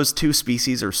because those two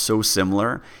species are so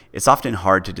similar, it's often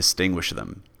hard to distinguish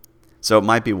them. So it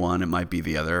might be one, it might be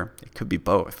the other, it could be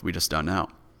both, we just don't know.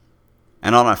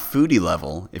 And on a foodie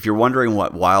level, if you're wondering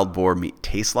what wild boar meat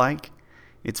tastes like,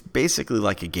 it's basically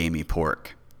like a gamey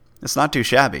pork. It's not too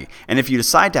shabby, and if you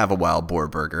decide to have a wild boar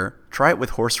burger, try it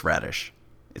with horseradish.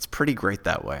 It's pretty great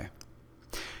that way.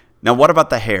 Now, what about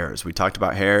the hares? We talked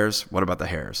about hares. What about the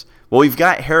hares? Well, we've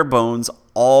got hare bones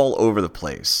all over the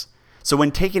place. So when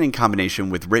taken in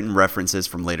combination with written references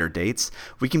from later dates,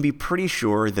 we can be pretty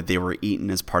sure that they were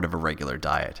eaten as part of a regular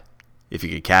diet. If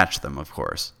you could catch them, of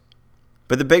course.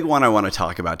 But the big one I want to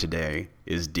talk about today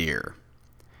is deer.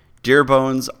 Deer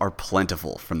bones are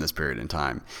plentiful from this period in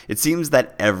time. It seems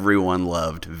that everyone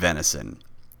loved venison.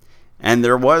 And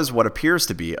there was what appears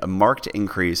to be a marked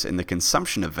increase in the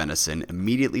consumption of venison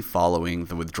immediately following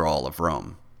the withdrawal of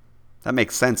Rome. That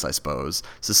makes sense, I suppose.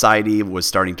 Society was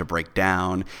starting to break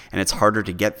down, and it's harder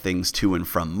to get things to and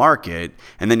from market,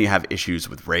 and then you have issues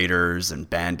with raiders and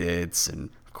bandits,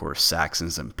 and of course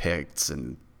Saxons and Picts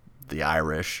and the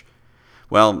Irish.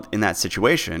 Well, in that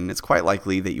situation, it's quite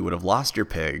likely that you would have lost your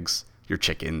pigs, your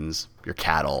chickens, your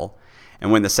cattle,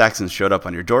 and when the Saxons showed up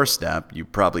on your doorstep, you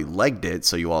probably legged it,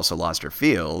 so you also lost your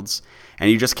fields,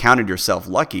 and you just counted yourself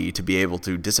lucky to be able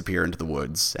to disappear into the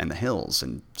woods and the hills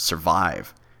and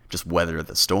survive, just weather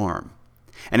the storm.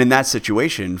 And in that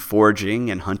situation, foraging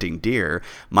and hunting deer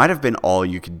might have been all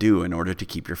you could do in order to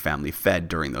keep your family fed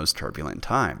during those turbulent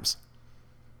times.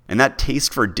 And that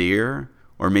taste for deer,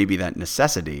 or maybe that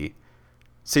necessity,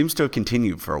 seems to have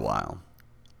continued for a while.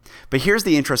 But here's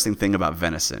the interesting thing about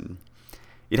venison.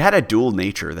 It had a dual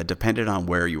nature that depended on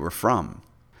where you were from.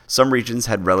 Some regions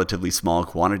had relatively small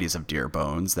quantities of deer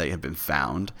bones that had been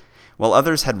found, while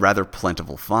others had rather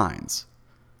plentiful finds.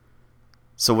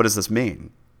 So what does this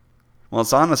mean? Well,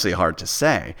 it's honestly hard to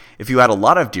say. If you had a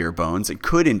lot of deer bones, it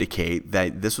could indicate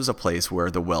that this was a place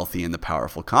where the wealthy and the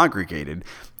powerful congregated,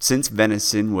 since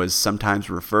venison was sometimes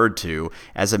referred to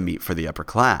as a meat for the upper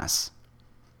class.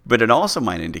 But it also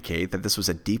might indicate that this was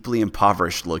a deeply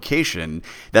impoverished location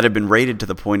that had been raided to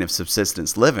the point of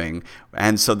subsistence living,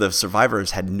 and so the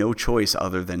survivors had no choice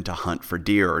other than to hunt for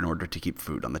deer in order to keep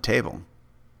food on the table.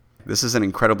 This is an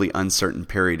incredibly uncertain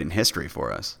period in history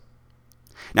for us.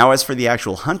 Now, as for the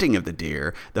actual hunting of the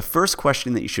deer, the first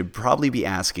question that you should probably be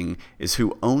asking is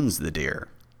who owns the deer?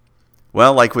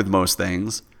 Well, like with most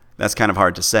things, that's kind of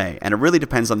hard to say, and it really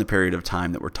depends on the period of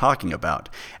time that we're talking about.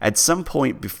 At some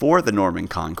point before the Norman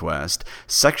conquest,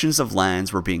 sections of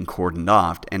lands were being cordoned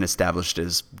off and established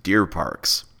as deer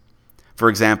parks. For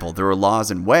example, there were laws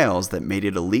in Wales that made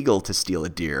it illegal to steal a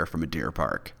deer from a deer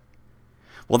park.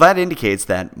 Well, that indicates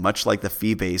that, much like the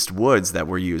fee-based woods that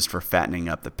were used for fattening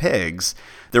up the pigs,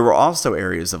 there were also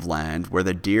areas of land where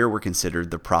the deer were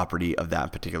considered the property of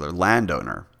that particular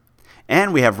landowner.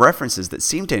 And we have references that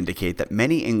seem to indicate that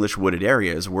many English wooded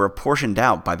areas were apportioned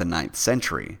out by the 9th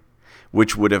century,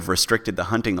 which would have restricted the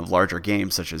hunting of larger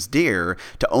game such as deer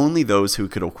to only those who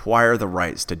could acquire the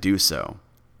rights to do so.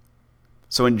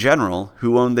 So in general,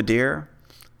 who owned the deer?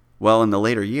 Well, in the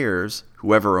later years,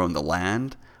 whoever owned the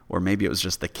land, or maybe it was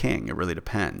just the king, it really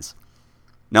depends.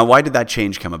 Now, why did that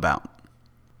change come about?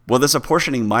 Well, this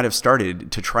apportioning might have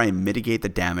started to try and mitigate the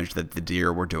damage that the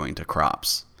deer were doing to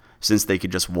crops, since they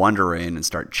could just wander in and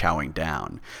start chowing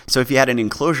down. So if you had an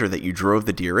enclosure that you drove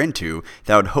the deer into,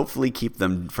 that would hopefully keep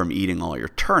them from eating all your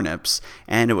turnips,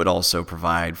 and it would also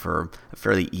provide for a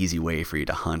fairly easy way for you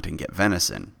to hunt and get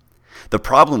venison. The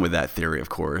problem with that theory, of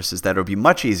course, is that it would be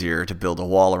much easier to build a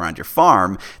wall around your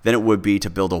farm than it would be to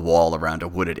build a wall around a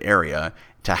wooded area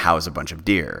to house a bunch of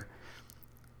deer.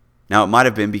 Now, it might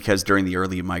have been because during the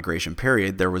early migration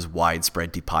period, there was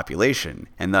widespread depopulation,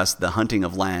 and thus the hunting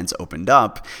of lands opened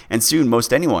up, and soon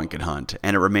most anyone could hunt,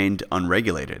 and it remained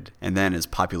unregulated. And then as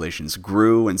populations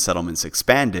grew and settlements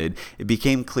expanded, it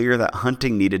became clear that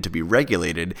hunting needed to be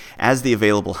regulated as the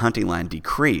available hunting land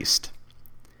decreased.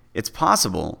 It's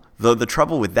possible, though the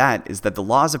trouble with that is that the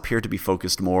laws appear to be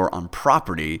focused more on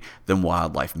property than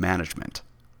wildlife management.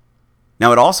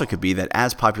 Now, it also could be that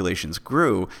as populations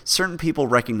grew, certain people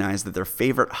recognized that their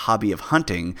favorite hobby of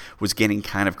hunting was getting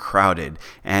kind of crowded,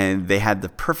 and they had the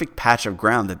perfect patch of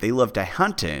ground that they loved to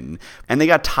hunt in, and they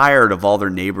got tired of all their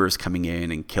neighbors coming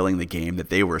in and killing the game that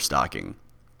they were stalking.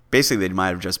 Basically, they might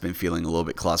have just been feeling a little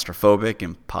bit claustrophobic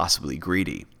and possibly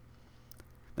greedy.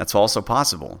 That's also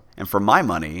possible. And for my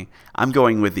money, I'm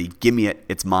going with the gimme it,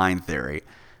 it's mine theory.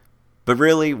 But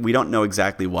really, we don't know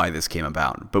exactly why this came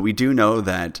about. But we do know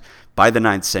that by the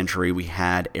 9th century, we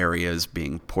had areas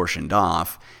being portioned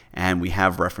off, and we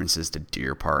have references to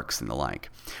deer parks and the like.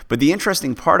 But the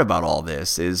interesting part about all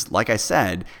this is, like I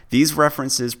said, these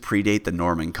references predate the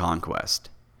Norman conquest.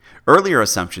 Earlier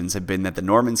assumptions had been that the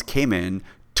Normans came in,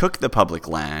 took the public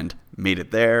land, made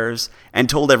it theirs, and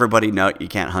told everybody, no, you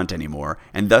can't hunt anymore,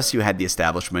 and thus you had the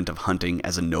establishment of hunting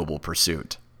as a noble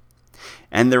pursuit.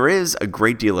 And there is a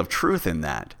great deal of truth in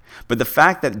that, but the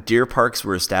fact that deer parks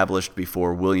were established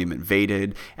before William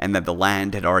invaded and that the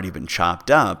land had already been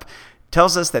chopped up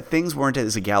tells us that things weren't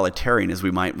as egalitarian as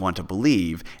we might want to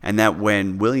believe, and that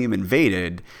when William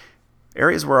invaded,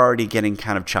 areas were already getting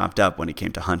kind of chopped up when it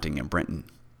came to hunting in Britain.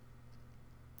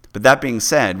 But that being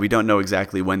said, we don't know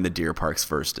exactly when the deer parks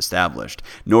first established,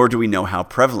 nor do we know how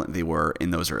prevalent they were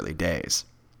in those early days.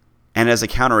 And as a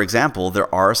counterexample,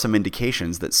 there are some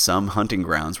indications that some hunting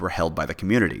grounds were held by the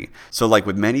community. So like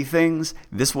with many things,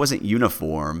 this wasn't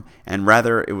uniform, and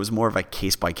rather it was more of a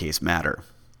case-by-case matter.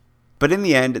 But in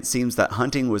the end, it seems that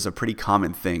hunting was a pretty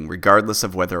common thing, regardless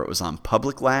of whether it was on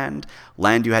public land,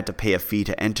 land you had to pay a fee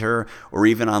to enter, or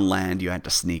even on land you had to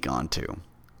sneak onto.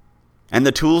 And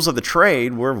the tools of the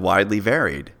trade were widely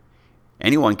varied.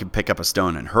 Anyone could pick up a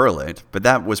stone and hurl it, but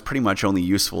that was pretty much only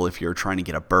useful if you were trying to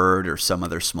get a bird or some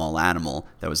other small animal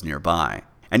that was nearby.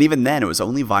 And even then, it was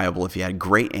only viable if you had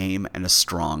great aim and a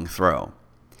strong throw.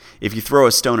 If you throw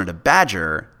a stone at a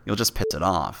badger, you'll just piss it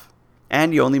off.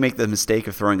 And you only make the mistake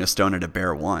of throwing a stone at a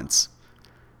bear once.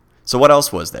 So what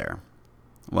else was there?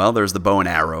 Well, there's the bow and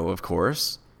arrow, of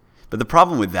course. But the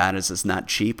problem with that is it's not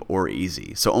cheap or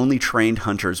easy, so only trained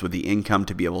hunters with the income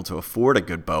to be able to afford a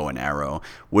good bow and arrow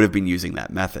would have been using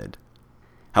that method.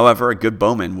 However, a good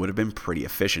bowman would have been pretty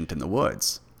efficient in the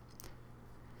woods.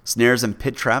 Snares and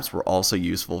pit traps were also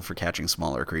useful for catching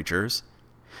smaller creatures.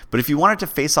 But if you wanted to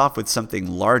face off with something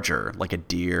larger, like a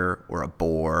deer or a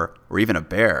boar or even a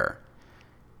bear,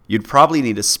 you'd probably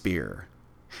need a spear.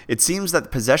 It seems that the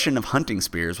possession of hunting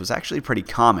spears was actually pretty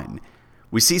common.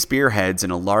 We see spearheads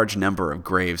in a large number of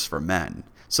graves for men,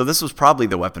 so this was probably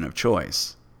the weapon of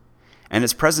choice. And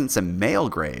its presence in male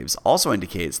graves also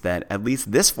indicates that at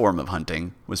least this form of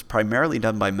hunting was primarily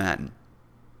done by men.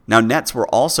 Now, nets were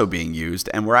also being used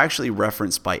and were actually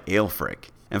referenced by Aelfric.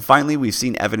 And finally, we've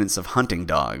seen evidence of hunting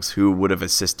dogs who would have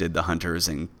assisted the hunters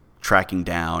in tracking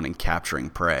down and capturing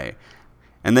prey.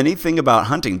 And the neat thing about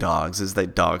hunting dogs is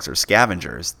that dogs are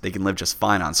scavengers. They can live just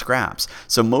fine on scraps.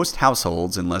 So most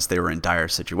households, unless they were in dire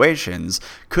situations,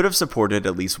 could have supported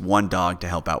at least one dog to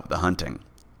help out with the hunting.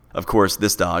 Of course,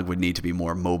 this dog would need to be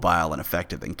more mobile and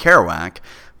effective than Kerouac,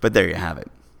 but there you have it.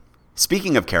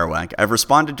 Speaking of Kerouac, I've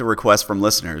responded to requests from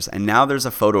listeners, and now there's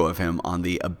a photo of him on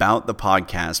the About the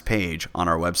Podcast page on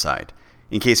our website,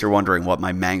 in case you're wondering what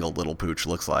my mangled little pooch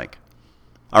looks like.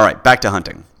 All right, back to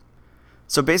hunting.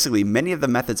 So basically, many of the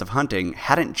methods of hunting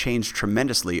hadn't changed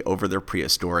tremendously over their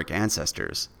prehistoric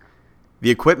ancestors.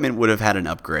 The equipment would have had an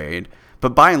upgrade,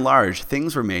 but by and large,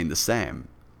 things remained the same.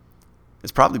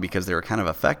 It's probably because they were kind of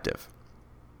effective.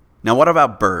 Now, what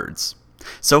about birds?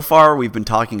 So far, we've been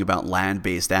talking about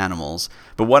land-based animals,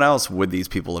 but what else would these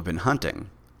people have been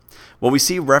hunting? Well, we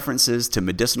see references to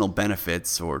medicinal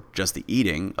benefits, or just the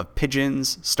eating, of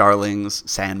pigeons, starlings,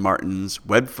 sand martins,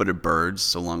 web-footed birds,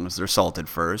 so long as they're salted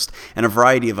first, and a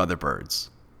variety of other birds.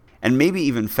 And maybe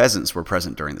even pheasants were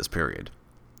present during this period.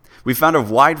 We found a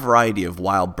wide variety of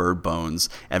wild bird bones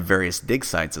at various dig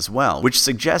sites as well, which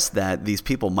suggests that these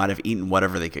people might have eaten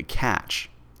whatever they could catch.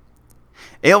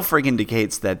 Aelfric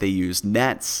indicates that they used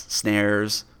nets,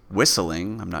 snares,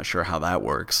 whistling, I'm not sure how that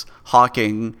works,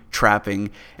 hawking, trapping,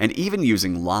 and even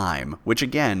using lime, which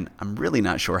again, I'm really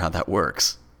not sure how that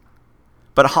works.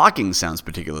 But hawking sounds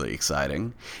particularly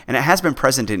exciting, and it has been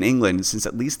present in England since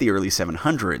at least the early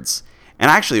 700s, and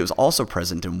actually it was also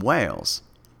present in Wales,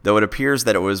 though it appears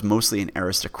that it was mostly an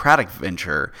aristocratic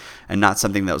venture and not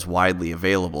something that was widely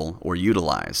available or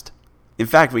utilized. In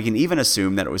fact, we can even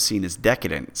assume that it was seen as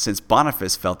decadent, since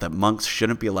Boniface felt that monks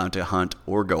shouldn't be allowed to hunt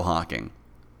or go hawking.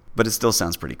 But it still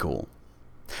sounds pretty cool.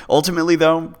 Ultimately,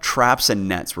 though, traps and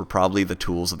nets were probably the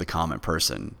tools of the common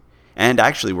person, and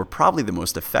actually were probably the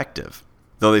most effective,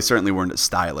 though they certainly weren't as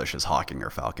stylish as hawking or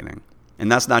falconing.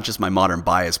 And that's not just my modern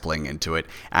bias playing into it.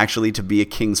 Actually, to be a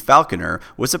king's falconer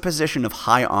was a position of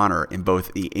high honor in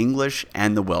both the English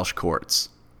and the Welsh courts.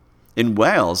 In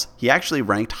Wales, he actually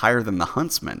ranked higher than the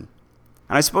huntsman.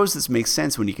 And I suppose this makes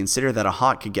sense when you consider that a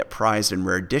hawk could get prized in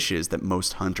rare dishes that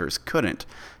most hunters couldn't,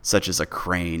 such as a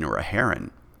crane or a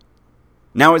heron.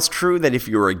 Now, it's true that if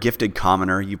you were a gifted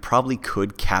commoner, you probably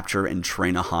could capture and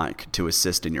train a hawk to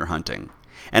assist in your hunting.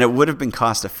 And it would have been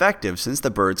cost effective since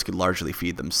the birds could largely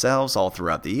feed themselves all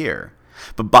throughout the year.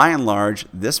 But by and large,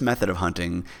 this method of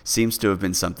hunting seems to have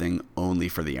been something only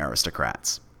for the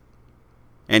aristocrats.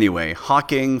 Anyway,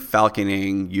 hawking,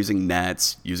 falconing, using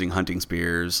nets, using hunting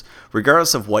spears,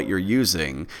 regardless of what you're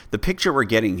using, the picture we're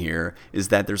getting here is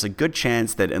that there's a good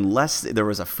chance that unless there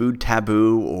was a food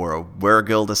taboo or a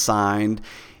weregild assigned,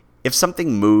 if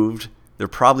something moved, there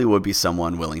probably would be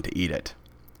someone willing to eat it.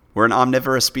 We're an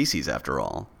omnivorous species after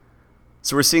all.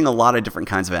 So we're seeing a lot of different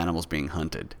kinds of animals being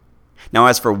hunted. Now,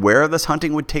 as for where this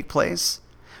hunting would take place,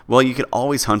 well, you could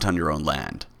always hunt on your own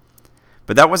land.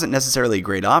 But that wasn't necessarily a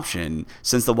great option,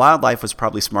 since the wildlife was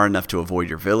probably smart enough to avoid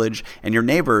your village, and your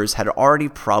neighbors had already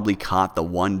probably caught the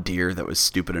one deer that was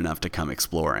stupid enough to come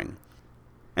exploring.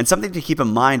 And something to keep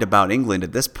in mind about England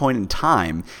at this point in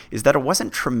time is that it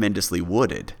wasn't tremendously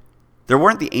wooded. There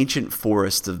weren't the ancient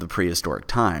forests of the prehistoric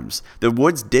times. The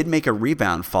woods did make a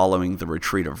rebound following the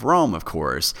retreat of Rome, of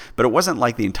course, but it wasn't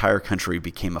like the entire country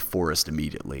became a forest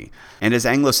immediately. And as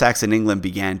Anglo-Saxon England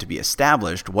began to be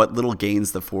established, what little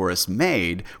gains the forests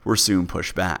made were soon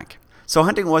pushed back. So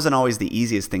hunting wasn't always the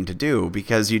easiest thing to do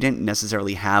because you didn't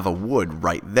necessarily have a wood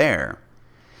right there.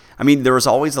 I mean, there was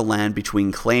always the land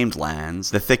between claimed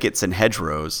lands, the thickets and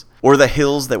hedgerows, or the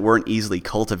hills that weren't easily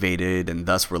cultivated and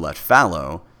thus were left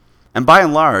fallow. And by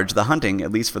and large, the hunting,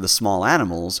 at least for the small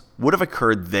animals, would have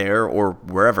occurred there or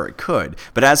wherever it could.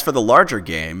 But as for the larger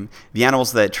game, the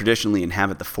animals that traditionally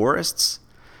inhabit the forests,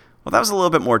 well, that was a little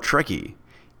bit more tricky.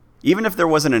 Even if there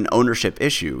wasn't an ownership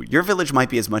issue, your village might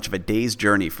be as much of a day's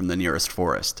journey from the nearest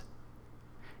forest.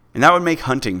 And that would make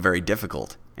hunting very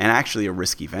difficult, and actually a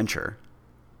risky venture.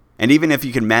 And even if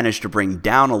you could manage to bring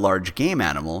down a large game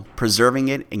animal, preserving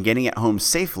it and getting it home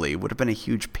safely would have been a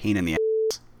huge pain in the ass.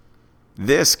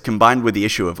 This, combined with the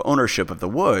issue of ownership of the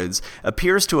woods,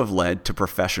 appears to have led to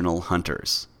professional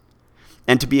hunters.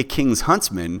 And to be a king's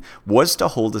huntsman was to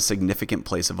hold a significant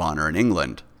place of honor in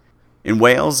England. In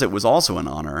Wales, it was also an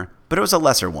honor, but it was a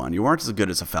lesser one. You weren't as good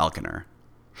as a falconer.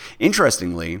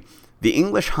 Interestingly, the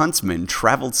English huntsman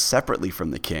traveled separately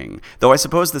from the king, though I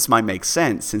suppose this might make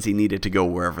sense since he needed to go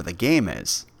wherever the game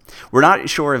is. We're not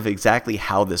sure of exactly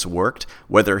how this worked,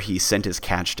 whether he sent his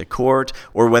catch to court,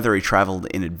 or whether he traveled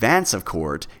in advance of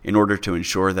court in order to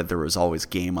ensure that there was always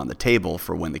game on the table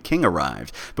for when the king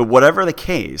arrived. But whatever the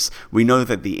case, we know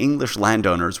that the English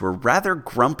landowners were rather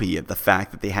grumpy at the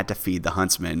fact that they had to feed the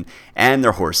huntsmen and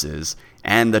their horses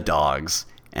and the dogs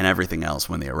and everything else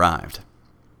when they arrived.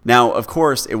 Now, of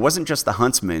course, it wasn't just the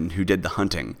huntsmen who did the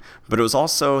hunting, but it was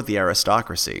also the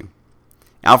aristocracy.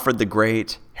 Alfred the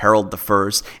Great, Harold I,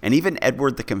 and even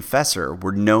Edward the Confessor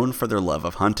were known for their love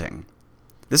of hunting.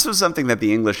 This was something that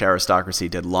the English aristocracy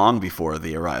did long before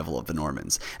the arrival of the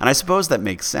Normans, and I suppose that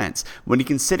makes sense. When you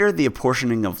consider the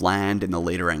apportioning of land in the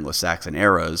later Anglo-Saxon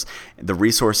eras, the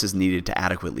resources needed to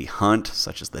adequately hunt,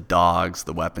 such as the dogs,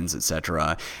 the weapons,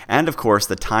 etc., and of course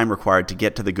the time required to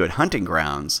get to the good hunting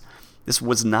grounds, this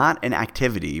was not an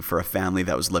activity for a family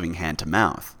that was living hand to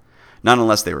mouth. Not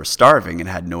unless they were starving and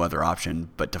had no other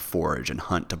option but to forage and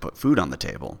hunt to put food on the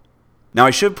table. Now I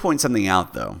should point something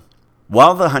out though.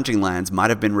 While the hunting lands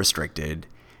might have been restricted,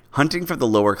 hunting for the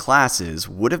lower classes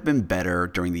would have been better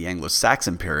during the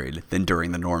Anglo-Saxon period than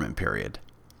during the Norman period.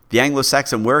 The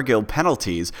Anglo-Saxon weregild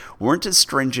penalties weren't as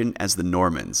stringent as the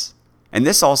Normans. And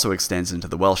this also extends into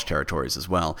the Welsh territories as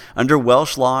well. Under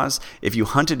Welsh laws, if you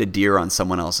hunted a deer on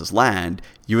someone else's land,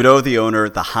 you would owe the owner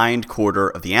the hind quarter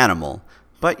of the animal,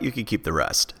 but you could keep the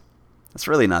rest. That's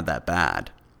really not that bad.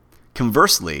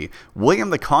 Conversely,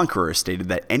 William the Conqueror stated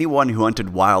that anyone who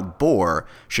hunted wild boar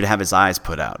should have his eyes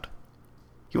put out.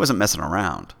 He wasn't messing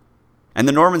around. And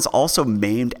the Normans also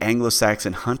maimed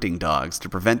Anglo-Saxon hunting dogs to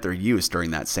prevent their use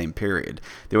during that same period.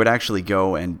 They would actually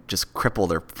go and just cripple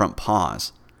their front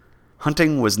paws.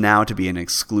 Hunting was now to be an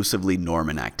exclusively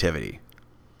Norman activity.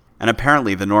 And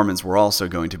apparently the Normans were also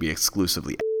going to be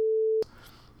exclusively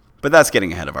But that's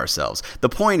getting ahead of ourselves. The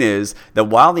point is that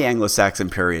while the Anglo-Saxon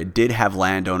period did have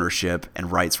land ownership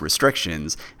and rights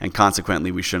restrictions, and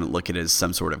consequently we shouldn't look at it as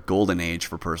some sort of golden age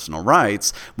for personal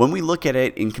rights, when we look at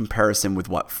it in comparison with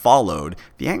what followed,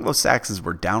 the Anglo-Saxons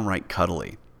were downright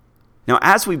cuddly. Now,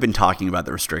 as we've been talking about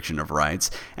the restriction of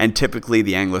rights, and typically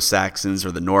the Anglo-Saxons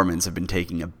or the Normans have been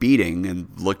taking a beating and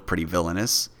looked pretty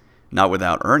villainous, not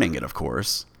without earning it, of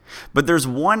course. But there's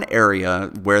one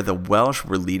area where the Welsh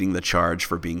were leading the charge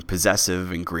for being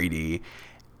possessive and greedy,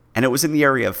 and it was in the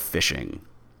area of fishing.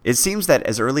 It seems that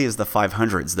as early as the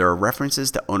 500s, there are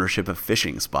references to ownership of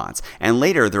fishing spots, and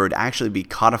later there would actually be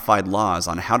codified laws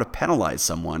on how to penalize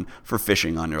someone for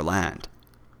fishing on your land.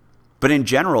 But in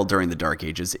general, during the Dark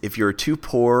Ages, if you were too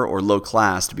poor or low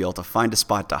class to be able to find a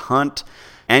spot to hunt,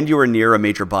 and you were near a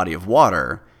major body of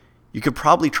water, you could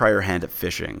probably try your hand at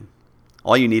fishing.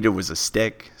 All you needed was a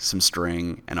stick, some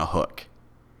string, and a hook.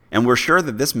 And we're sure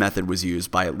that this method was used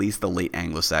by at least the late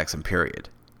Anglo-Saxon period.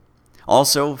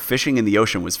 Also, fishing in the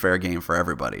ocean was fair game for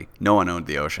everybody. No one owned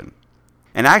the ocean.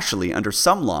 And actually, under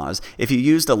some laws, if you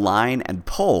used a line and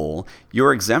pole, you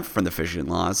were exempt from the fishing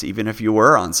laws even if you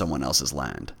were on someone else's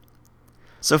land.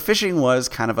 So fishing was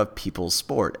kind of a people's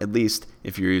sport, at least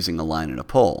if you're using a line and a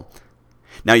pole.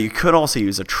 Now, you could also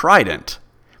use a trident,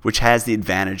 which has the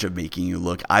advantage of making you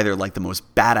look either like the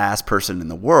most badass person in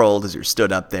the world as you're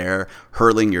stood up there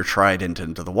hurling your trident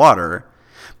into the water,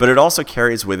 but it also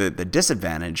carries with it the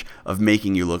disadvantage of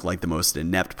making you look like the most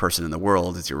inept person in the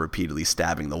world as you're repeatedly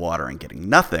stabbing the water and getting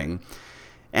nothing,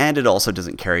 and it also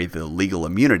doesn't carry the legal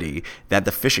immunity that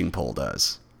the fishing pole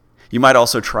does. You might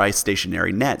also try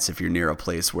stationary nets if you're near a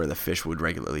place where the fish would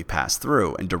regularly pass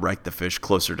through and direct the fish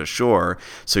closer to shore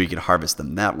so you could harvest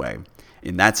them that way.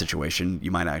 In that situation,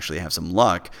 you might actually have some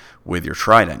luck with your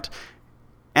trident.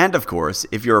 And of course,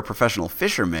 if you're a professional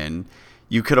fisherman,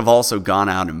 you could have also gone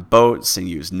out in boats and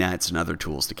used nets and other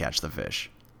tools to catch the fish.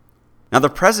 Now, the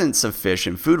presence of fish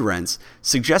in food rents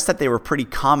suggests that they were pretty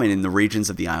common in the regions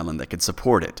of the island that could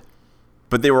support it.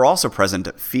 But they were also present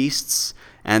at feasts,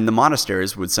 and the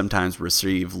monasteries would sometimes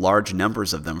receive large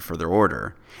numbers of them for their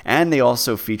order. And they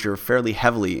also feature fairly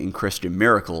heavily in Christian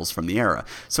miracles from the era,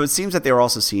 so it seems that they were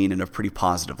also seen in a pretty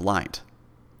positive light.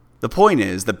 The point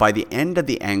is that by the end of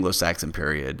the Anglo-Saxon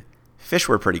period, fish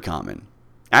were pretty common.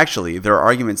 Actually, there are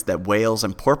arguments that whales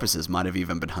and porpoises might have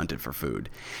even been hunted for food.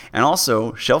 And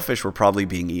also, shellfish were probably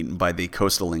being eaten by the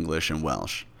coastal English and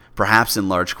Welsh. Perhaps in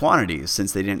large quantities,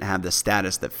 since they didn't have the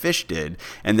status that fish did,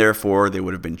 and therefore they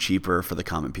would have been cheaper for the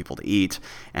common people to eat,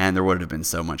 and there would have been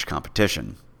so much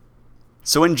competition.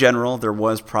 So in general, there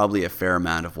was probably a fair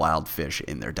amount of wild fish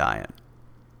in their diet.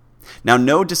 Now,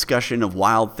 no discussion of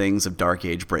wild things of Dark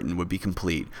Age Britain would be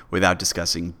complete without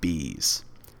discussing bees.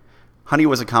 Honey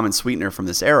was a common sweetener from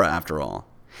this era, after all.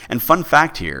 And fun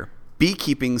fact here,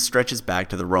 beekeeping stretches back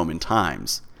to the Roman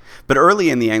times. But early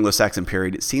in the Anglo-Saxon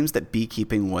period, it seems that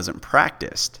beekeeping wasn't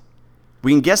practiced.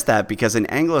 We can guess that because in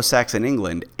Anglo-Saxon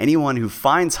England, anyone who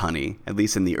finds honey, at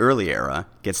least in the early era,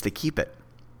 gets to keep it.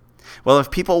 Well,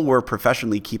 if people were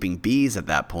professionally keeping bees at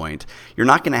that point, you're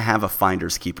not going to have a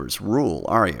finders keepers rule,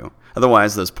 are you?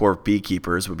 Otherwise, those poor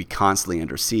beekeepers would be constantly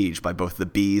under siege by both the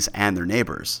bees and their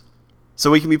neighbors. So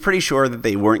we can be pretty sure that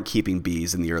they weren't keeping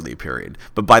bees in the early period.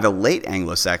 But by the late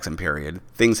Anglo-Saxon period,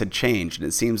 things had changed, and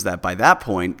it seems that by that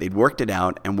point, they'd worked it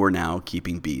out and were now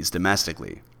keeping bees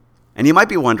domestically. And you might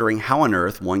be wondering how on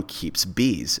earth one keeps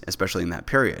bees, especially in that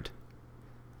period.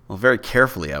 Well, very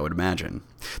carefully, I would imagine.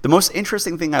 The most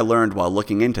interesting thing I learned while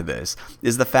looking into this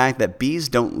is the fact that bees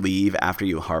don't leave after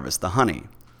you harvest the honey.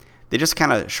 They just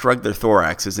kind of shrug their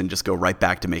thoraxes and just go right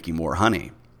back to making more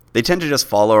honey. They tend to just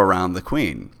follow around the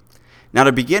queen. Now,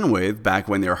 to begin with, back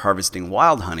when they were harvesting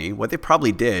wild honey, what they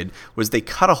probably did was they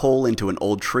cut a hole into an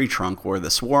old tree trunk where the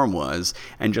swarm was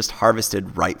and just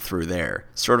harvested right through there,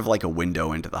 sort of like a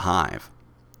window into the hive.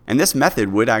 And this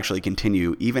method would actually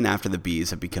continue even after the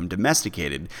bees have become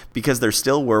domesticated, because there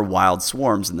still were wild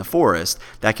swarms in the forest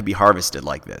that could be harvested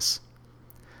like this.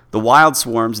 The wild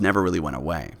swarms never really went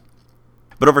away.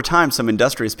 But over time, some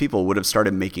industrious people would have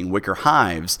started making wicker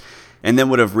hives and then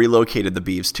would have relocated the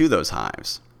bees to those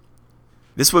hives.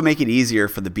 This would make it easier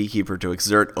for the beekeeper to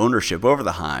exert ownership over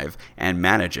the hive and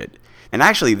manage it. And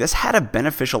actually, this had a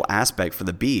beneficial aspect for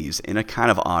the bees in a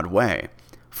kind of odd way.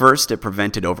 First, it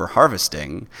prevented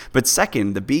over-harvesting, but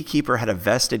second, the beekeeper had a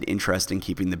vested interest in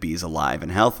keeping the bees alive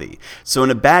and healthy. So in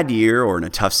a bad year or in a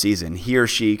tough season, he or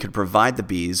she could provide the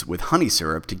bees with honey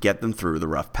syrup to get them through the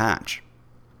rough patch.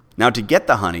 Now, to get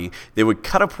the honey, they would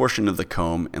cut a portion of the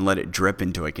comb and let it drip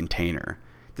into a container.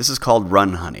 This is called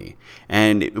run honey,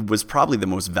 and it was probably the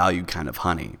most valued kind of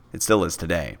honey. It still is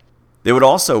today. They would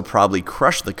also probably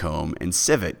crush the comb and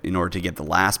sieve it in order to get the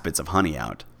last bits of honey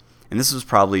out. And this was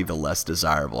probably the less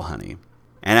desirable honey.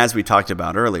 And as we talked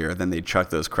about earlier, then they'd chuck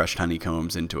those crushed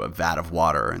honeycombs into a vat of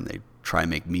water and they'd try and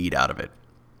make mead out of it.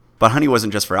 But honey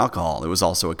wasn't just for alcohol, it was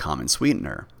also a common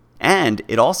sweetener. And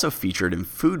it also featured in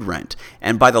food rent.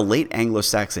 And by the late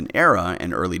Anglo-Saxon era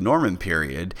and early Norman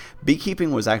period,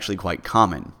 beekeeping was actually quite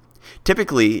common.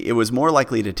 Typically, it was more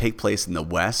likely to take place in the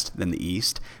west than the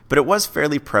east, but it was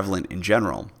fairly prevalent in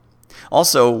general.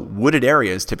 Also, wooded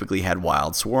areas typically had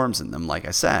wild swarms in them, like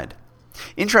I said.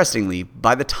 Interestingly,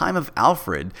 by the time of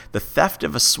Alfred, the theft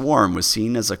of a swarm was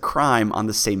seen as a crime on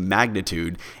the same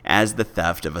magnitude as the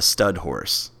theft of a stud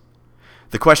horse.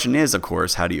 The question is, of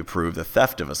course, how do you prove the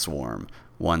theft of a swarm?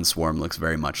 One swarm looks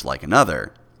very much like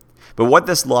another. But what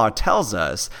this law tells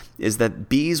us is that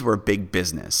bees were big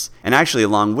business. And actually,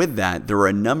 along with that, there were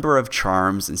a number of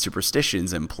charms and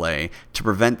superstitions in play to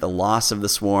prevent the loss of the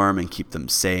swarm and keep them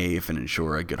safe and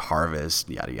ensure a good harvest,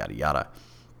 yada, yada, yada.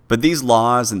 But these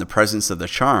laws and the presence of the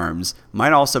charms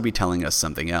might also be telling us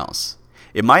something else.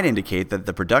 It might indicate that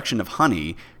the production of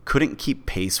honey couldn't keep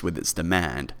pace with its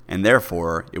demand, and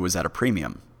therefore it was at a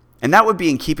premium. And that would be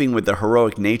in keeping with the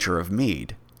heroic nature of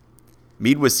mead.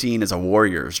 Mead was seen as a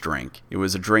warrior's drink. It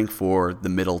was a drink for the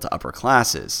middle to upper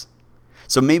classes.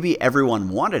 So maybe everyone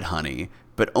wanted honey,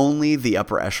 but only the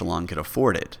upper echelon could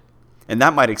afford it. And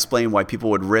that might explain why people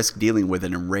would risk dealing with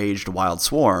an enraged wild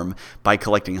swarm by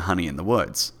collecting honey in the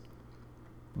woods.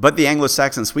 But the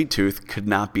Anglo-Saxon sweet tooth could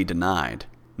not be denied,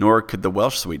 nor could the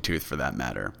Welsh sweet tooth for that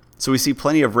matter. So we see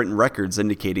plenty of written records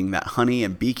indicating that honey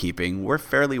and beekeeping were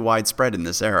fairly widespread in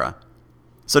this era.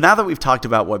 So now that we've talked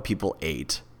about what people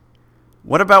ate,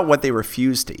 what about what they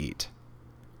refused to eat?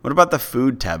 What about the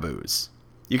food taboos?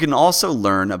 You can also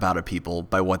learn about a people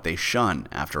by what they shun,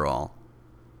 after all.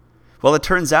 Well, it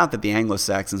turns out that the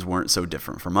Anglo-Saxons weren't so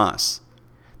different from us.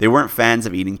 They weren't fans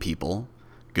of eating people,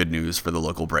 good news for the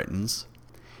local Britons.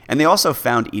 And they also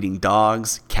found eating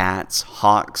dogs, cats,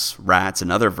 hawks, rats,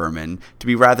 and other vermin to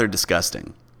be rather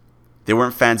disgusting. They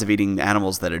weren't fans of eating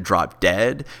animals that had dropped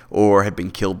dead or had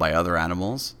been killed by other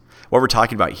animals. What we're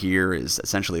talking about here is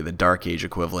essentially the Dark Age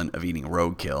equivalent of eating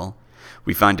roadkill.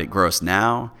 We find it gross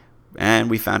now, and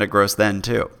we found it gross then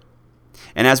too.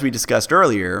 And as we discussed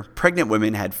earlier, pregnant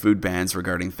women had food bans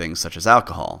regarding things such as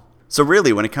alcohol. So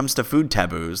really, when it comes to food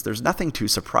taboos, there's nothing too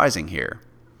surprising here.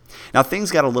 Now,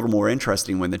 things got a little more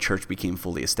interesting when the church became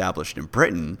fully established in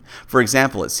Britain. For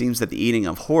example, it seems that the eating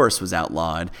of horse was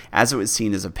outlawed as it was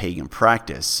seen as a pagan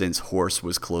practice, since horse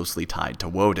was closely tied to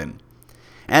Woden.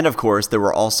 And of course, there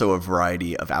were also a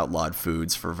variety of outlawed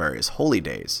foods for various holy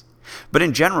days. But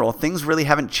in general, things really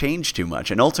haven't changed too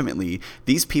much, and ultimately,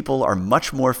 these people are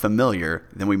much more familiar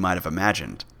than we might have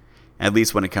imagined, at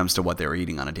least when it comes to what they're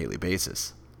eating on a daily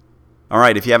basis.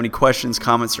 Alright, if you have any questions,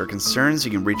 comments, or concerns,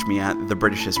 you can reach me at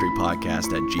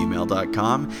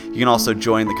thebritishhistorypodcast@gmail.com. You can also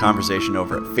join the conversation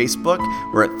over at Facebook.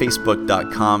 We're at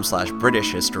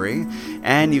facebook.com/British History.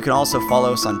 And you can also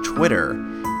follow us on Twitter.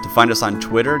 To find us on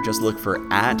Twitter, just look for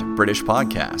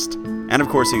 @BritishPodcast. And of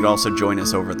course, you can also join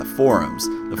us over at the forums.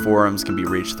 The forums can be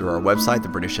reached through our website,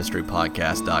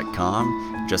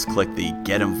 thebritishhistorypodcast.com. Just click the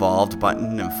Get Involved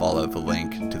button and follow the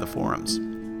link to the forums.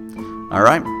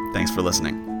 Alright, thanks for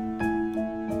listening.